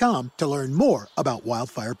SmokeyBear.com to learn more about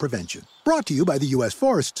wildfire prevention. Brought to you by the U.S.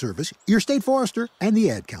 Forest Service, your state forester, and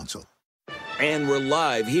the Ad Council. And we're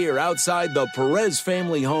live here outside the Perez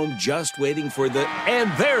family home, just waiting for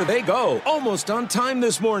And there they go, almost on time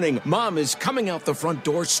this morning. Mom is coming out the front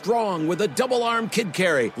door strong with a double-arm kid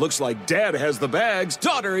carry. Looks like Dad has the bags.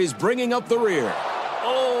 Daughter is bringing up the rear.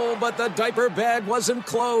 Oh, but the diaper bag wasn't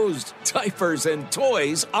closed. Diapers and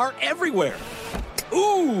toys are everywhere.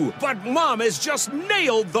 Ooh, but Mom has just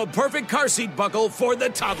nailed the perfect car seat buckle for the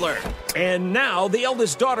toddler. And now the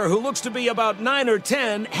eldest daughter, who looks to be about 9 or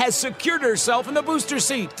 10, has secured herself in the booster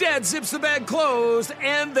seat. Dad zips the bag closed,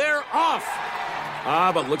 and they're off.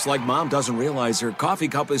 But looks like Mom doesn't realize her coffee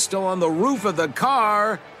cup is still on the roof of the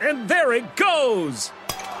car. And there it goes.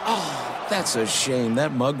 Oh, that's a shame.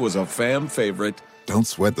 That mug was a fam favorite. Don't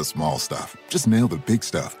sweat the small stuff. Just nail the big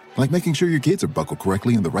stuff. Like making sure your kids are buckled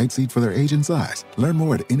correctly in the right seat for their age and size. Learn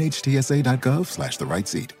more at nhtsa.gov/the right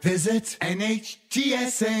seat. Visit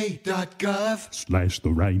nhtsa.gov/the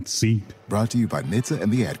right seat. Brought to you by NHTSA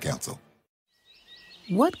and the Ad Council.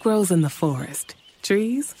 What grows in the forest?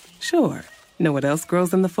 Trees? Sure. Know what else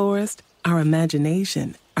grows in the forest? Our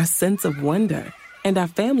imagination, our sense of wonder. And our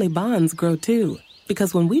family bonds grow too,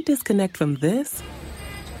 because when we disconnect from this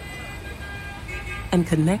and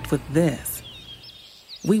connect with this,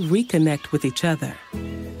 we reconnect with each other.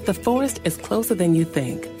 The forest is closer than you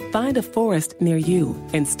think. Find a forest near you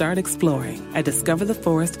and start exploring at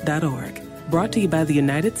discovertheforest.org. Brought to you by the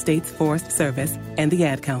United States Forest Service and the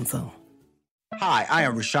Ad Council. Hi, I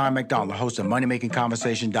am Rushion McDonald, host of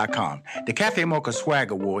MoneyMakingConversation.com. The Cafe Mocha Swag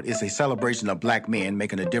Award is a celebration of Black men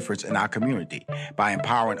making a difference in our community by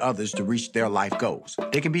empowering others to reach their life goals.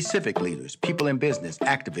 They can be civic leaders, people in business,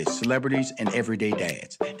 activists, celebrities, and everyday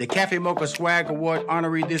dads. The Cafe Mocha Swag Award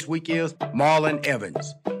honoree this week is Marlon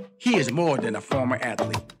Evans. He is more than a former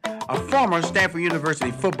athlete. A former Stanford University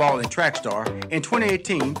football and track star, in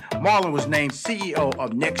 2018, Marlon was named CEO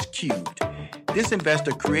of NextCubed. This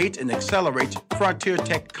investor creates and accelerates frontier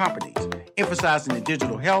tech companies, emphasizing the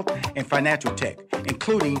digital health and financial tech,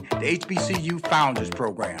 including the HBCU Founders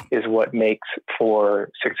Program. Is what makes for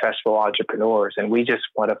successful entrepreneurs. And we just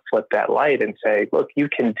want to flip that light and say, look, you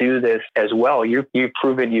can do this as well. You've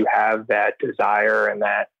proven you have that desire and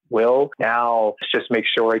that will. Now, let's just make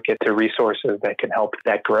sure it gets the resources that can help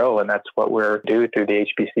that grow. And that's what we're doing through the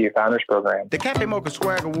HBCU Founders Program. The Cafe Mocha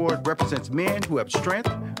Swag Award represents men who have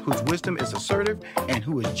strength, whose wisdom is assertive, and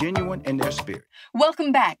who is genuine in their spirit.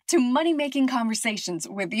 Welcome back to Money Making Conversations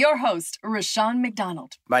with your host, Rushion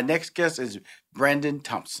McDonald. My next guest is Brandon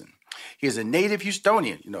Thompson. He is a native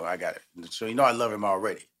Houstonian. I got it. So I love him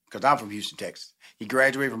already because I'm from Houston, Texas. He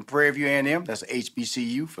graduated from Prairie View A&M. That's a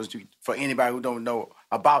HBCU for anybody who don't know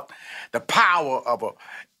about the power of a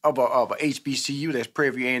HBCU. That's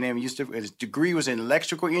Prairie View A&M. His degree was in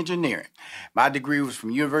electrical engineering. My degree was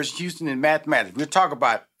from University of Houston in mathematics. We'll talk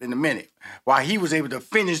about it in a minute. While he was able to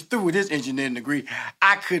finish through with his engineering degree,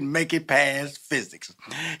 I couldn't make it past physics.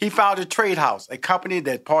 He founded Trade House, a company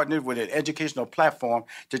that partnered with an educational platform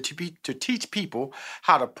to teach people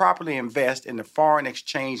how to properly invest in the foreign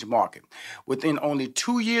exchange market. Within only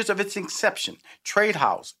 2 years of its inception, Trade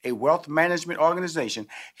House, a wealth management organization,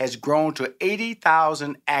 has grown to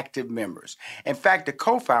 80,000 active members. In fact, the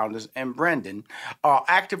co-founders and Brendan are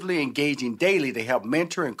actively engaging daily to help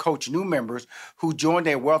mentor and coach new members who join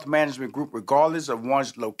their wealth management group regardless of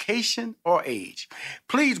one's location or age.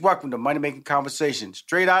 Please welcome to Money Making Conversations,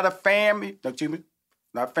 straight out of Prairie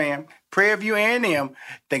View A&M,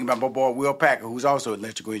 thinking about my boy Will Packer, who's also an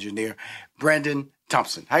electrical engineer, Brandon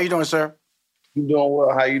Thompson. How you doing, sir? I'm doing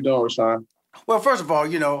well. How you doing, Rushion? Well, first of all,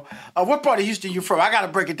 what part of Houston you from? I got to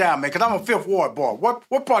break it down, man, because I'm a Fifth Ward boy.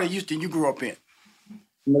 What part of Houston you grew up in?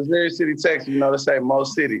 Missouri City, Texas. They say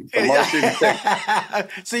Most City. So Most City,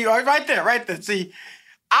 Texas. See, right there. See,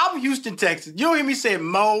 I'm Houston, Texas. You don't hear me say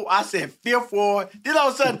Mo. I said Fifth Ward. Then all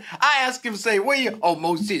of a sudden, I ask him, say, where you? Oh,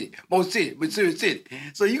 Most City, Missouri City.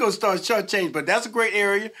 So you're going to start shortchange, but that's a great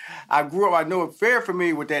area. I grew up, I know it, very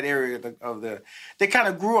familiar with that area they kind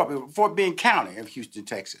of grew up in Fort Bend County of Houston,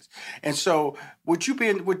 Texas. And so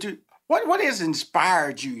what has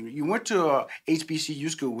inspired you? You went to a HBCU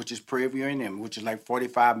school, which is Prairie View A&M, which is like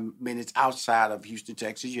 45 minutes outside of Houston,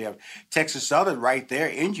 Texas. You have Texas Southern right there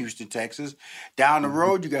in Houston, Texas. Down the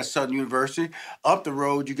road, you got Southern University. Up the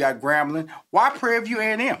road, you got Grambling. Why Prairie View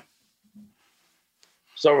A&M?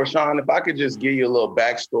 So, Rushion, if I could just give you a little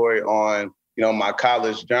backstory on, my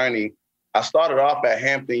college journey. I started off at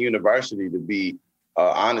Hampton University, to be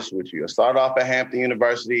honest with you. I started off at Hampton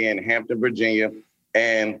University in Hampton, Virginia,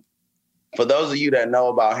 and for those of you that know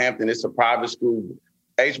about Hampton, it's a private school,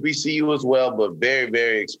 HBCU as well, but very,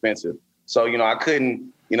 very expensive. So, I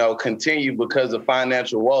couldn't, continue because of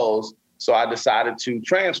financial woes. So I decided to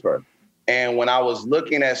transfer. And when I was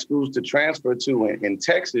looking at schools to transfer to in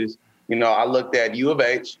Texas, I looked at U of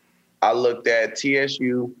H, I looked at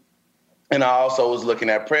TSU, and I also was looking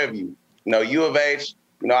at Prairie View. U of H,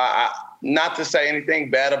 I not to say anything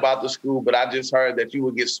bad about the school, but I just heard that you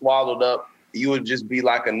would get swallowed up. You would just be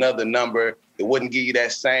like another number. It wouldn't give you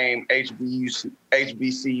that same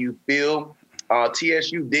HBCU feel.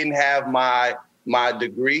 TSU didn't have my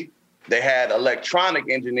degree. They had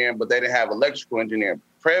electronic engineering, but they didn't have electrical engineering.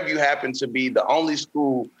 Prairie View happened to be the only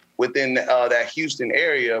school within that Houston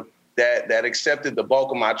area that accepted the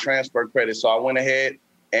bulk of my transfer credit. So I went ahead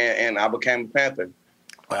and I became a Panther.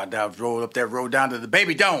 Well, I rolled up that road down to the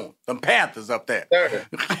Baby Dome, them Panthers up there. Sure.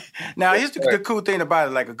 Now, here's the cool thing about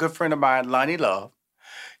it. Like a good friend of mine, Lonnie Love,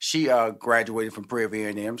 she graduated from Prairie View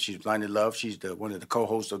A&M. She's Lonnie Love. She's one of the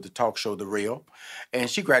co-hosts of the talk show, The Real. And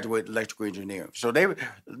she graduated electrical engineering. So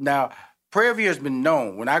Prairie View has been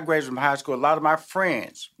known. When I graduated from high school, a lot of my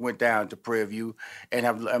friends went down to Prairie View and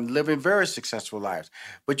have living very successful lives.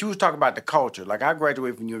 But you was talking about the culture. Like I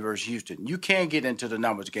graduated from University of Houston. You can't get into the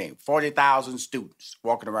numbers game. 40,000 students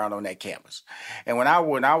walking around on that campus. And when I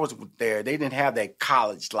was there, they didn't have that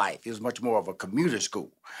college life. It was much more of a commuter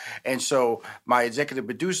school. And so my executive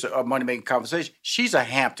producer of Money Making Conversation, she's a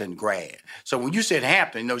Hampton grad. So when you said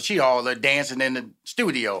Hampton, you know, she all there dancing in the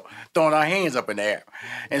studio, throwing her hands up in the air.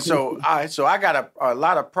 And so I got a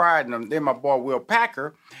lot of pride in them. Then my boy Will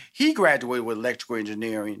Packer, he graduated with electrical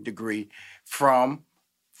engineering degree from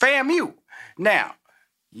FAMU. Now,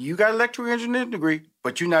 you got an electrical engineering degree,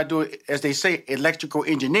 but you're not doing, as they say, electrical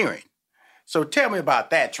engineering. So tell me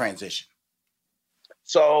about that transition.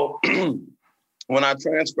 So when I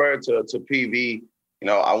transferred to PV, you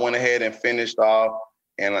know, I went ahead and finished off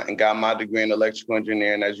and got my degree in electrical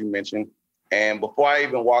engineering, as you mentioned. And before I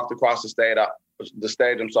even walked across the stage, I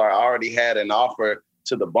already had an offer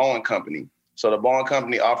to the Boeing Company. So the Boeing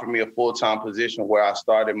Company offered me a full-time position where I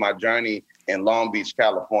started my journey in Long Beach,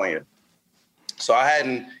 California. So I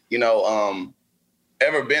hadn't, you know,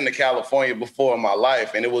 ever been to California before in my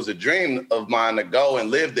life. And it was a dream of mine to go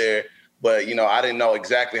and live there. But, you know, I didn't know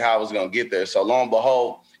exactly how I was going to get there. So lo and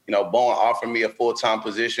behold, you know, Boeing offered me a full-time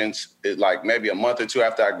position like maybe a month or two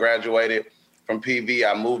after I graduated from PV.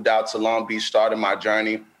 I moved out to Long Beach, started my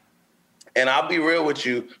journey. And I'll be real with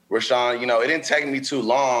you, Rashawn, you know, it didn't take me too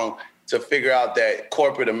long to figure out that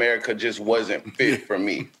corporate America just wasn't fit for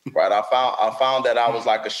me, right? I found that I was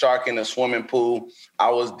like a shark in a swimming pool.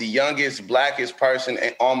 I was the youngest, blackest person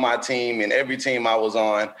on my team and every team I was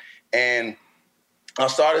on. And I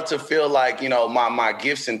started to feel like, you know, my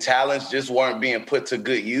gifts and talents just weren't being put to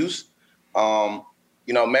good use.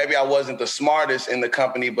 You know, maybe I wasn't the smartest in the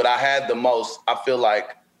company, but I had the most, I feel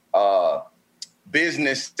like,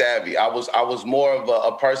 business savvy. I was more of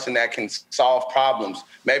a person that can solve problems.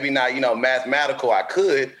 Maybe not, you know, mathematical, I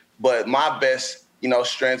could, but my best, you know,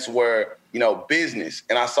 strengths were, you know, business.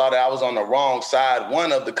 And I saw that I was on the wrong side,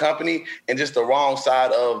 one, of the company, and just the wrong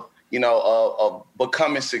side of, you know, of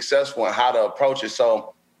becoming successful and how to approach it.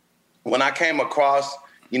 So when I came across,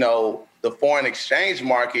 you know, the foreign exchange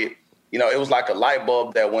market, you know, it was like a light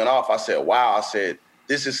bulb that went off. I said, wow, I said,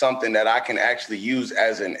 this is something that I can actually use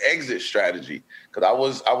as an exit strategy.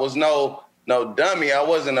 Because I was no dummy. I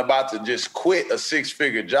wasn't about to just quit a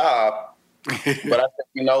 6-figure job. But I said,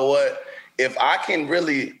 you know what? If I can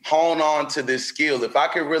really hone on to this skill, if I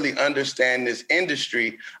can really understand this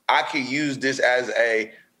industry, I could use this as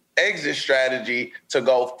a exit strategy to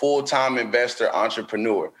go full-time investor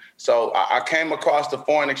entrepreneur. So I came across the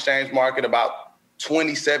foreign exchange market about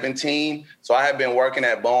 2017. So I had been working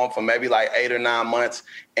at Boeing for maybe like 8 or 9 months.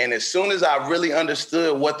 And as soon as I really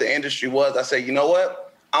understood what the industry was, I said, you know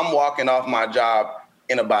what? I'm walking off my job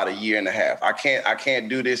in about 1.5 years. I can't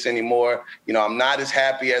do this anymore. You know, I'm not as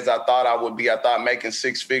happy as I thought I would be. I thought making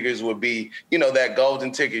 6 figures would be, you know, that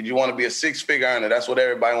golden ticket. You want to be a 6-figure earner. That's what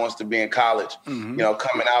everybody wants to be in college, you know,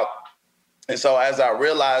 coming out. And so as I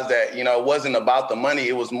realized that, you know, it wasn't about the money,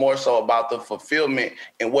 it was more so about the fulfillment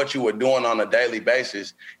and what you were doing on a daily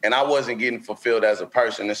basis. And I wasn't getting fulfilled as a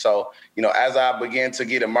person. And so, you know, as I began to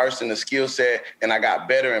get immersed in the skill set and I got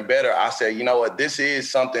better and better, I said, you know what, this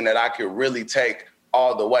is something that I could really take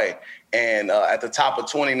all the way. And at the top of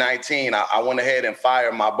 2019, I went ahead and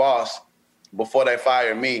fired my boss before they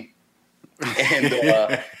fired me.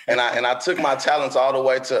 And I took my talents all the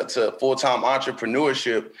way to full-time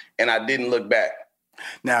entrepreneurship, and I didn't look back.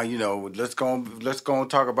 Now, you know, let's go and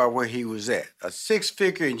talk about where he was at. A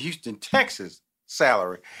 6-figure in Houston, Texas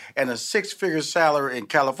salary and a 6-figure salary in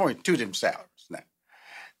California, 2 different salaries. Now,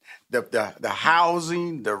 the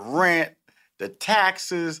housing, the rent, the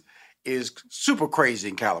taxes is super crazy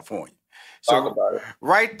in California. So talk about it.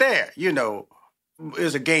 Right there, you know,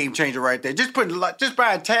 is a game changer right there. Just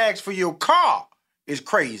buying tags for your car is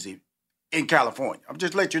crazy in California. I'm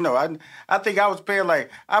just letting you know. I think I was paying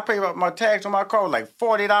I paid my tags on my car was like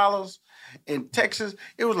 $40 in Texas.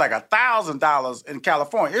 It was like $1,000 in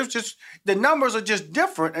California. It was just, the numbers are just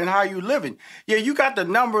different in how you living. Yeah, you got the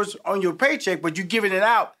numbers on your paycheck, but you're giving it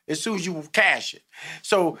out as soon as you cash it.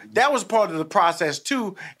 So that was part of the process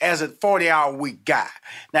too, as a 40-hour-week guy.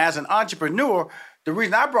 Now, as an entrepreneur, the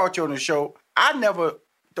reason I brought you on the show,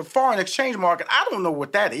 the foreign exchange market, I don't know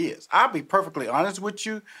what that is. I'll be perfectly honest with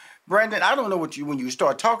you, Brandon. I don't know when you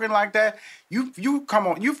start talking like that,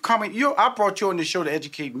 I brought you on the show to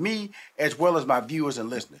educate me as well as my viewers and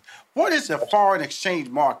listeners. What is the foreign exchange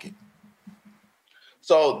market?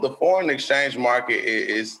 So the foreign exchange market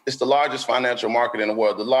it's the largest financial market in the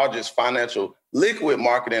world, the largest financial liquid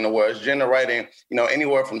market in the world is generating,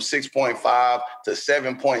 anywhere from $6.5 to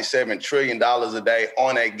 $7.7 trillion a day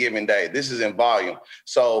on a given day. This is in volume.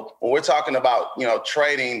 So when we're talking about,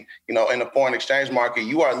 trading, in the foreign exchange market,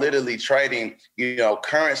 you are literally trading,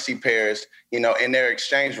 currency pairs, in their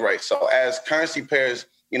exchange rate. So as currency pairs,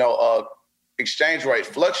 exchange rate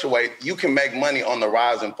fluctuate, you can make money on the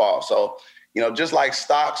rise and fall. So, just like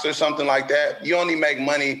stocks or something like that, you only make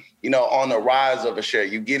money, on the rise of a share.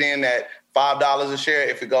 You get in at $5 a share.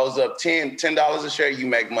 If it goes up $10 a share, you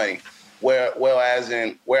make money. Whereas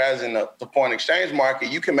in the foreign exchange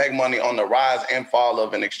market, you can make money on the rise and fall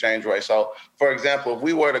of an exchange rate. So, for example, if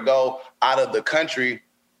we were to go out of the country,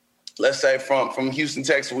 let's say from Houston,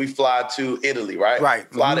 Texas, we fly to Italy, right?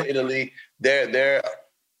 Right. Fly to Italy.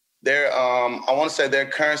 I want to say their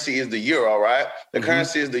currency is the euro, right? The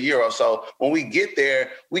currency is the euro. So when we get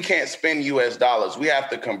there, we can't spend US dollars. We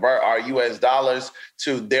have to convert our US dollars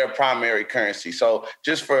to their primary currency. So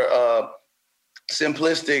just for a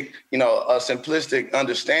simplistic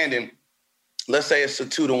understanding, let's say it's a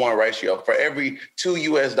 2-to-1 ratio. For every 2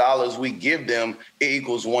 US dollars we give them, it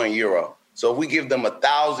equals 1 euro. So if we give them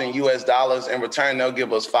 1,000 US dollars in return, they'll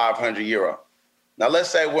give us 500 euro. Now, let's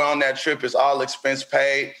say we're on that trip. It's all expense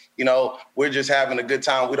paid. We're just having a good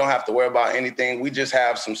time. We don't have to worry about anything. We just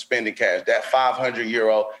have some spending cash, that 500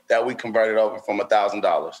 euro that we converted over from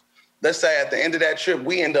 $1,000. Let's say at the end of that trip,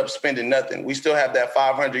 we end up spending nothing. We still have that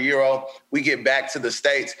 500 euro. We get back to the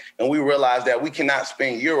States and we realize that we cannot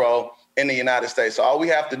spend euro in the United States. So all we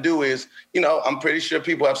have to do is, I'm pretty sure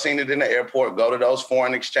people have seen it in the airport, go to those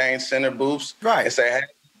foreign exchange center booths and say, hey,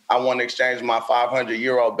 I want to exchange my 500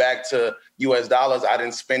 euro back to US dollars. I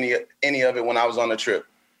didn't spend any of it when I was on the trip.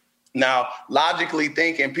 Now, logically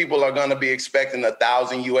thinking, people are going to be expecting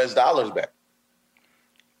 1,000 US dollars back.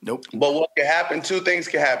 Nope. But what can happen, two things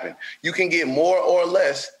can happen. You can get more or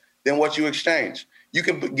less than what you exchange. You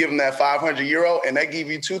can give them that 500 euro and they give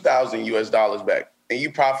you 2,000 US dollars back and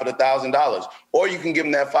you profit $1,000. Or you can give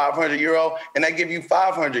them that 500 euro and they give you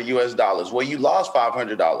 500 US dollars where you lost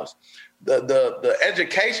 $500. The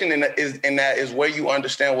education in that is where you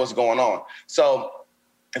understand what's going on. So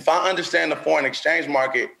if I understand the foreign exchange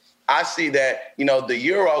market, I see that, the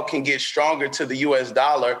euro can get stronger to the US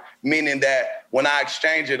dollar, meaning that when I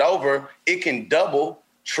exchange it over, it can double,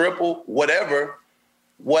 triple, whatever,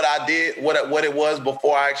 what I did, what it was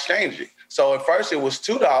before I exchanged it. So at first it was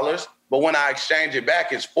 $2, but when I exchange it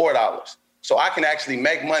back, it's $4. So I can actually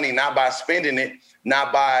make money not by spending it,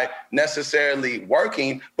 not by necessarily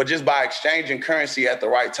working, but just by exchanging currency at the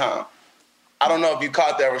right time. I don't know if you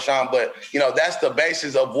caught that, Rashawn, but that's the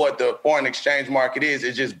basis of what the foreign exchange market is.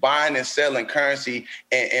 It's just buying and selling currency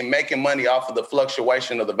and making money off of the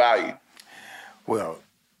fluctuation of the value. Well,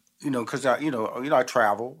 because I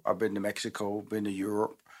travel. I've been to Mexico, been to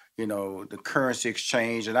Europe. The currency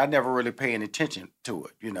exchange, and I never really pay any attention to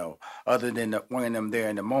it, other than when I'm there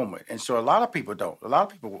in the moment. And so a lot of people don't. A lot of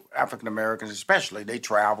people, African Americans especially, they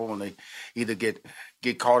travel and they either get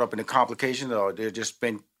caught up in the complications or they just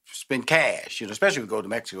spend cash. Especially if you go to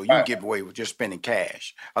Mexico, you can get away with just spending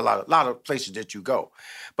cash. A lot of places that you go.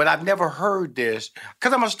 But I've never heard this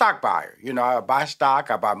because I'm a stock buyer. I buy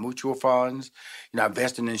stock, I buy mutual funds. I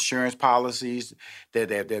invest in insurance policies that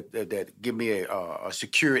give me a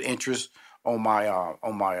secured interest on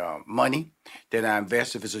my money. Then I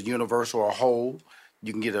invest if it's a universal or whole.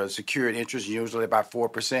 You can get a secured interest, usually about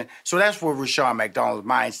 4%. So that's where Rushion McDonald's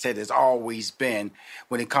mindset has always been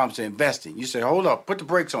when it comes to investing. You say, hold up, put the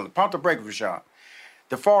brakes on it, pump the brakes, Rushion.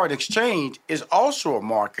 The foreign exchange is also a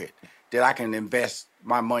market that I can invest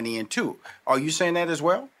my money into. Are you saying that as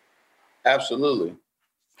well? Absolutely.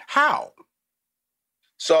 How?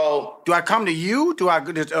 So do I come to you?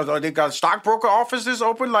 They got stockbroker offices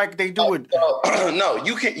open like they do with? No,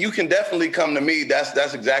 you can definitely come to me.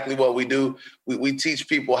 That's exactly what we do. We teach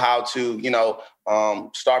people how to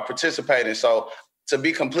start participating. So to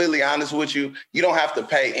be completely honest with you, you don't have to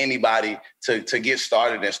pay anybody to get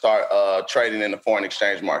started and start trading in the foreign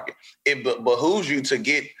exchange market. It behooves you to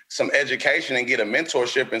get some education and get a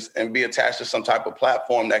mentorship and be attached to some type of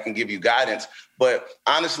platform that can give you guidance. But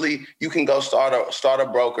honestly, you can go start a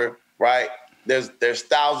broker, right? There's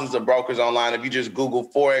thousands of brokers online. If you just Google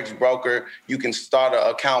Forex broker, you can start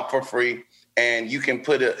an account for free, and you can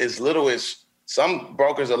put as little as, some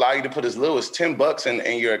brokers allow you to put as little as $10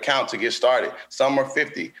 in your account to get started. Some are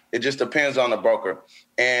 $50. It just depends on the broker.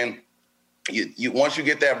 And You once you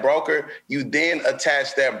get that broker, you then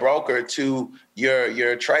attach that broker to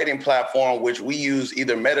your trading platform, which we use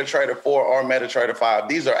either MetaTrader 4 or MetaTrader 5.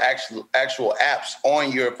 These are actual apps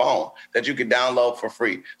on your phone that you can download for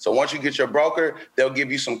free. So once you get your broker, they'll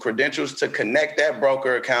give you some credentials to connect that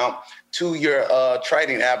broker account to your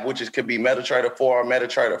trading app, which could be MetaTrader 4 or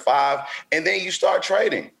MetaTrader 5, and then you start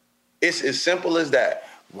trading. It's as simple as that.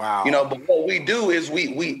 Wow. But what we do is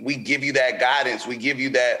we give you that guidance. We give you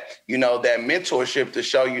that, that mentorship to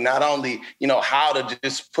show you not only, how to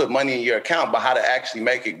just put money in your account, but how to actually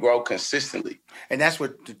make it grow consistently. And that's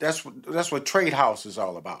what Trade House is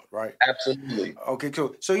all about, right? Absolutely. Okay,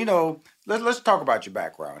 cool. So, let's talk about your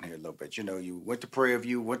background here a little bit. You went to Prairie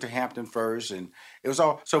View, went to Hampton first, and it was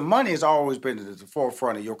all, so money has always been at the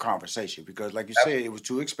forefront of your conversation because like you said, it was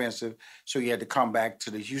too expensive. So you had to come back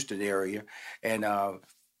to the Houston area and,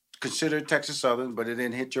 considered Texas Southern, but it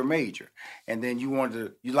didn't hit your major. And then you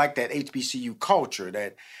like that HBCU culture,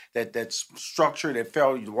 that structure that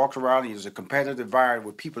you walked around and it was a competitive environment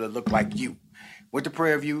with people that looked like you. Went to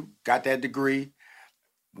Prairie View, got that degree,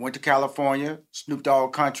 went to California, Snoop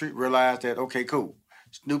Dogg country, realized that, okay, cool.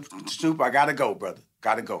 Snoop, I gotta go, brother.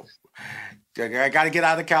 Gotta go. I gotta get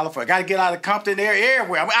out of California. I gotta get out of Compton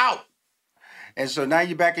everywhere. I'm out. And so now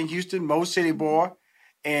you're back in Houston, Mo City boy,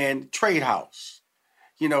 and Trade House.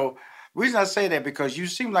 Reason I say that because you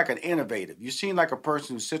seem like an innovative. You seem like a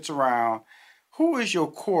person who sits around. Who is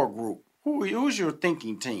your core group? Who's your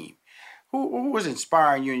thinking team? Who is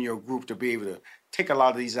inspiring you in your group to be able to take a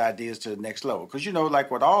lot of these ideas to the next level? Because,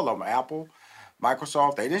 like with all of them, Apple,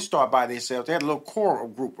 Microsoft, they didn't start by themselves. They had a little core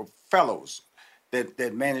group of fellows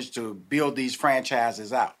that managed to build these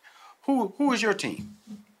franchises out. Who is your team?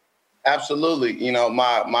 Absolutely.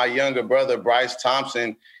 My younger brother, Bryce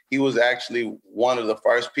Thompson, he was actually one of the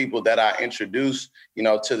first people that I introduced,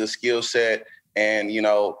 to the skill set. And,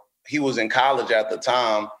 he was in college at the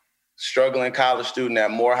time, struggling college student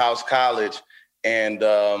at Morehouse College. And,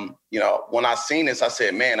 when I seen this, I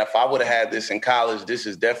said, man, if I would have had this in college, this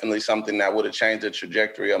is definitely something that would have changed the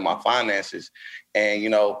trajectory of my finances.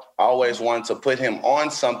 And, I always wanted to put him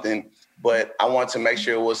on something, but I wanted to make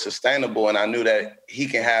sure it was sustainable. And I knew that he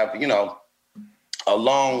can have, a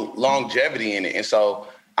longevity in it. And so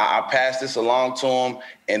I passed this along to him,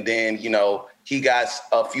 and then, he got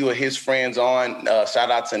a few of his friends on. Shout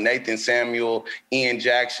out to Nathan Samuel, Ian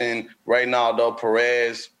Jackson, Reynaldo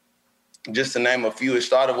Perez, just to name a few. It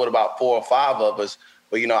started with about 4 or 5 of us,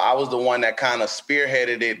 but, I was the one that kind of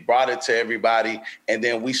spearheaded it, brought it to everybody, and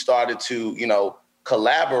then we started to,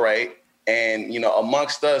 collaborate. And,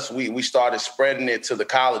 amongst us, we started spreading it to the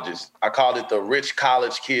colleges. I called it the Rich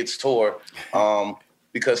College Kids Tour.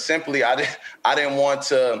 Because simply I didn't want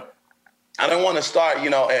to start,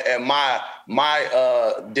 at my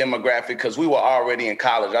demographic, because we were already in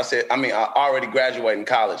college. I already graduated in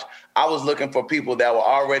college. I was looking for people that were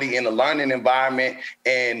already in a learning environment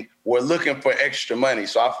and were looking for extra money.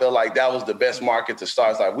 So I feel like that was the best market to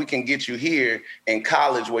start. It's like, we can get you here in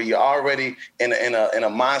college where you're already in a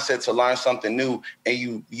mindset to learn something new, and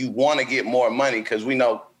you want to get more money, because we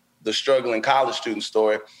know the struggling college student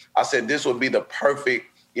story. I said this would be the perfect,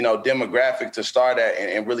 demographic to start at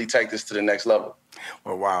and really take this to the next level.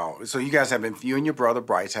 Well, wow. So you and your brother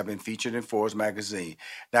Bryce have been featured in Forbes magazine.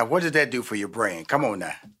 Now, what did that do for your brand? Come on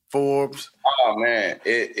now, Forbes. Oh man,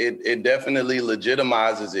 it definitely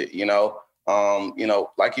legitimizes it.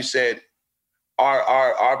 Like you said,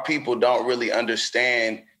 our people don't really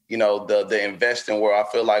understand, the investing world.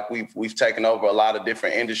 I feel like we've taken over a lot of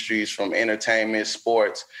different industries, from entertainment,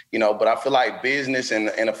 sports, but I feel like business and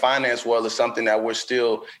the finance world is something that we're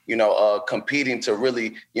still, competing to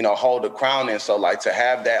really, hold the crown in. So like to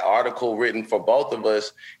have that article written for both of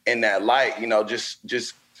us in that light,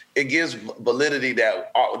 just it gives validity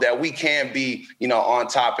that we can be, on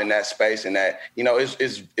top in that space, and that,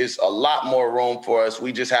 it's a lot more room for us.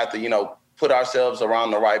 We just have to, put ourselves around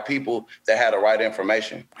the right people that had the right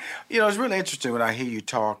information. It's really interesting when I hear you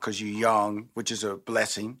talk, because you're young, which is a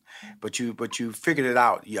blessing, but you figured it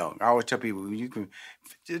out young. I always tell people, you can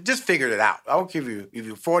just figure it out. I don't give you, if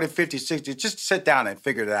you're 40, 50, 60, just sit down and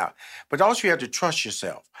figure it out. But also you have to trust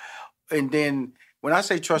yourself. And then when I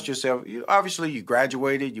say trust yourself, obviously you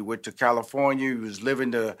graduated, you went to California, you was living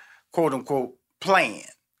the quote unquote plan.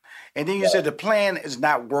 And then you said the plan is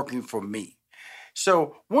not working for me.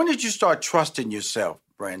 So when did you start trusting yourself,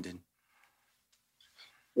 Brandon?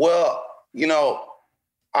 Well,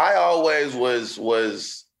 I always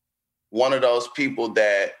was one of those people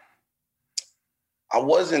that I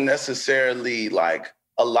wasn't necessarily like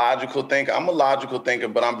a logical thinker. I'm a logical thinker,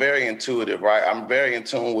 but I'm very intuitive, right? I'm very in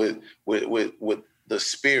tune with the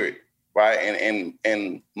spirit. right?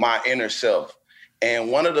 And my inner self.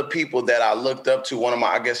 And one of the people that I looked up to, one of my,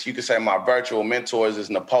 I guess you could say my virtual mentors, is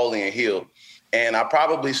Napoleon Hill. And I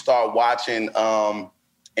probably started watching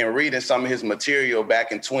and reading some of his material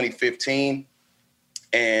back in 2015.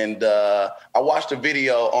 And I watched a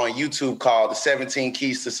video on YouTube called The 17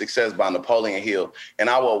 Keys to Success by Napoleon Hill. And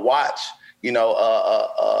I would watch,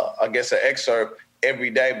 I guess an excerpt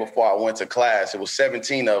every day before I went to class. It was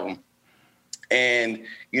 17 of them. And,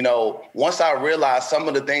 once I realized some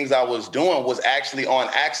of the things I was doing was actually on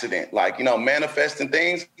accident, like, manifesting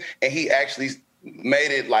things. And he actually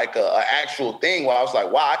made it like a actual thing where I was like,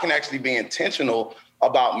 wow, I can actually be intentional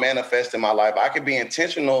about manifesting my life. I could be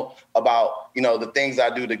intentional about, the things I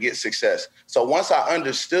do to get success. So once I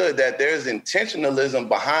understood that there's intentionalism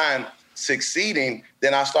behind succeeding,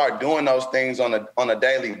 then I start doing those things on a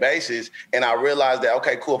daily basis. And I realized that,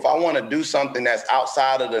 okay, cool. If I want to do something that's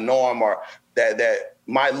outside of the norm or that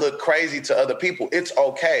might look crazy to other people, it's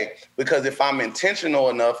okay. Because if I'm intentional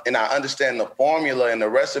enough and I understand the formula and the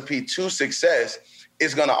recipe to success,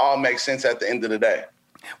 it's going to all make sense at the end of the day.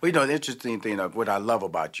 Well, the interesting thing of what I love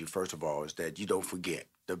about you, first of all, is that you don't forget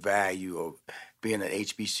the value of being an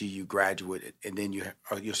HBCU graduate, and then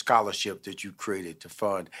your scholarship that you created to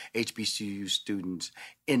fund HBCU students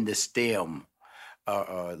in the STEM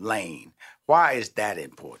lane. Why is that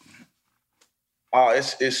important?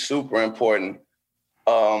 It's super important.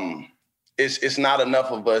 It's not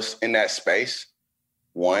enough of us in that space,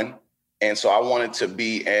 one. And so I wanted to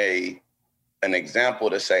be an example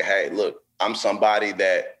to say, hey, look, I'm somebody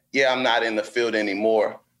that, I'm not in the field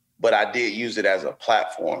anymore, but I did use it as a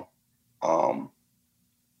platform.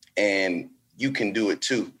 And you can do it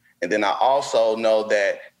too. And then I also know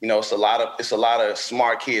that, it's a lot of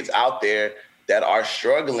smart kids out there that are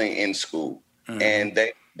struggling in school. Mm-hmm. And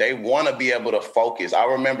they want to be able to focus. I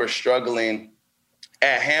remember struggling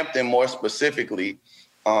at Hampton more specifically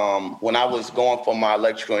when I was going for my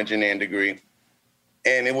electrical engineering degree.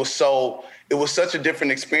 And it was such a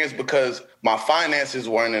different experience because my finances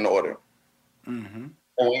weren't in order. Mm-hmm.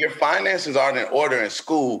 And when your finances aren't in order in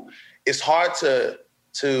school, it's hard to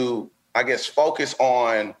I guess, focus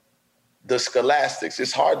on the scholastics.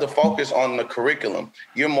 It's hard to focus on the curriculum.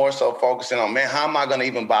 You're more so focusing on, man, how am I going to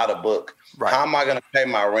even buy the book? Right. How am I going to pay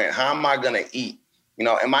my rent? How am I going to eat?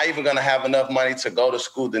 Am I even going to have enough money to go to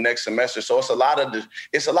school the next semester? So it's a lot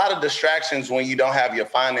of distractions when you don't have your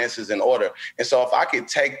finances in order. And so if I could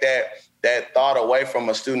take that thought away from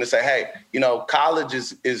a student and say, hey, college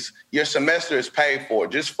is your semester is paid for.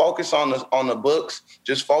 Just focus on the books.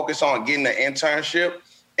 Just focus on getting an internship,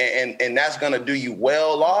 and that's going to do you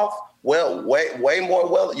well off. Well, way more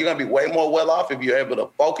well. You're going to be way more well off if you're able to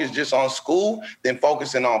focus just on school than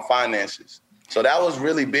focusing on finances. So that was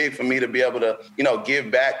really big for me to be able to, give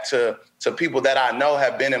back to people that I know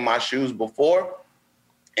have been in my shoes before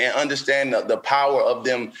and understand the power of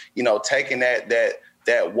them, taking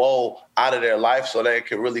that woe out of their life so they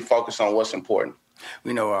can really focus on what's important.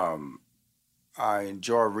 I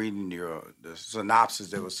enjoy reading the synopsis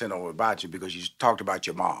that was sent over about you because you talked about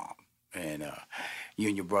your mom and you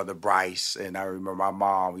and your brother Bryce. And I remember my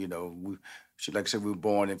mom, she, like I said, we were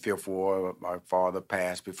born in Fifth Ward. My father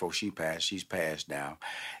passed before she passed. She's passed now.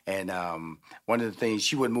 And one of the things,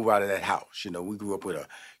 she wouldn't move out of that house. We grew up with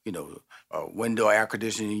a window air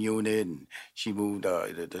conditioning unit, and she moved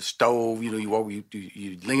the stove. You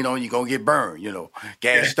lean on, you're going to get burned,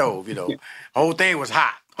 gas stove, Whole thing was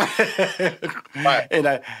hot. Right.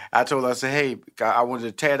 And I told her, I said, hey, I wanted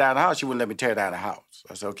to tear down the house. She wouldn't let me tear down the house.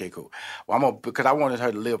 I said, okay, cool. Well, because I wanted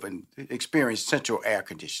her to live and experience central air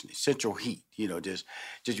conditioning, central heat, just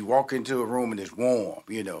you walk into a room and it's warm,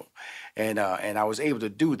 and I was able to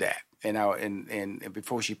do that. And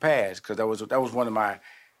before she passed, because that was one of my,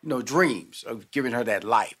 dreams of giving her that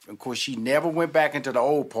life. And of course, she never went back into the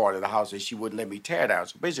old part of the house that she wouldn't let me tear down.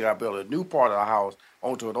 So basically, I built a new part of the house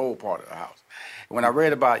onto an old part of the house. When I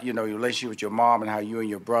read about, your relationship with your mom and how you and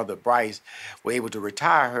your brother Bryce were able to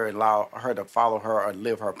retire her and allow her to follow her and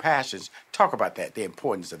live her passions, talk about that, the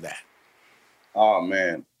importance of that. Oh,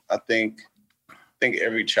 man. I think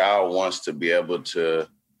every child wants to be able to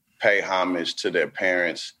pay homage to their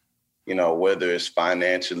parents, whether it's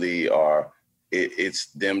financially or it's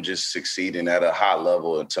them just succeeding at a high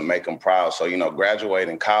level and to make them proud. So,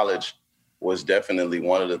 graduating college was definitely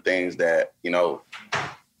one of the things that,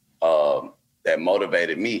 that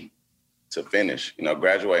motivated me to finish.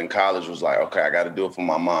 Graduating college was like, okay, I got to do it for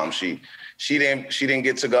my mom. She didn't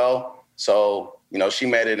get to go. So, she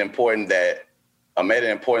made it important made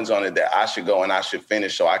an importance on it that I should go and I should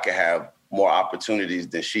finish so I could have more opportunities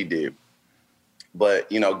than she did.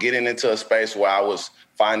 But, you know, getting into a space where I was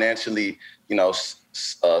financially, you know,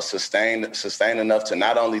 sustained enough to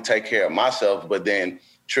not only take care of myself, but then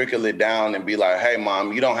trickle it down and be like, hey,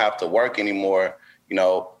 Mom, you don't have to work anymore. You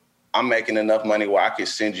know, I'm making enough money where I could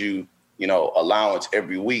send you, you know, allowance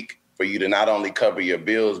every week for you to not only cover your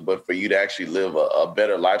bills, but for you to actually live a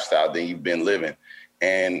better lifestyle than you've been living.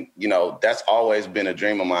 And, you know, that's always been a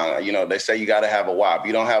dream of mine. You know, they say you got to have a why. If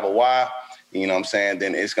you don't have a why, you know what I'm saying,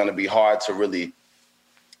 then it's going to be hard to really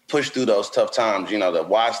push through those tough times. You know, the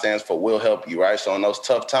Y stands for will help you, right? So in those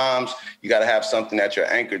tough times, you got to have something that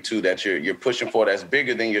you're anchored to, that you're pushing for, that's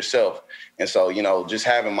bigger than yourself. And so, you know, just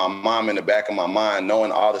having my mom in the back of my mind,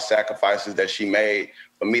 knowing all the sacrifices that she made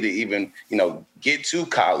for me to even, you know, get to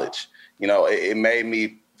college, you know, it made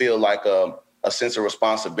me feel like a sense of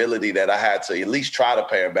responsibility that I had to at least try to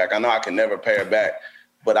pay her back. I know I can never pay her back,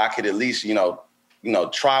 but I could at least, you know,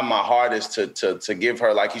 try my hardest to give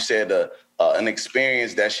her, like you said, an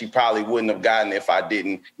experience that she probably wouldn't have gotten if I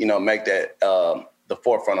didn't, you know, make that the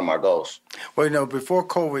forefront of my goals. Well, you know, before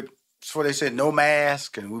COVID, before they said no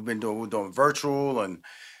mask, and we're doing virtual and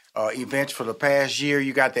events for the past year.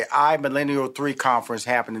 You got the iMillennial 3 conference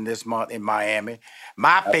happening this month in Miami.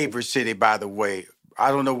 My favorite city, by the way. I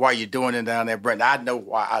don't know why you're doing it down there, Brent. I know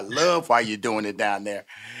why. I love why you're doing it down there.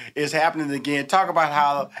 It's happening again. Talk about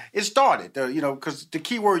how it started, you know, because the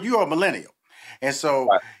key word, you are a millennial. And so,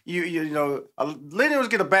 you know, millennials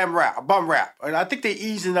get a bum rap. And I think they're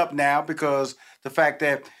easing up now because the fact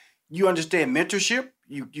that you understand mentorship,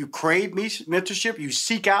 you crave mentorship, you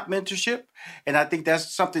seek out mentorship. And I think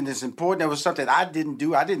that's something that's important. That was something I didn't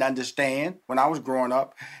do. I didn't understand when I was growing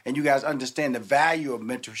up. And you guys understand the value of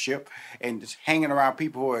mentorship and just hanging around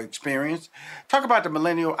people who are experienced. Talk about the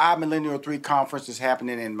iMillennial 3 conference that's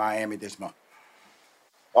happening in Miami this month.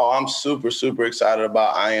 Oh, I'm super, super excited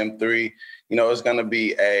about IM3. You know, it's going to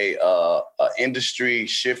be a industry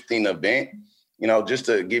shifting event. You know, just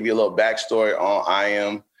to give you a little backstory on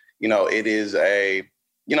IM, you know, it is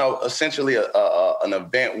essentially an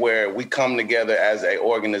event where we come together as an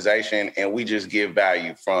organization and we just give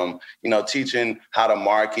value from, you know, teaching how to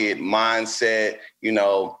market, mindset, you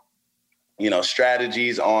know,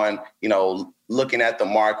 strategies on, you know, looking at the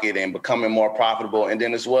market and becoming more profitable. And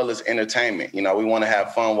then as well as entertainment, you know, we want to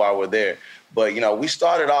have fun while we're there. But, you know, we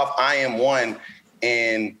started off IM1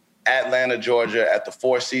 in Atlanta, Georgia at the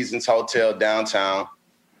Four Seasons Hotel downtown.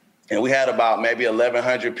 And we had about maybe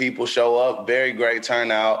 1,100 people show up. Very great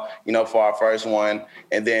turnout, you know, for our first one.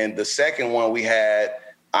 And then the second one we had,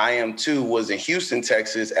 IM2, was in Houston,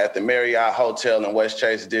 Texas at the Marriott Hotel in West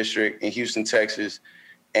Chase District in Houston, Texas.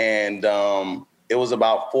 And it was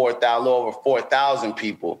about a little over 4,000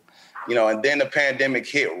 people, you know, and then the pandemic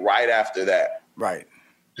hit right after that. Right.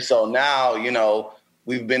 So now, you know,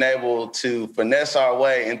 we've been able to finesse our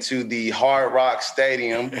way into the Hard Rock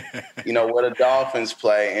Stadium, you know, where the Dolphins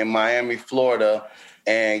play in Miami, Florida.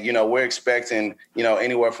 And, you know, we're expecting, you know,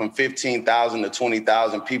 anywhere from 15,000 to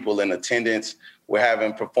 20,000 people in attendance. We're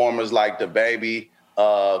having performers like DaBaby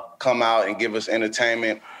come out and give us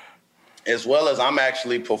entertainment, as well as I'm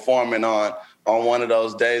actually performing on one of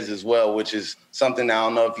those days as well, which is something I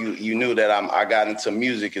don't know if you knew that I got into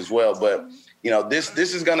music as well. But, you know, this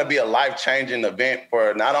is going to be a life-changing event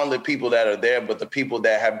for not only people that are there, but the people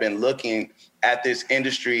that have been looking at this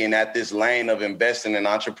industry and at this lane of investing in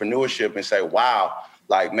entrepreneurship and say, wow,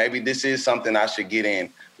 like maybe this is something I should get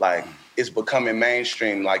in. Like it's becoming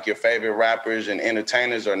mainstream. Like your favorite rappers and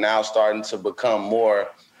entertainers are now starting to become more,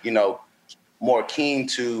 you know, more keen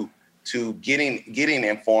to getting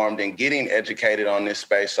informed and getting educated on this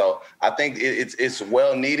space. So I think it's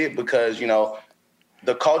well needed because, you know,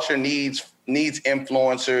 the culture needs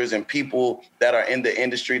influencers and people that are in the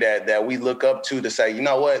industry that we look up to say, you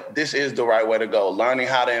know what, this is the right way to go. Learning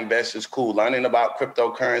how to invest is cool. Learning about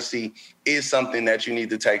cryptocurrency is something that you need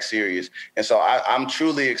to take serious. And so I'm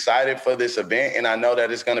truly excited for this event. And I know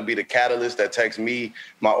that it's going to be the catalyst that takes me,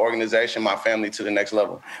 my organization, my family to the next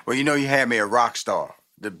level. Well, you know, you had me a rock star.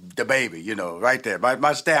 The baby, you know, right there.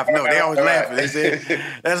 My staff know. They always laughing. They say,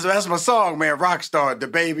 that's my song, man, Rockstar.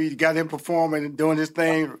 DaBaby, got him performing and doing his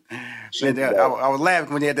thing. And I was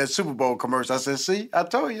laughing when he had that Super Bowl commercial. I said, see, I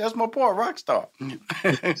told you, that's my boy, Rockstar.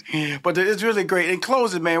 But it's really great. In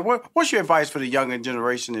closing, man, what's your advice for the younger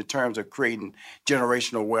generation in terms of creating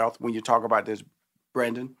generational wealth when you talk about this,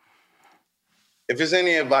 Brandon? If there's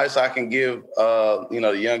any advice I can give, you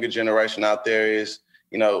know, the younger generation out there is,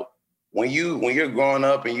 you know, when you're growing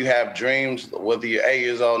up and you have dreams, whether you're 8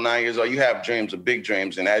 years old, 9 years old, you have dreams, big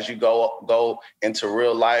dreams. And as you go into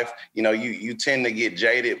real life, you know, you tend to get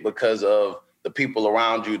jaded because of the people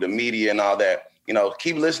around you, the media and all that. You know,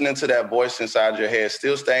 keep listening to that voice inside your head.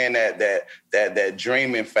 Still stay in that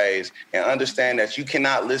dreaming phase, and understand that you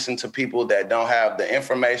cannot listen to people that don't have the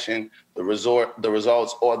information, the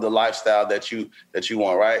results, or the lifestyle that you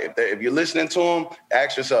want. Right? If you're listening to them,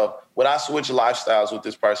 ask yourself, would I switch lifestyles with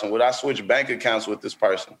this person? Would I switch bank accounts with this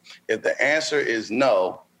person? If the answer is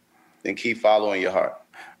no, then keep following your heart.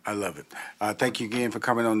 I love it. Thank you again for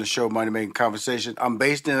coming on the show, Money Making Conversation. I'm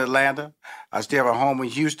based in Atlanta. I still have a home in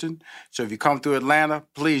Houston. So if you come through Atlanta,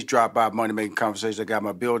 please drop by Money Making Conversation. I got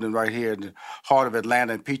my building right here in the heart of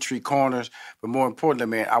Atlanta in Peachtree Corners. But more importantly,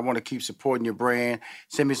 man, I want to keep supporting your brand.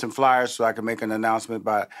 Send me some flyers so I can make an announcement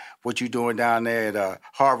about what you're doing down there at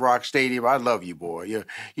Hard Rock Stadium. I love you, boy.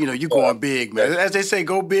 You're going big, man. As they say,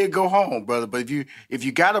 go big, go home, brother. But if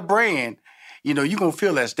you got a brand, you're going to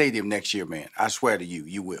fill that stadium next year, man. I swear to you,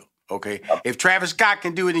 you will, okay? If Travis Scott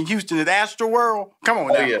can do it in Houston at Astroworld, come on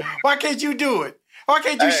now. Yeah. Why can't you do it? Why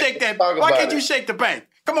can't you shake that? Why can't you shake the bank?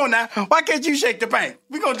 Come on now. Why can't you shake the bank?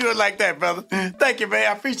 We're going to do it like that, brother. Thank you,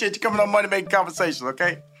 man. I appreciate you coming on Money Making Conversation,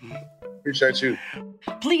 okay? Appreciate you.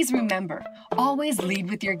 Please remember, always lead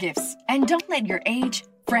with your gifts. And don't let your age,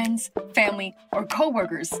 friends, family, or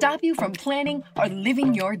coworkers stop you from planning or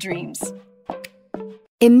living your dreams.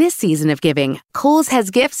 In this season of giving, Kohl's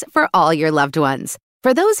has gifts for all your loved ones.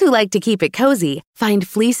 For those who like to keep it cozy, find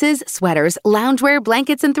fleeces, sweaters, loungewear,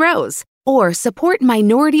 blankets, and throws. Or support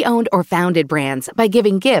minority-owned or founded brands by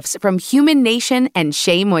giving gifts from Human Nation and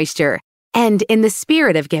Shea Moisture. And in the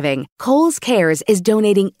spirit of giving, Kohl's Cares is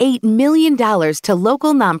donating $8 million to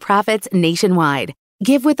local nonprofits nationwide.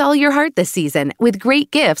 Give with all your heart this season with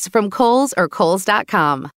great gifts from Kohl's or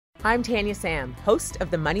Kohls.com. I'm Tanya Sam, host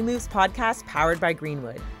of the Money Moves podcast powered by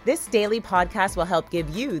Greenwood. This daily podcast will help give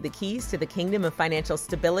you the keys to the kingdom of financial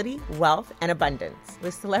stability, wealth, and abundance.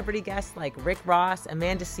 With celebrity guests like Rick Ross,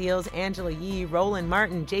 Amanda Seales, Angela Yee, Roland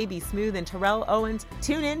Martin, J.B. Smoove, and Terrell Owens.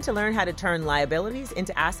 Tune in to learn how to turn liabilities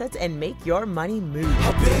into assets and make your money move.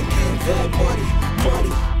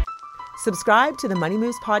 Subscribe to the Money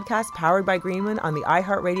Moves podcast powered by Greenwood on the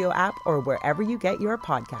iHeartRadio app or wherever you get your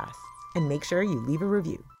podcasts. And make sure you leave a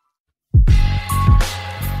review.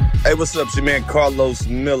 Hey, what's up? It's your man Carlos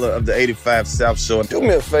Miller of the 85 South Show. Do me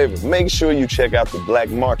a favor, make sure you check out The Black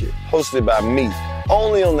Market, hosted by me,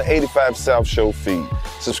 only on the 85 South Show feed.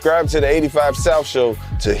 Subscribe to the 85 South Show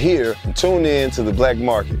to hear and tune in to The Black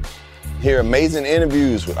Market. Hear amazing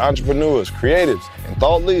interviews with entrepreneurs, creatives, and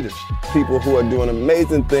thought leaders, people who are doing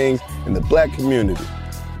amazing things in the Black community.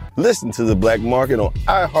 Listen to The Black Market on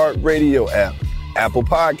iHeartRadio app, Apple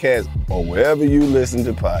Podcasts, or wherever you listen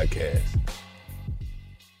to podcasts.